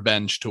Uhtred's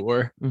revenge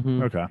tour.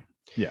 Mm-hmm. Okay.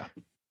 Yeah.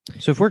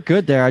 So if we're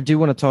good there, I do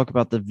want to talk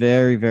about the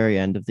very, very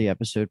end of the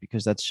episode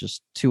because that's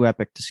just too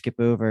epic to skip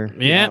over.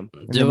 Yeah,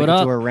 do it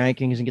up. Do our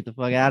rankings and get the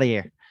fuck out of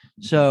here.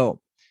 So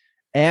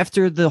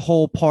after the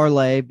whole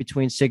parlay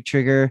between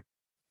Sigtrigger,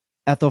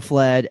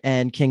 Ethelfled,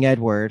 and King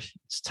Edward,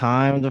 it's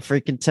time to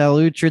freaking tell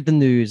Uhtred the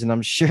news. And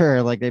I'm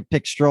sure like they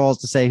pick straws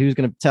to say who's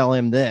going to tell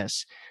him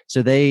this.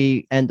 So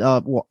they end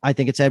up, I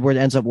think it's Edward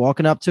ends up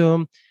walking up to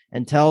him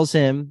and tells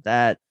him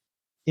that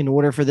in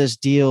order for this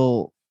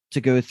deal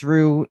to go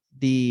through,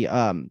 the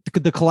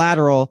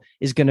collateral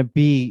is going to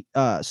be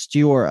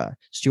Stiora.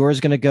 Stiora is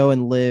going to go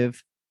and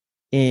live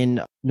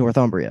in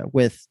Northumbria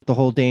with the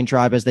whole Dane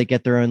tribe as they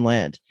get their own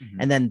land.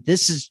 Mm-hmm. And then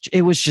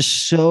it was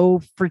just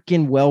so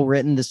freaking well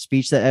written, the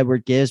speech that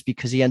Edward gives,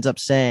 because he ends up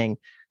saying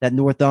that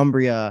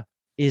Northumbria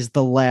is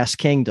the last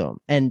kingdom.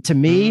 And to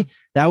me,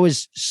 that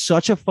was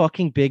such a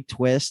fucking big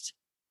twist.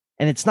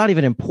 And it's not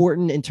even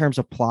important in terms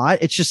of plot.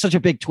 It's just such a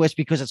big twist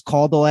because it's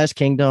called the last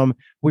kingdom.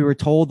 We were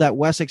told that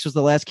Wessex was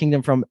the last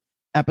kingdom from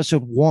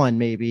episode 1,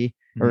 maybe,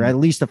 or at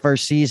least the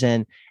first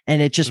season.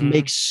 And it just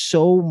makes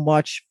so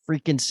much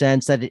freaking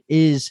sense that it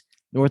is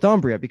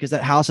Northumbria because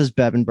that house is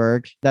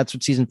Bebenberg. That's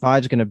what season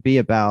 5 is going to be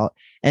about.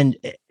 And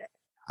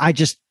I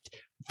just,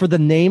 for the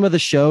name of the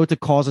show to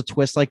cause a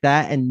twist like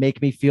that and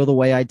make me feel the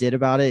way I did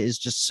about it is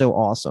just so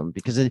awesome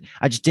because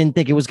I just didn't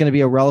think it was going to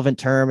be a relevant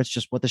term. It's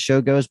just what the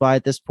show goes by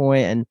at this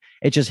point, and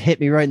it just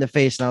hit me right in the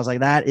face. And I was like,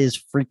 that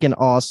is freaking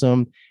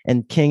awesome.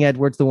 And King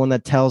Edward's the one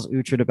that tells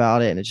Uhtred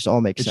about it, and it just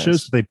all makes sense. It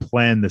shows that they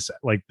planned this.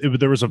 Like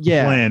there was a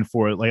plan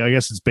for it. Like I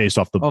guess it's based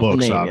off the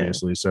books,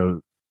 obviously. Yeah.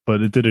 So, but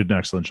it did an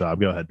excellent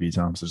job. Go ahead, B.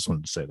 Thomas. I just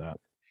wanted to say that.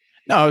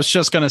 No, I was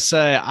just going to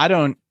say, I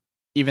don't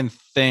even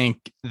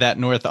think that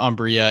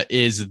Northumbria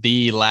is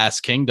the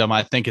last kingdom.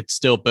 I think it's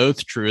still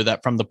both true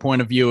that from the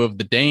point of view of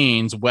the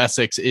Danes,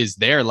 Wessex is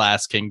their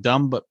last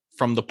kingdom, but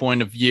from the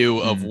point of view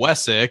of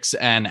Wessex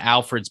and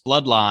Alfred's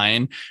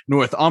bloodline,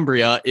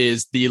 Northumbria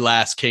is the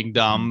last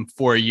kingdom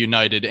for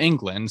united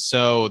England.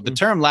 So the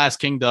term last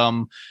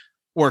kingdom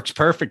works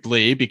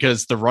perfectly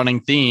because the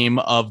running theme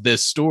of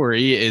this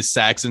story is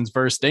Saxons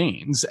versus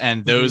Danes,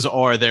 and those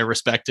are their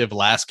respective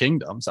last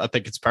kingdoms. I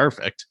think it's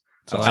perfect.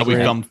 That's how we've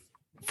come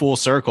full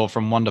circle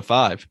from 1 to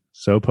 5.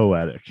 So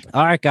poetic.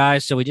 All right,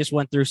 guys. So we just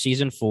went through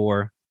season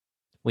 4.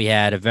 We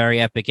had a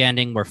very epic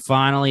ending. We're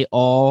finally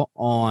all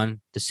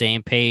on the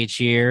same page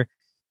here.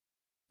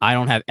 I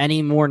don't have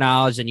any more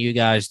knowledge than you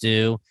guys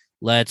do.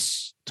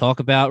 Let's talk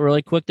about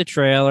really quick the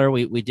trailer.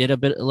 We did a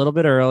little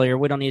bit earlier.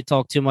 We don't need to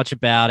talk too much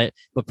about it,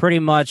 but pretty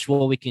much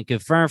what we can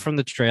confirm from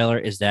the trailer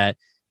is that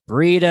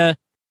Brida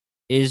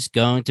is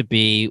going to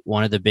be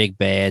one of the big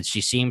bads.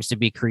 She seems to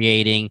be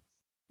creating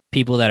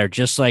people that are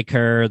just like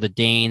her, the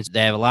Danes.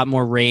 They have a lot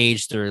more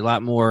rage. They're a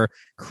lot more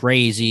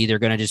crazy. They're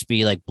going to just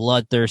be like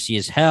bloodthirsty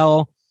as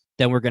hell.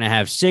 Then we're going to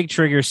have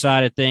Sigtrigger's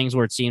side of things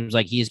where it seems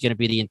like he's going to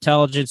be the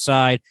intelligent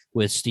side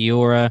with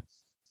Stiora.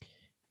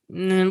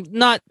 We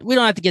don't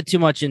have to get too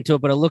much into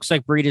it, but it looks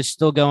like Brida's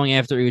still going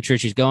after Uhtred.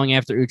 She's going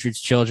after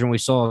Uhtred's children. We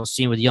saw a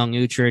scene with young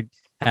Uhtred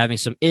having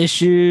some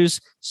issues.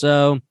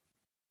 So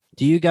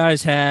do you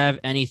guys have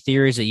any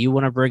theories that you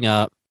want to bring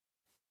up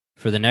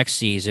for the next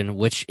season,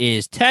 which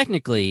is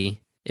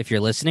technically, if you're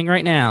listening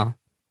right now,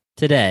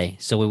 today.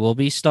 So we will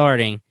be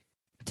starting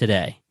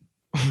today.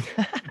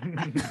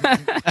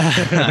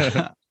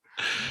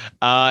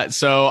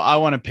 So I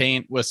want to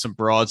paint with some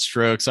broad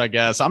strokes, I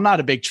guess. I'm not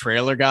a big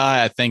trailer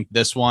guy. I think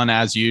this one,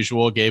 as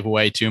usual, gave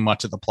away too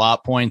much of the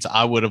plot points.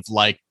 I would have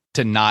liked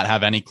to not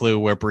have any clue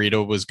where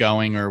Brida was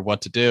going or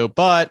what to do,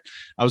 but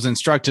I was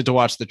instructed to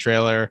watch the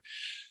trailer.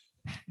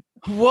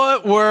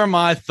 What were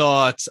my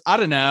thoughts? I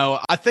don't know.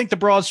 I think the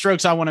broad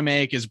strokes I want to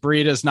make is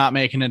Brida's not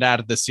making it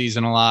out of the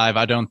season alive.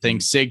 I don't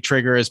think Sig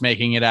Trigger is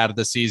making it out of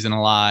the season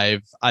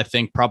alive. I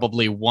think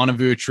probably one of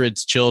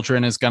Uhtred's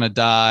children is going to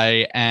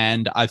die.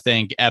 And I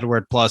think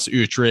Edward plus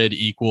Uhtred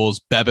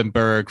equals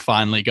Bebbanburg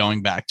finally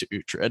going back to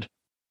Uhtred.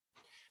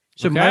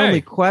 So my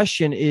only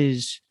question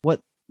is,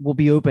 what will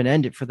be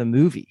open-ended for the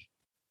movie?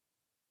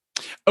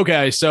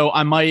 Okay, so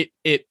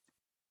it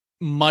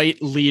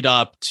might lead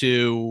up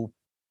to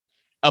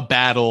a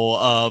battle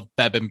of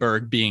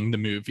Bebbanburg being the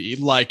movie.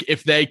 Like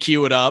if they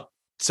queue it up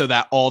so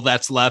that all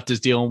that's left is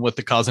dealing with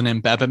the cousin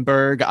in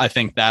Bebbanburg, I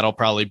think that'll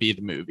probably be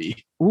the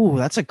movie. Ooh,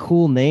 that's a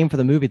cool name for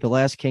the movie, The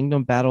Last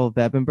Kingdom, Battle of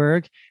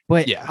Bebbanburg.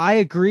 But yeah, I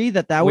agree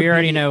that would. We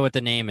already know what the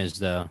name is,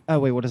 though. Oh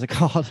wait, what is it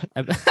called?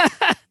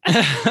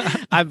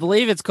 I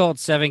believe it's called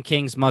Seven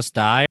Kings Must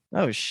Die.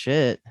 Oh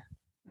shit.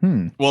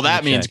 Well,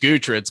 that means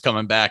Gutrid's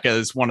coming back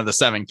as one of the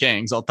Seven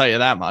Kings. I'll tell you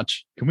that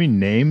much. Can we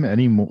name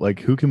any more? Like,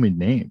 who can we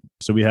name?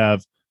 So we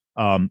have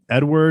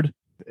Edward.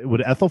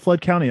 Would Ethelfled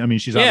count? I mean,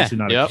 she's obviously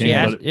not a king.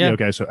 Yeah.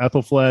 Okay, so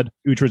Ethelfled,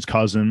 Uhtred's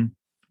cousin,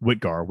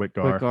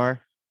 Whitgar.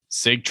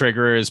 Sig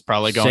Trigger is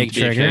probably going to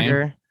be a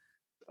king.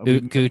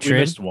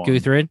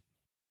 Guthred.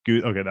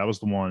 Okay, that was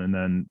the one, and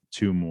then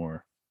two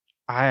more.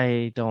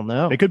 I don't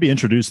know. They could be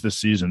introduced this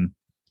season.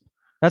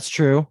 That's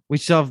true. We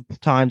still have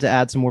time to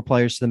add some more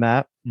players to the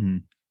map. Mm-hmm.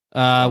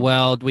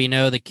 Well, we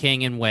know the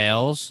king in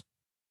Wales.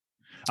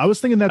 I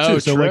was thinking that too.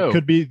 So true. like,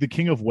 could be the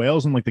king of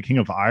Wales and like the king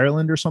of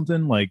Ireland or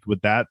something. Like,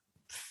 would that?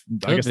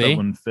 I guess that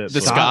wouldn't fit.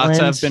 The Scots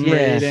have been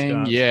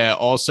raiding. Yeah.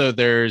 Also,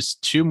 there's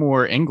two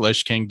more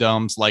English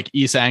kingdoms, like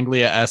East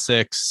Anglia,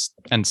 Essex,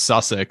 and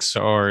Sussex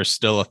are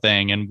still a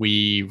thing, and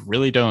we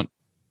really don't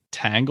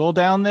tangle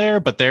down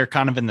there. But they're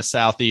kind of in the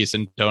southeast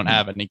and don't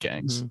have any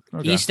kings.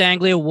 Okay. East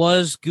Anglia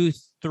was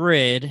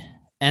Guthred.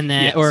 And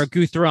then, or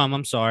Guthrum,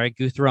 I'm sorry,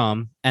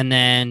 Guthrum. And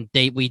then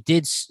we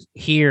did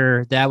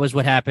hear that was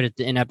what happened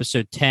in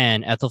episode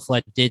 10.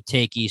 Ethelfled did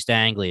take East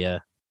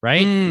Anglia,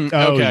 right?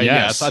 Okay,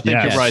 yes. I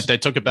think you're right. They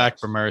took it back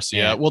from Mercia.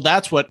 Yeah. Well,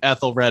 that's what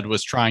Ethelred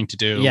was trying to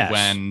do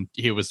when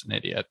he was an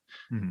idiot.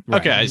 Mm-hmm.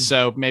 Right. Okay,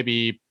 so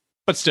maybe,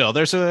 but still,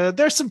 there's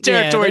some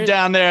territory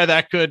down there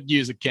that could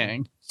use a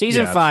king.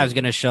 Season 5 is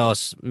going to show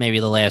us maybe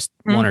the last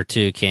one or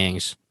two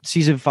kings.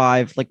 Season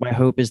 5, like my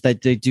hope is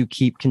that they do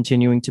keep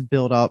continuing to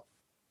build up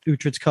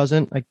Uhtred's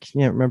cousin. I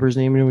can't remember his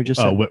name. We just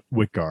said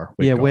Whitgar.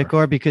 Yeah,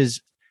 Whitgar, because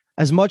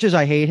as much as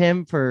I hate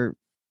him for,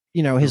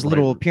 his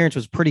little appearance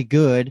was pretty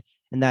good,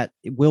 and that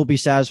it will be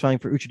satisfying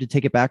for Uhtred to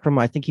take it back from him.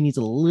 I think he needs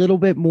a little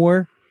bit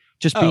more,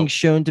 just being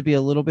shown to be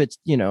a little bit,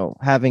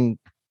 having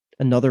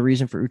another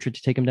reason for Uhtred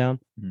to take him down.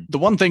 The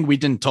one thing we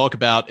didn't talk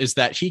about is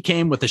that he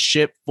came with a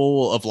ship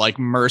full of like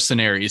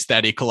mercenaries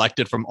that he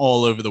collected from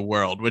all over the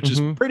world, which is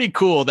pretty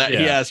cool that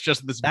he has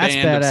just this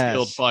band of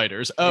skilled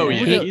fighters. Oh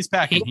yeah, he's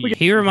packing heat.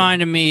 He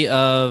reminded me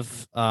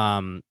of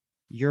Euron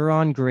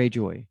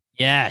Greyjoy.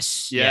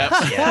 Yes. Yes.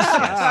 Oh,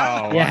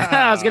 wow.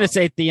 Yeah, I was gonna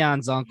say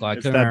Theon's uncle.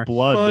 It's that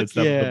blood. It's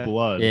the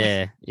blood.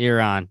 Yeah,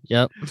 Euron.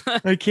 Yep.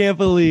 I can't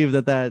believe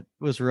that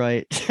was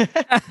right.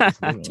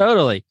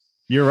 Totally.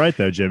 You're right,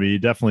 though, Jimmy. He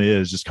definitely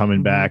is just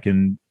coming back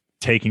and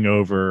taking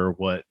over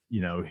what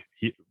he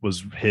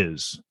was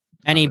his.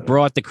 And he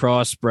brought the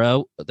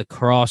crossbow,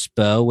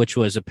 which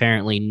was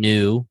apparently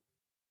new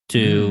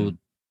to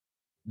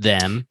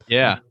them.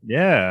 Yeah.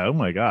 Yeah. Oh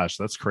my gosh,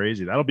 that's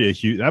crazy. That might be a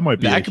huge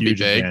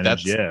big.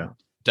 Advantage. Yeah,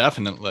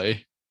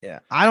 definitely. Yeah.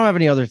 I don't have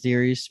any other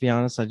theories, to be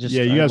honest.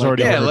 You guys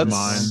already heard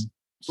mine.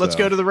 Let's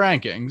go to the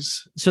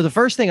rankings. So the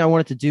first thing I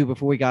wanted to do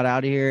before we got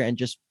out of here and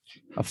just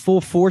a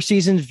full 4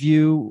 seasons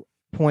view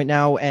point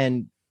now,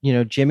 and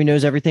Jimmy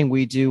knows everything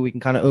we do. We can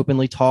kind of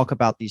openly talk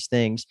about these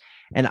things.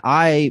 And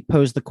I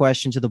posed the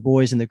question to the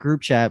boys in the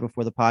group chat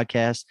before the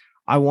podcast.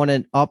 I want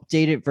an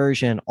updated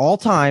version, all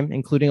time,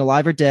 including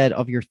Alive or Dead,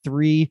 of your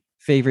 3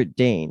 favorite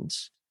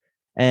Danes.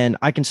 And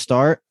I can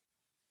start.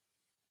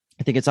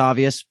 I think it's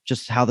obvious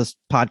just how this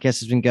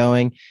podcast has been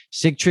going.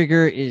 Sig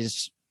Trigger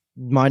is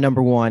my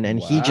number 1, and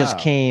he just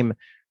came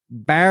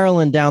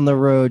barreling down the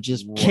road,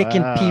 just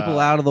kicking people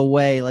out of the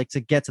way, like to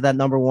get to that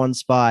number 1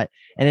 spot.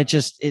 And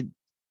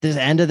this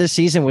end of the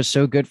season was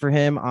so good for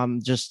him.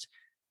 I'm just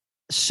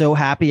so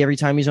happy every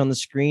time he's on the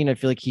screen. I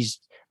feel like he's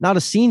not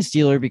a scene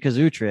stealer because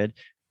Uhtred,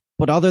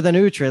 but other than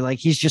Uhtred, like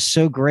he's just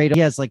so great.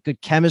 He has like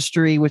good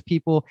chemistry with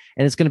people,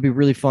 and it's going to be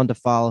really fun to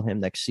follow him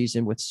next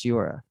season with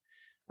Siora.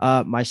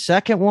 My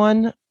second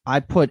one, I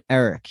put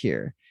Eric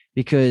here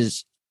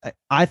because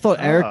I thought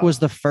Eric was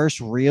the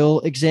first real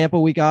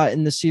example we got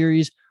in the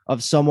series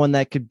of someone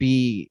that could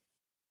be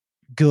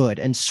good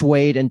and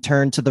swayed and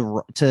turned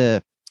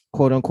to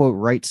quote unquote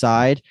right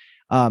side.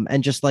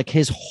 And just like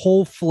his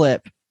whole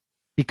flip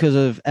because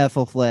of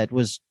Ethelfled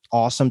was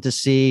awesome to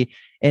see.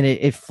 And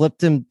it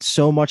flipped him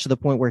so much to the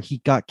point where he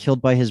got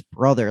killed by his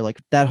brother. Like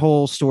that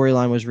whole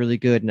storyline was really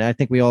good. And I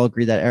think we all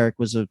agree that Eric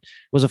was a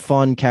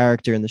fun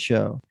character in the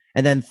show.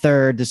 And then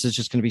third, this is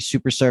just going to be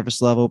super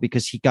surface level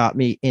because he got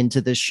me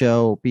into this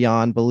show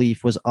beyond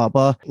belief, was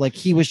Ubba. Like,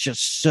 he was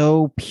just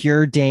so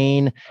pure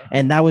Dane.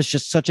 And that was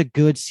just such a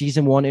good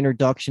season 1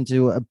 introduction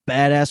to a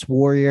badass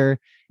warrior.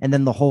 And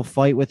then the whole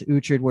fight with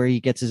Uhtred where he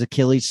gets his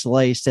Achilles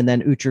sliced and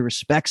then Uhtred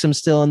respects him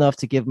still enough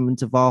to give him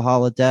into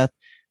Valhalla death.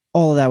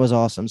 All of that was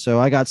awesome. So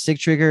I got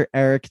Sigtrigger,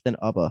 Eric, then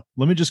Ubba.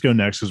 Let me just go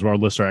next because our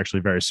lists are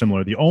actually very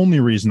similar. The only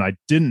reason I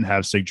didn't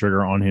have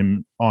Sigtrigger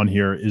on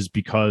here is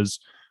because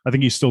I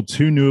think he's still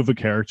too new of a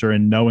character,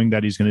 and knowing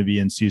that he's going to be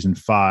in season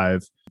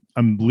 5,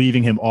 I'm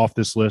leaving him off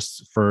this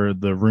list for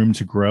the room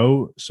to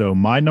grow. So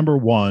my number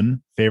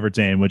 1 favorite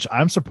Dane, which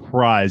I'm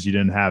surprised you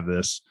didn't have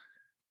this,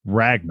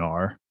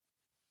 Ragnar.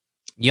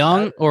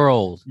 Young or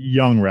old?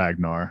 Young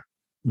Ragnar.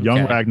 Young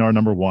Okay. Ragnar,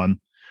 number 1.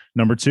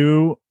 Number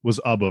 2 was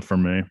Ubba for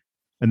me.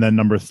 And then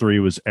number 3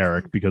 was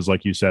Eric, because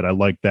like you said, I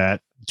like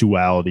that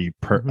duality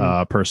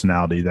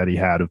personality that he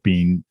had of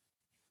being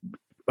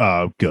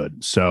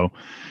good. So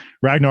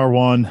Ragnar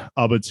 1,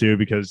 Ubba 2,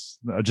 because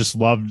I just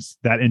loved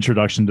that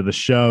introduction to the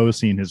show,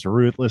 seeing his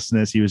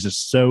ruthlessness. He was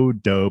just so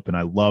dope, and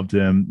I loved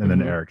him. And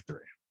then Eric 3.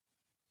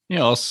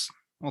 Yeah,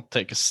 I'll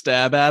take a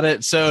stab at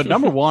it. So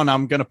number 1,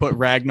 I'm going to put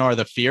Ragnar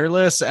the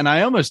Fearless, and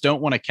I almost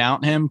don't want to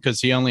count him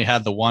because he only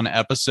had the 1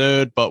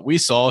 episode, but we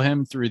saw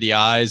him through the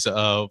eyes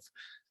of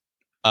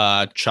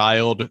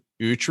child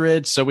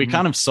Uhtred. So we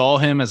kind of saw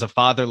him as a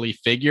fatherly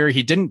figure.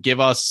 He didn't give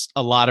us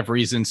a lot of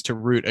reasons to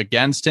root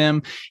against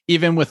him,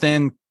 even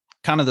within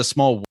kind of the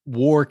small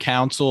war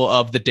council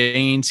of the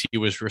Danes. He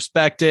was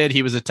respected.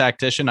 He was a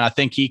tactician. I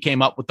think he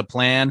came up with the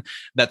plan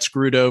that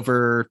screwed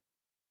over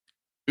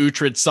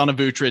Uhtred, son of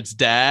Uhtred's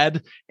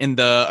dad, in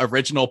the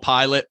original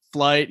pilot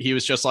flight. He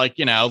was just like,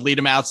 lead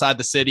him outside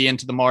the city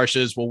into the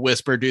marshes. We'll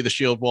whisper, do the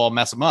shield wall,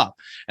 mess him up.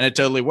 And it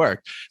totally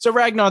worked. So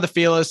Ragnar the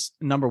Fearless,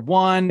 number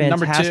 1.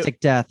 Number 2. Fantastic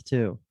death,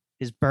 too.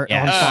 His burnt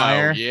on Yes.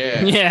 fire. Oh,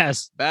 yeah.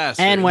 Yes.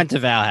 Bastard. And went to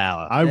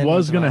Valhalla. I And was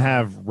was going to on.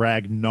 have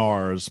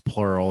Ragnar's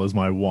plural as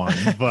my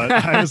 1, but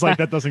I was like,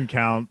 that doesn't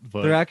count.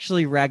 But They're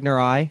actually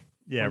Ragnarai.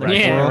 yeah, Yeah,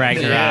 Ragnar.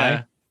 Ragnar.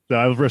 Yeah. So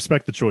I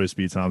respect the choice,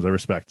 B-Toms. I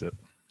respect it.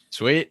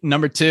 Sweet.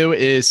 Number 2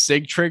 is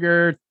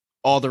Sigtrigger.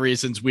 All the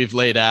reasons we've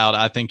laid out.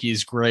 I think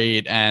he's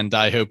great, and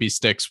I hope he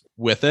sticks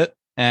with it.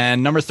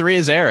 And number 3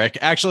 is Eric.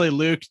 Actually,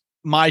 Luke,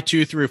 my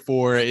 2 through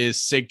 4 is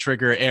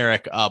Sigtrigger,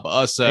 Eric,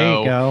 Ubba. So There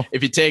you go.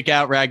 if you take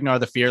out Ragnar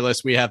the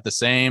Fearless, we have the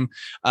same.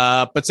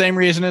 But same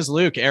reason as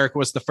Luke. Eric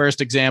was the first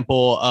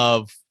example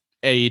of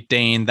a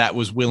Dane that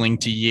was willing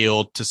to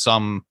yield to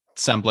some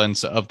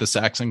semblance of the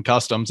Saxon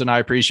customs, and I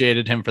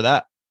appreciated him for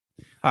that.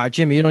 All right,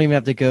 Jimmy, you don't even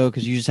have to go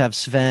because you just have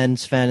Sven,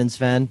 and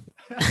Sven.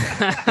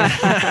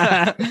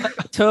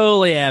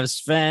 Totally have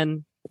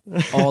Sven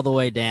all the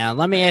way down.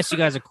 Let me ask you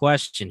guys a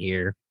question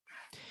here.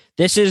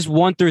 This is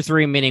 1 through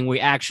 3, meaning we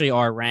actually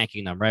are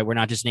ranking them, right? We're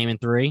not just naming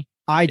 3.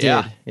 I did.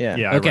 Yeah. Yeah.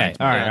 Yeah. I Okay.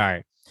 ranked All right. Yeah. All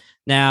right.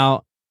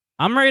 Now,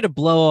 I'm ready to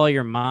blow all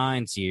your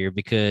minds here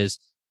because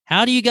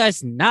how do you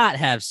guys not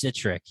have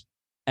Citric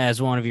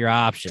as one of your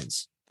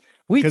options?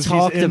 We 'Cause he's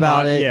talked in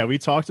about my- it. Yeah, we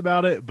talked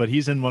about it, but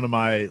he's in one of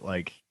my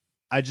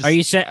I just Are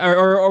you saying,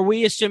 or are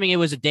we assuming it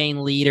was a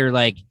Dane leader?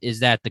 Like,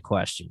 is that the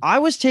question? I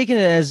was taking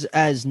it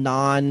as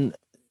non,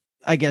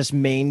 I guess,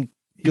 main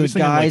he was good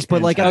thinking, guys,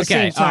 but like at the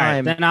Okay. same All right.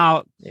 time, Then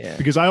I'll. yeah.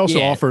 because I also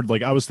Yeah. offered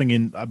I was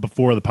thinking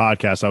before the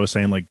podcast, I was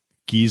saying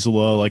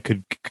Gisela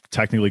could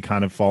technically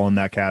kind of fall in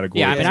that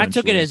category. Yeah, I mean, I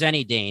took it essentially. as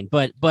any Dane,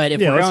 but if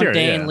Yeah, we're let's on hear it,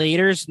 Dane yeah.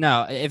 leaders,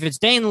 no. If it's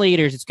Dane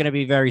leaders, it's going to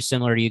be very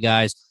similar to you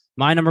guys.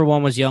 My number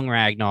 1 was Young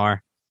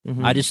Ragnar.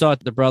 Mhm. I just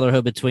thought the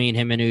brotherhood between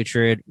him and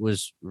Uhtred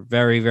was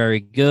very, very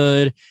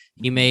good.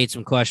 He made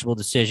some questionable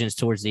decisions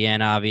towards the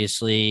end,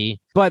 obviously,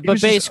 but He was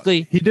just-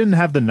 basically, he didn't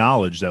have the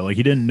knowledge though.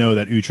 He didn't know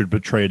that Uhtred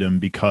betrayed him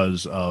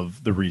because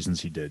of the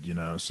reasons he did.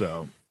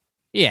 So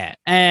yeah.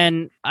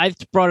 And I've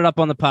brought it up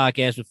on the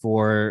podcast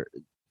before.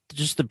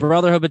 Just the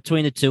brotherhood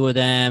between the two of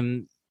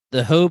them,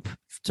 the hope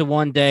to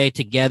one day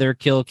together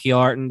kill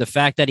Kiartan, the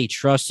fact that he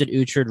trusted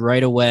Uhtred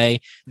right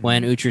away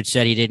when Uhtred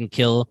said he didn't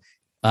kill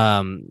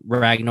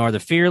Ragnar the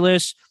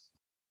Fearless.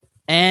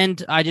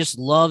 And I just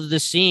loved the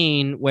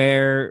scene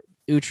where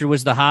Uhtred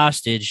was the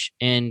hostage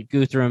in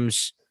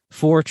Guthrum's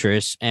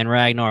fortress and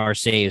Ragnar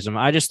saves him.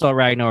 I just thought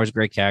Ragnar was a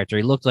great character.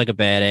 He looked like a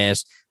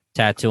badass,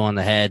 tattoo on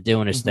the head,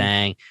 doing his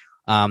thing.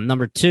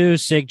 Number 2,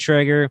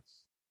 Sigtrigger.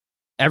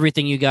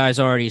 Everything you guys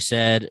already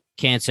said.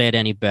 Can't say it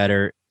any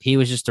better. He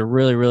was just a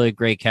really, really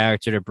great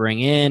character to bring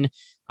in.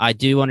 I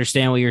do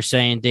understand what you're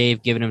saying,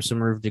 Dave, giving him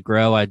some room to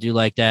grow. I do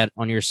like that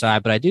on your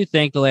side, but I do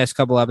think the last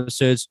couple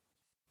episodes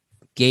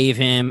gave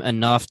him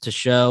enough to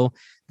show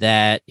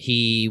that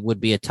he would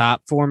be a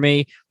top for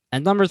me.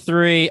 And number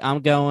 3,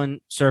 I'm going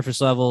surface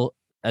level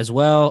as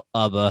well.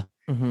 Ubba,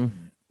 Mhm.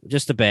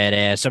 just a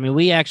badass. I mean,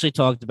 we actually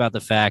talked about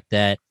the fact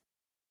that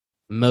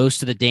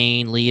most of the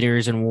Dane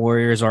leaders and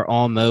warriors are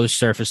almost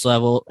surface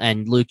level.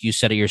 And Luke, you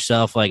said it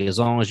yourself, like as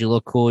long as you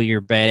look cool,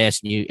 you're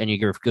badass and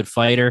you're a good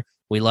fighter,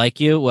 we like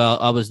you. Well,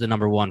 Ubba's the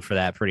number 1 for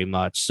that pretty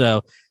much.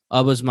 So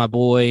Ubba's my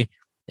boy.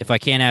 If I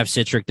can't have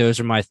Citric, those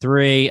are my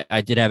 3.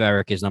 I did have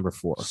Eric as number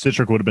 4.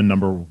 Citric would have been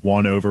number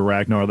 1 over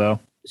Ragnar though.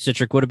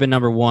 Citric would have been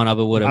number one. I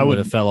would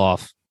have fell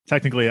off.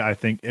 Technically, I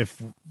think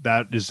if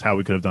that is how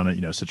we could have done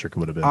it, Citric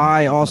would have been.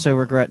 I also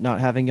regret not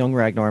having young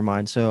Ragnar in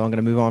mind, so I'm going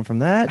to move on from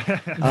that.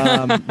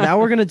 Now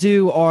we're going to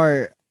do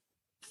our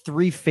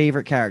 3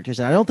 favorite characters.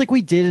 And I don't think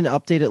we did an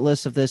updated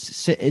list of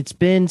this. It's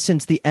been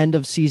since the end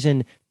of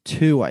season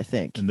 2, I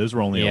think. And those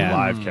were only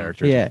live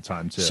characters at the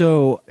time, too.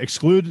 So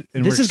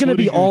this is going to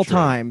be all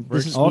time.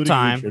 This is all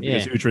time.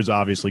 Because Uhtred's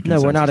obviously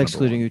no, we're not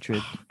excluding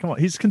Uhtred. Come on,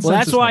 he's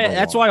consensus. Well,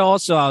 that's why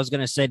also I was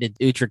going to say did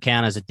Uhtred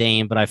count as a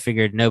Dane, but I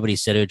figured nobody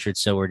said Uhtred,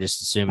 so we're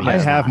just assuming. I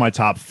have my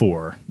top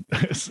 4.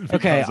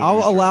 Okay,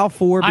 I'll allow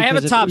 4. I have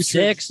a top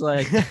 6.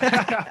 Like,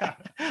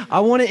 I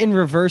want it in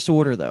reverse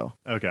order, though.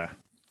 Okay.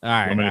 All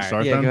right. Want me to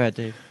start then? Go ahead,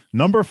 Dave.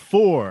 Number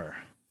 4.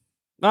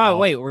 Oh,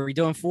 wait, were we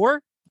doing 4?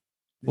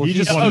 Well,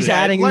 he's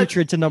adding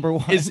Uhtred to number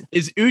 1. Is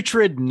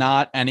Uhtred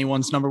not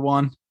anyone's number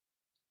 1?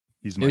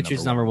 He's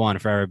Uhtred's number 1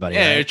 for everybody.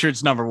 Yeah, right?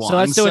 Uhtred's number 1. So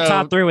let's do a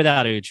top 3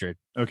 without Uhtred.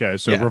 Okay,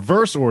 so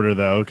reverse order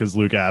though, because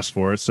Luke asked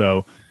for it.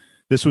 So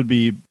this would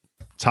be the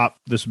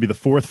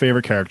 4th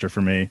favorite character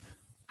for me,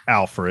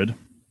 Alfred.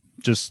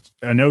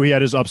 I know he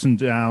had his ups and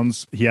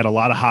downs. He had a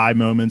lot of high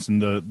moments,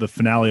 and the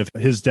finale of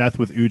his death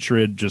with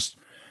Uhtred, just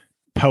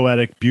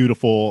poetic,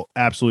 beautiful.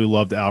 Absolutely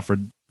loved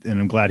Alfred, and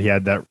I'm glad he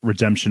had that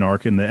redemption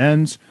arc in the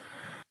end.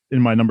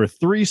 In my number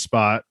 3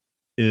 spot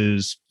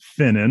is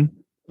Finan.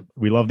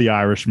 We love the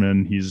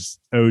Irishman. He's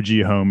OG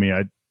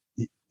homie.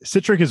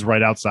 Citric is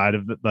right outside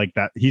of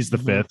that. He's the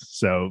 5th,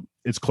 so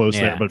it's close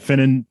there. But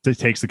Finan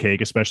takes the cake,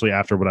 especially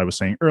after what I was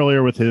saying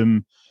earlier with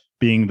him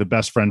being the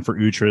best friend for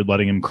Uhtred,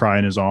 letting him cry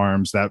in his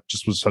arms. That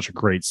just was such a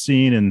great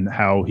scene, and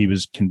how he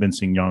was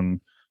convincing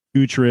young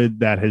Uhtred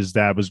that his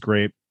dad was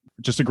great.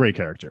 Just a great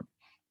character.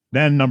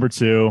 Then number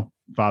 2,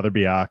 Father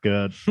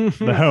Biaka,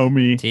 the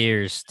homie.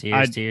 Tears.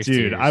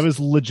 Dude, I was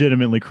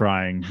legitimately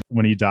crying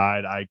when he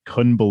died. I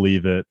couldn't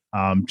believe it.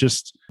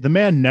 Just the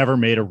man never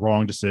made a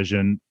wrong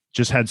decision.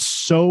 Just had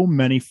so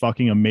many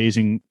fucking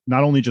amazing,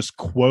 not only just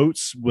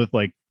quotes with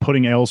like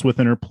putting Aelswith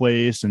in her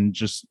place, and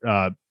just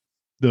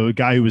the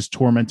guy who was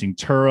tormenting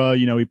Tura,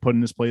 he put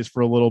in his place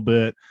for a little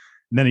bit.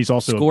 And then he's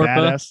also Scorpa. a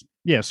badass.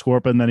 Yeah,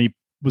 Scorpa. And then he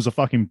was a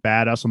fucking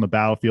badass on the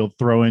battlefield,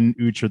 throwing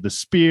Uhtred the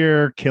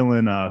spear,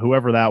 killing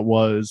whoever that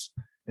was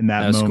in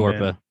that moment.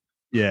 Scorpa.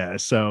 Yeah,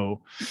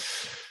 so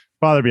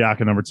Father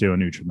Biaka number 2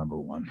 and Uhtred number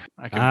 1.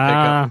 I can pick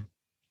up.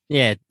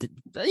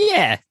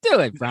 Yeah, do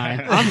it,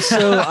 Brian.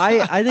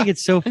 I think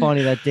it's so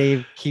funny that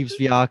Dave keeps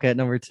Biaka at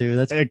number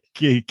 2.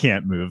 He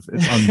can't move.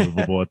 It's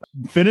unmovable.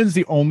 Finan's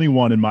the only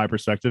one in my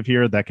perspective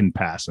here that can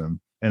pass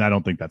him, and I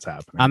don't think that's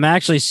happening. I'm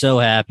actually so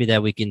happy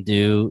that we can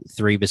do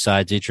 3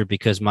 besides Uhtred,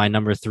 because my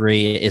number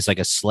 3 is like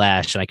a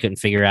slash, and I couldn't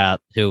figure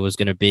out who it was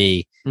going to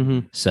be.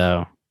 Mm-hmm.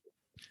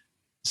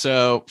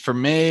 So for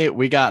me,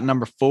 we got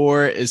number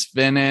 4 is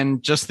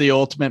Finan, just the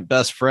ultimate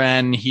best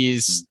friend.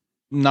 He's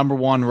number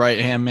 1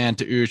 right-hand man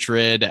to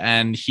Uhtred,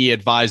 and he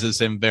advises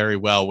him very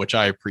well, which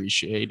I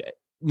appreciate.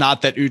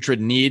 Not that Uhtred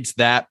needs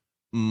that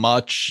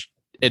much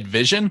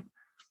advision,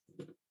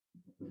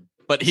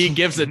 but he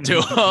gives it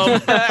to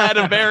him at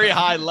a very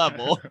high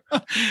level.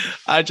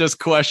 I just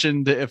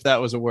questioned if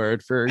that was a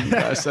word for you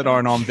guys that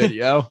aren't on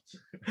video.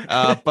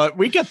 But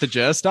we get the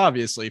gist,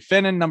 obviously.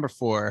 Finan, number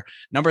 4.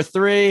 Number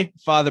 3,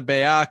 Father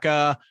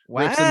Biaka.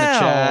 Wow. Rips in the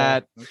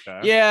chat.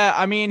 Okay. Yeah,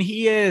 I mean,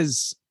 he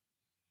is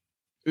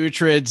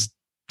Uhtred's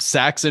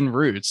Saxon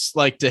roots.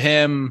 Like, to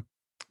him,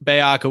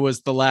 Biaka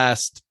was the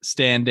last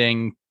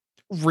standing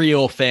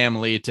real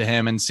family to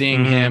him, and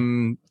seeing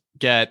him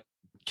get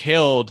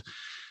killed,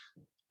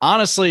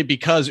 honestly,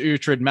 because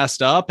Uhtred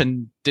messed up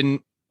and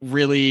didn't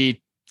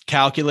really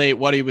calculate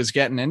what he was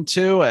getting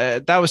into,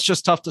 that was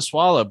just tough to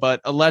swallow.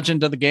 But a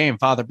legend of the game,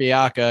 Father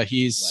Biaka,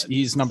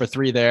 he's number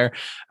 3 there.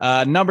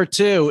 Number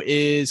 2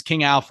 is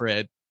King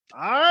Alfred.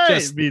 All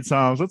right, B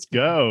Toms, let's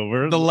go.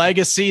 We're the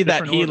legacy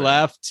that he order.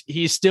 left.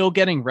 He's still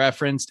getting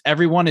referenced.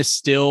 Everyone is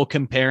still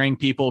comparing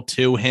people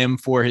to him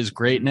for his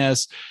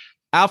greatness.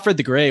 Alfred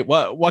the Great.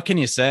 What can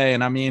you say?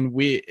 And I mean,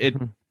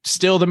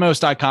 still the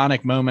most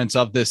iconic moments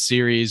of this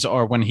series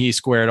are when he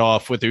squared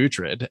off with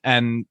Uhtred,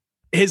 and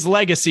his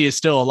legacy is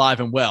still alive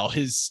and well.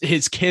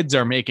 His kids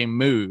are making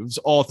moves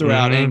all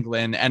throughout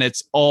England, and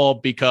it's all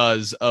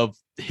because of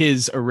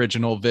his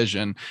original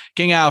vision.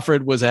 King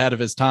Alfred was ahead of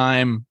his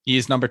time.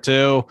 He's number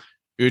 2.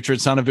 Uhtred,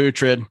 son of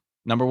Uhtred,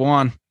 number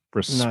 1.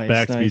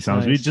 Respect,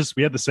 Nice.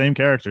 We had the same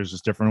characters,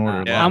 just different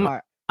order. Yeah.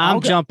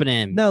 I'm jumping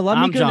in. No, let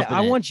me I'm go. jumping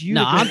I in. want you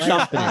No, to go I'm last.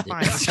 jumping in.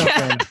 Fine, I'll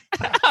jump in.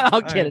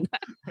 I'm kidding.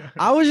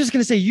 I was just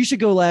going to say you should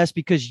go last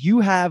because you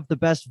have the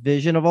best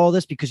vision of all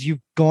this, because you've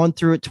gone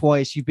through it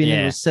twice. You've been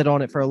able to sit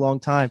on it for a long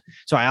time.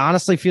 So I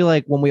honestly feel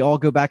like when we all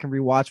go back and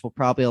rewatch, we'll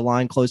probably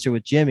align closer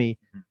with Jimmy.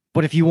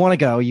 But if you want to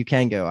go, you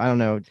can go. I don't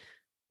know.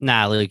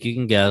 Nah, Luke, you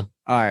can go.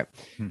 All right.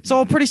 It's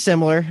all pretty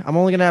similar. I'm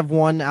only going to have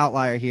one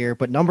outlier here,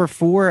 but number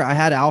 4, I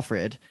had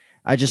Alfred.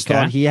 I just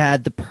thought he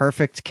had the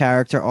perfect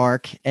character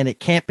arc, and it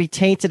can't be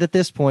tainted at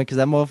this point because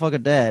that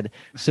motherfucker dead.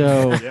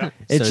 So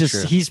it's so just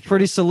true. He's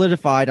pretty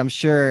solidified. I'm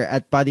sure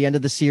by the end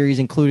of the series,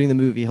 including the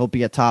movie, he'll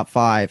be a top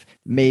 5,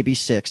 maybe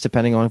 6,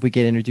 depending on if we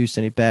get introduced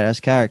to any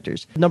badass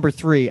characters. Number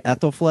 3,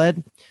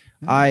 Ethelfled.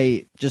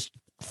 I just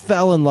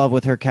fell in love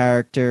with her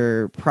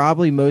character,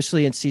 probably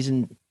mostly in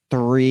season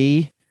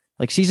 3.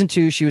 Like season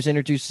 2, she was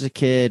introduced as a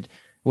kid.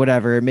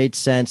 Whatever, it made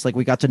sense. Like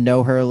we got to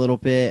know her a little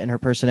bit and her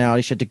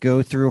personality. She had to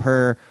go through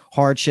her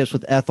hardships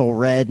with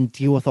Ethelred and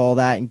deal with all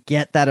that and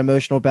get that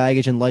emotional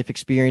baggage and life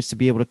experience to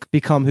be able to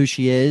become who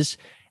she is.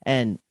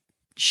 And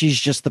she's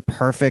just the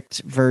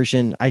perfect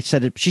version. I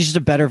said it. She's just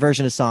a better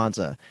version of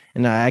Sansa,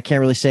 and I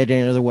can't really say it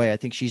any other way. I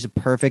think she's a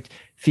perfect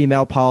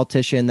female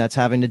politician that's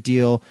having to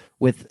deal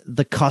with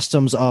the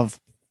customs of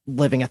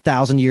living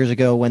 1,000 years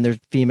ago when their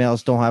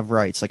females don't have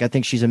rights. Like I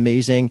think she's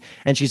amazing,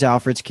 and she's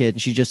Alfred's kid,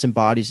 and she just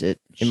embodies it,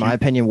 in my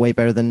opinion, way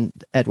better than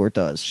Edward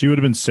does. She would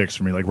have been 6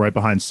 for me, like right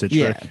behind Citric.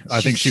 Yeah,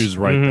 I think she was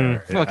right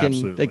there. Yeah, fucking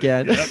absolutely.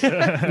 Again.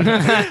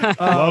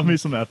 Love me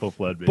some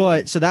Ethelfled. Baby.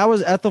 But so that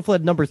was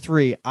Ethelfled number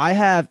 3. I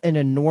have an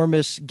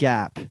enormous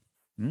gap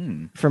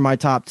for my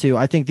top 2.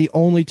 I think the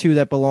only 2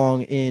 that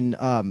belong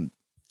in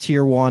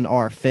tier 1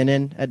 are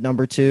Finan at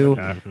number 2,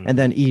 and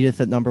then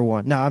Edith at number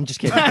 1. No, I'm just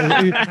kidding.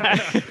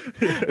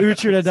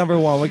 Uhtred at number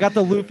 1. We got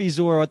the Luffy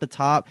Zoro at the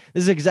top.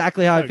 This is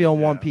exactly how I feel in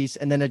One Piece,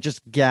 and then it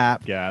just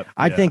gap.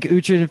 I think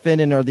Uhtred and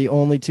Finan are the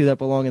only 2 that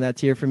belong in that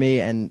tier for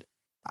me, and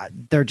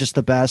they're just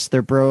the best.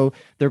 Their bro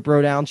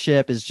down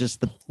ship is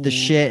just the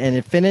shit. And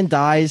if Finan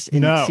dies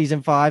in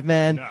season 5,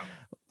 man.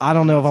 I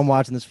don't know if I'm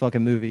watching this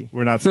fucking movie.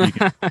 We're not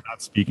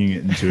speaking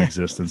it into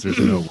existence. There's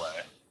no way.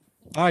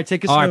 All right,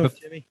 take us slow,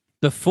 Jimmy.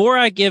 Before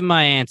I give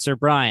my answer,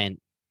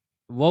 Brian,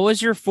 what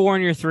was your 4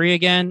 and your 3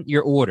 again?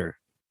 Your order.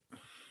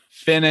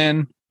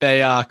 Finan,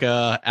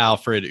 Bayaka,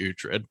 Alfred,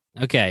 Uhtred.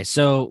 Okay,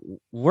 so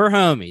we're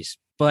homies,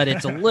 but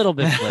it's a little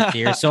bit flipped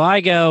here. So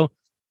I go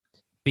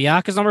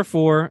Bayaka's number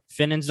 4,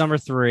 Finan's number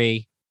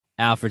 3,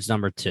 Alfred's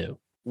number 2.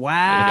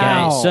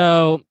 Wow. Okay,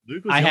 so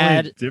Luke was I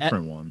had a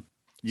different one.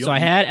 I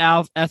had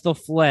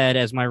Ethelfled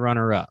as my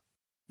runner-up.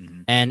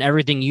 Mm-hmm. And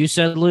everything you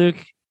said, Luke,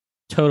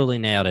 totally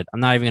nailed it. I'm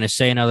not even going to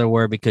say another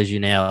word because you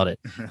nailed it.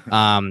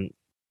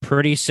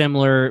 Pretty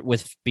similar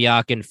with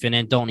Bayaka and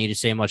Finan. Don't need to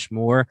say much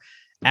more.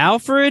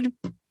 Alfred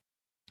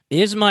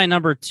is my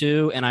number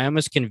 2, and I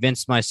almost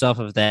convinced myself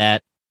of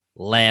that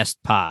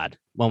last pod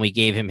when we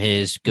gave him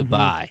his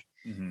goodbye.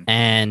 Mm-hmm.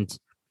 And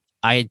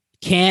I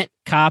can't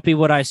copy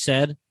what I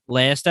said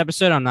last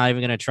episode. I'm not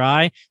even going to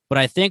try. But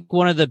I think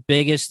one of the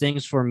biggest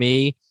things for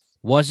me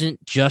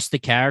wasn't just the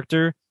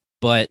character,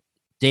 but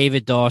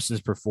David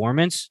Dawson's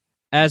performance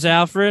as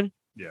Alfred.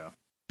 Yeah.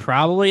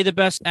 Probably the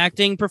best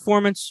acting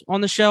performance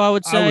on the show, I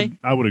would say.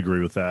 I would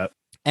agree with that.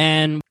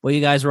 And what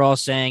you guys were all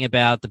saying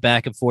about the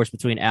back and forth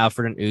between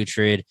Alfred and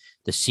Uhtred,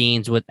 the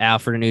scenes with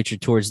Alfred and Uhtred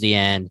towards the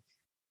end,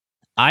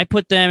 I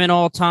put them in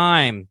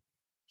all-time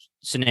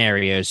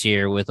scenarios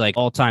here with like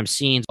all-time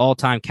scenes,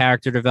 all-time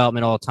character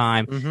development,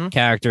 all-time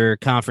character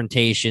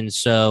confrontations.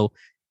 So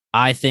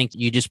I think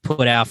you just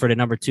put Alfred at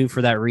number 2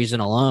 for that reason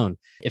alone.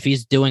 If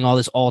he's doing all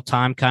this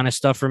all-time kind of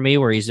stuff for me,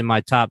 where he's in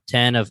my top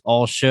 10 of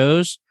all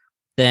shows,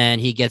 then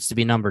he gets to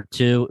be number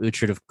 2.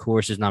 Uhtred, of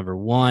course, is number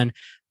 1.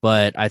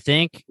 But I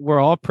think we're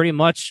all pretty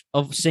much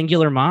of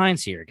singular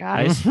minds here,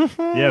 guys.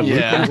 Yeah.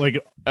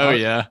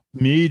 Yeah.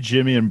 Me,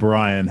 Jimmy, and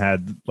Brian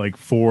had like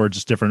 4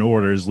 just different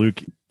orders.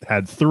 Luke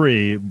had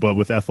 3, but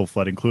with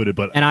Ethelfled included.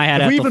 And I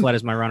had Ethelfled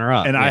as my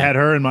runner-up. And I had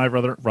her in my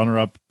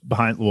runner-up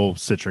behind,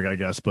 Citric, I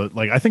guess. But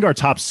like, I think our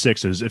top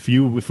 6s, if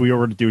we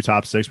were to do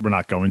top 6, we're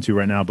not going to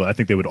right now, but I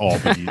think they would all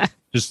be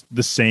just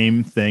the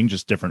same thing,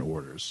 just different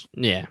orders.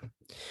 Yeah.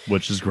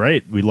 Which is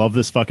great. We love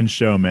this fucking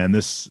show, man.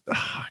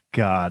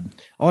 God.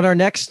 On our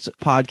next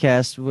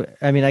podcast,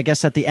 I mean, I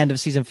guess at the end of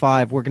season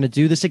 5, we're going to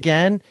do this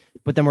again,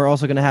 but then we're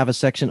also going to have a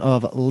section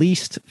of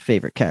least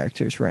favorite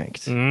characters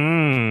ranked.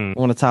 I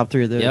want to top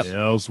 3 of those.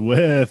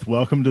 Ellsworth,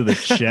 welcome to the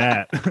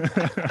chat.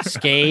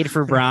 Skade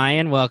for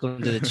Brian,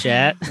 welcome to the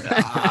chat.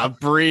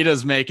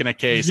 Breeda's making a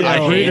case.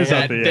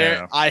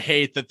 Yeah, I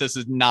hate that this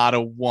is not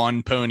a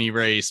one pony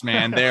race,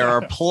 man. There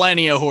are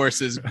plenty of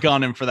horses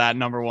gunning for that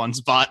number 1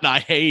 spot, and I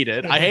hate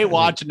it. I hate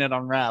watching it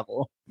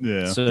unravel.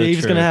 Yeah. So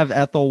Dave's going to have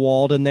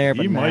Ethelwald in there.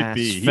 But he might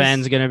be.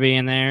 Sven's going to be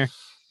in there.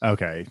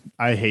 Okay.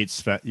 I hate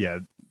Sven. Yeah.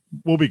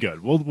 We'll be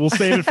good. We'll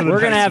save it for the We're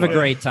going to have a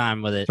great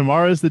time with it.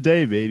 Tomorrow's the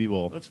day, baby.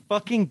 Let's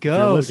fucking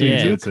go.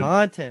 New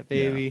content,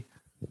 baby.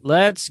 Yeah.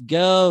 Let's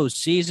go.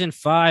 Season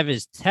 5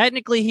 is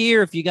technically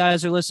here. If you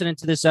guys are listening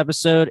to this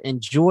episode,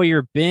 enjoy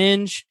your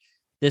binge.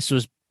 This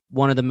was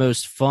one of the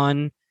most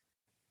fun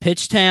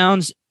pitch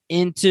towns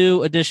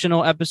into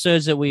additional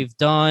episodes that we've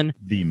done.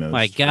 The most.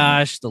 My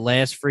gosh, The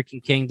Last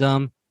Freaking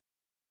Kingdom.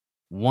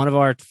 One of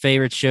our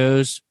favorite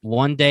shows.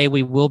 One day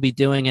we will be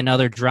doing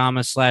another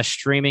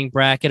drama/streaming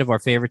bracket of our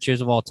favorite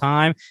shows of all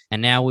time.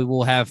 And now we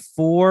will have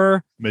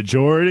 4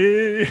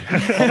 majority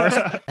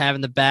having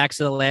the backs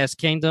of The Last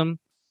Kingdom.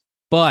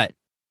 But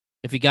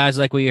If you guys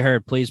like what you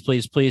heard, please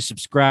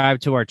subscribe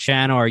to our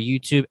channel, our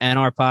YouTube, and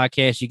our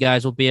podcast. You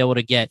guys will be able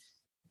to get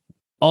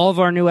all of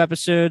our new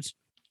episodes,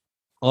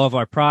 all of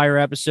our prior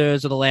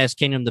episodes of The Last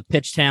Kingdom, the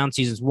Pitchtown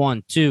seasons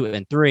 1, 2,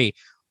 and 3,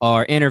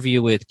 our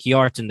interview with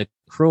Kjartan the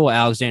Cruel,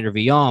 Alexander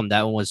Viam.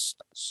 That one was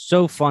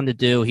so fun to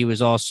do. He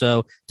was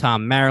also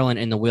Tom Maryland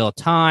in The Wheel of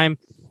Time.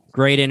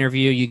 Great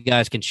interview. You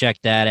guys can check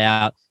that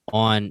out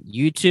on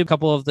YouTube. A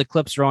couple of the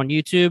clips are on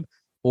YouTube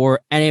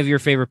or any of your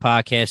favorite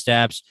podcast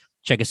apps.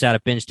 Check us out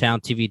at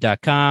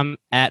bingetowntv.com,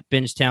 at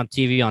Bingetown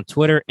TV on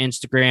Twitter,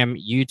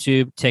 Instagram,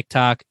 YouTube,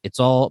 TikTok. It's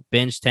all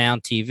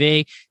Bingetown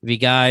TV. If you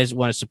guys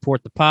want to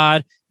support the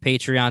pod,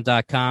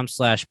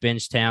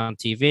 patreon.com/Bingetown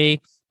TV.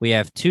 We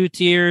have 2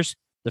 tiers.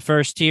 The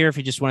first tier, if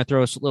you just want to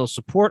throw a little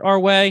support our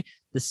way.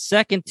 The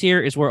second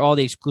tier is where all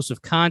the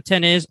exclusive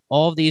content is.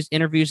 All of these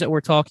interviews that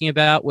we're talking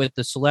about with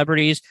the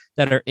celebrities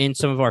that are in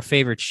some of our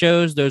favorite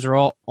shows, those are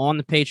all on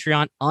the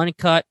Patreon,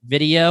 uncut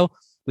video.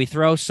 We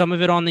throw some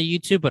of it on the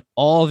YouTube, but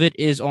all of it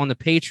is on the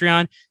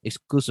Patreon,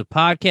 exclusive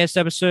podcast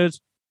episodes.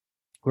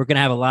 We're going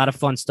to have a lot of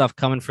fun stuff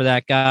coming for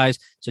that, guys.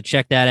 So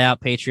check that out,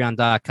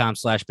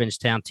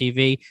 patreon.com/Bingetown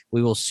TV.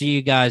 We will see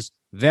you guys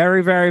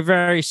very, very,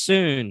 very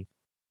soon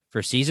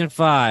for season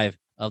 5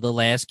 of The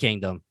Last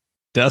Kingdom.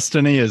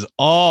 Destiny is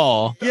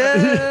all.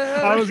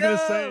 Yeah, I was going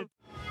to say.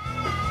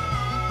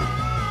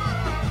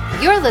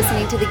 You're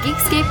listening to the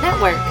Geekscape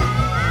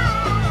Network.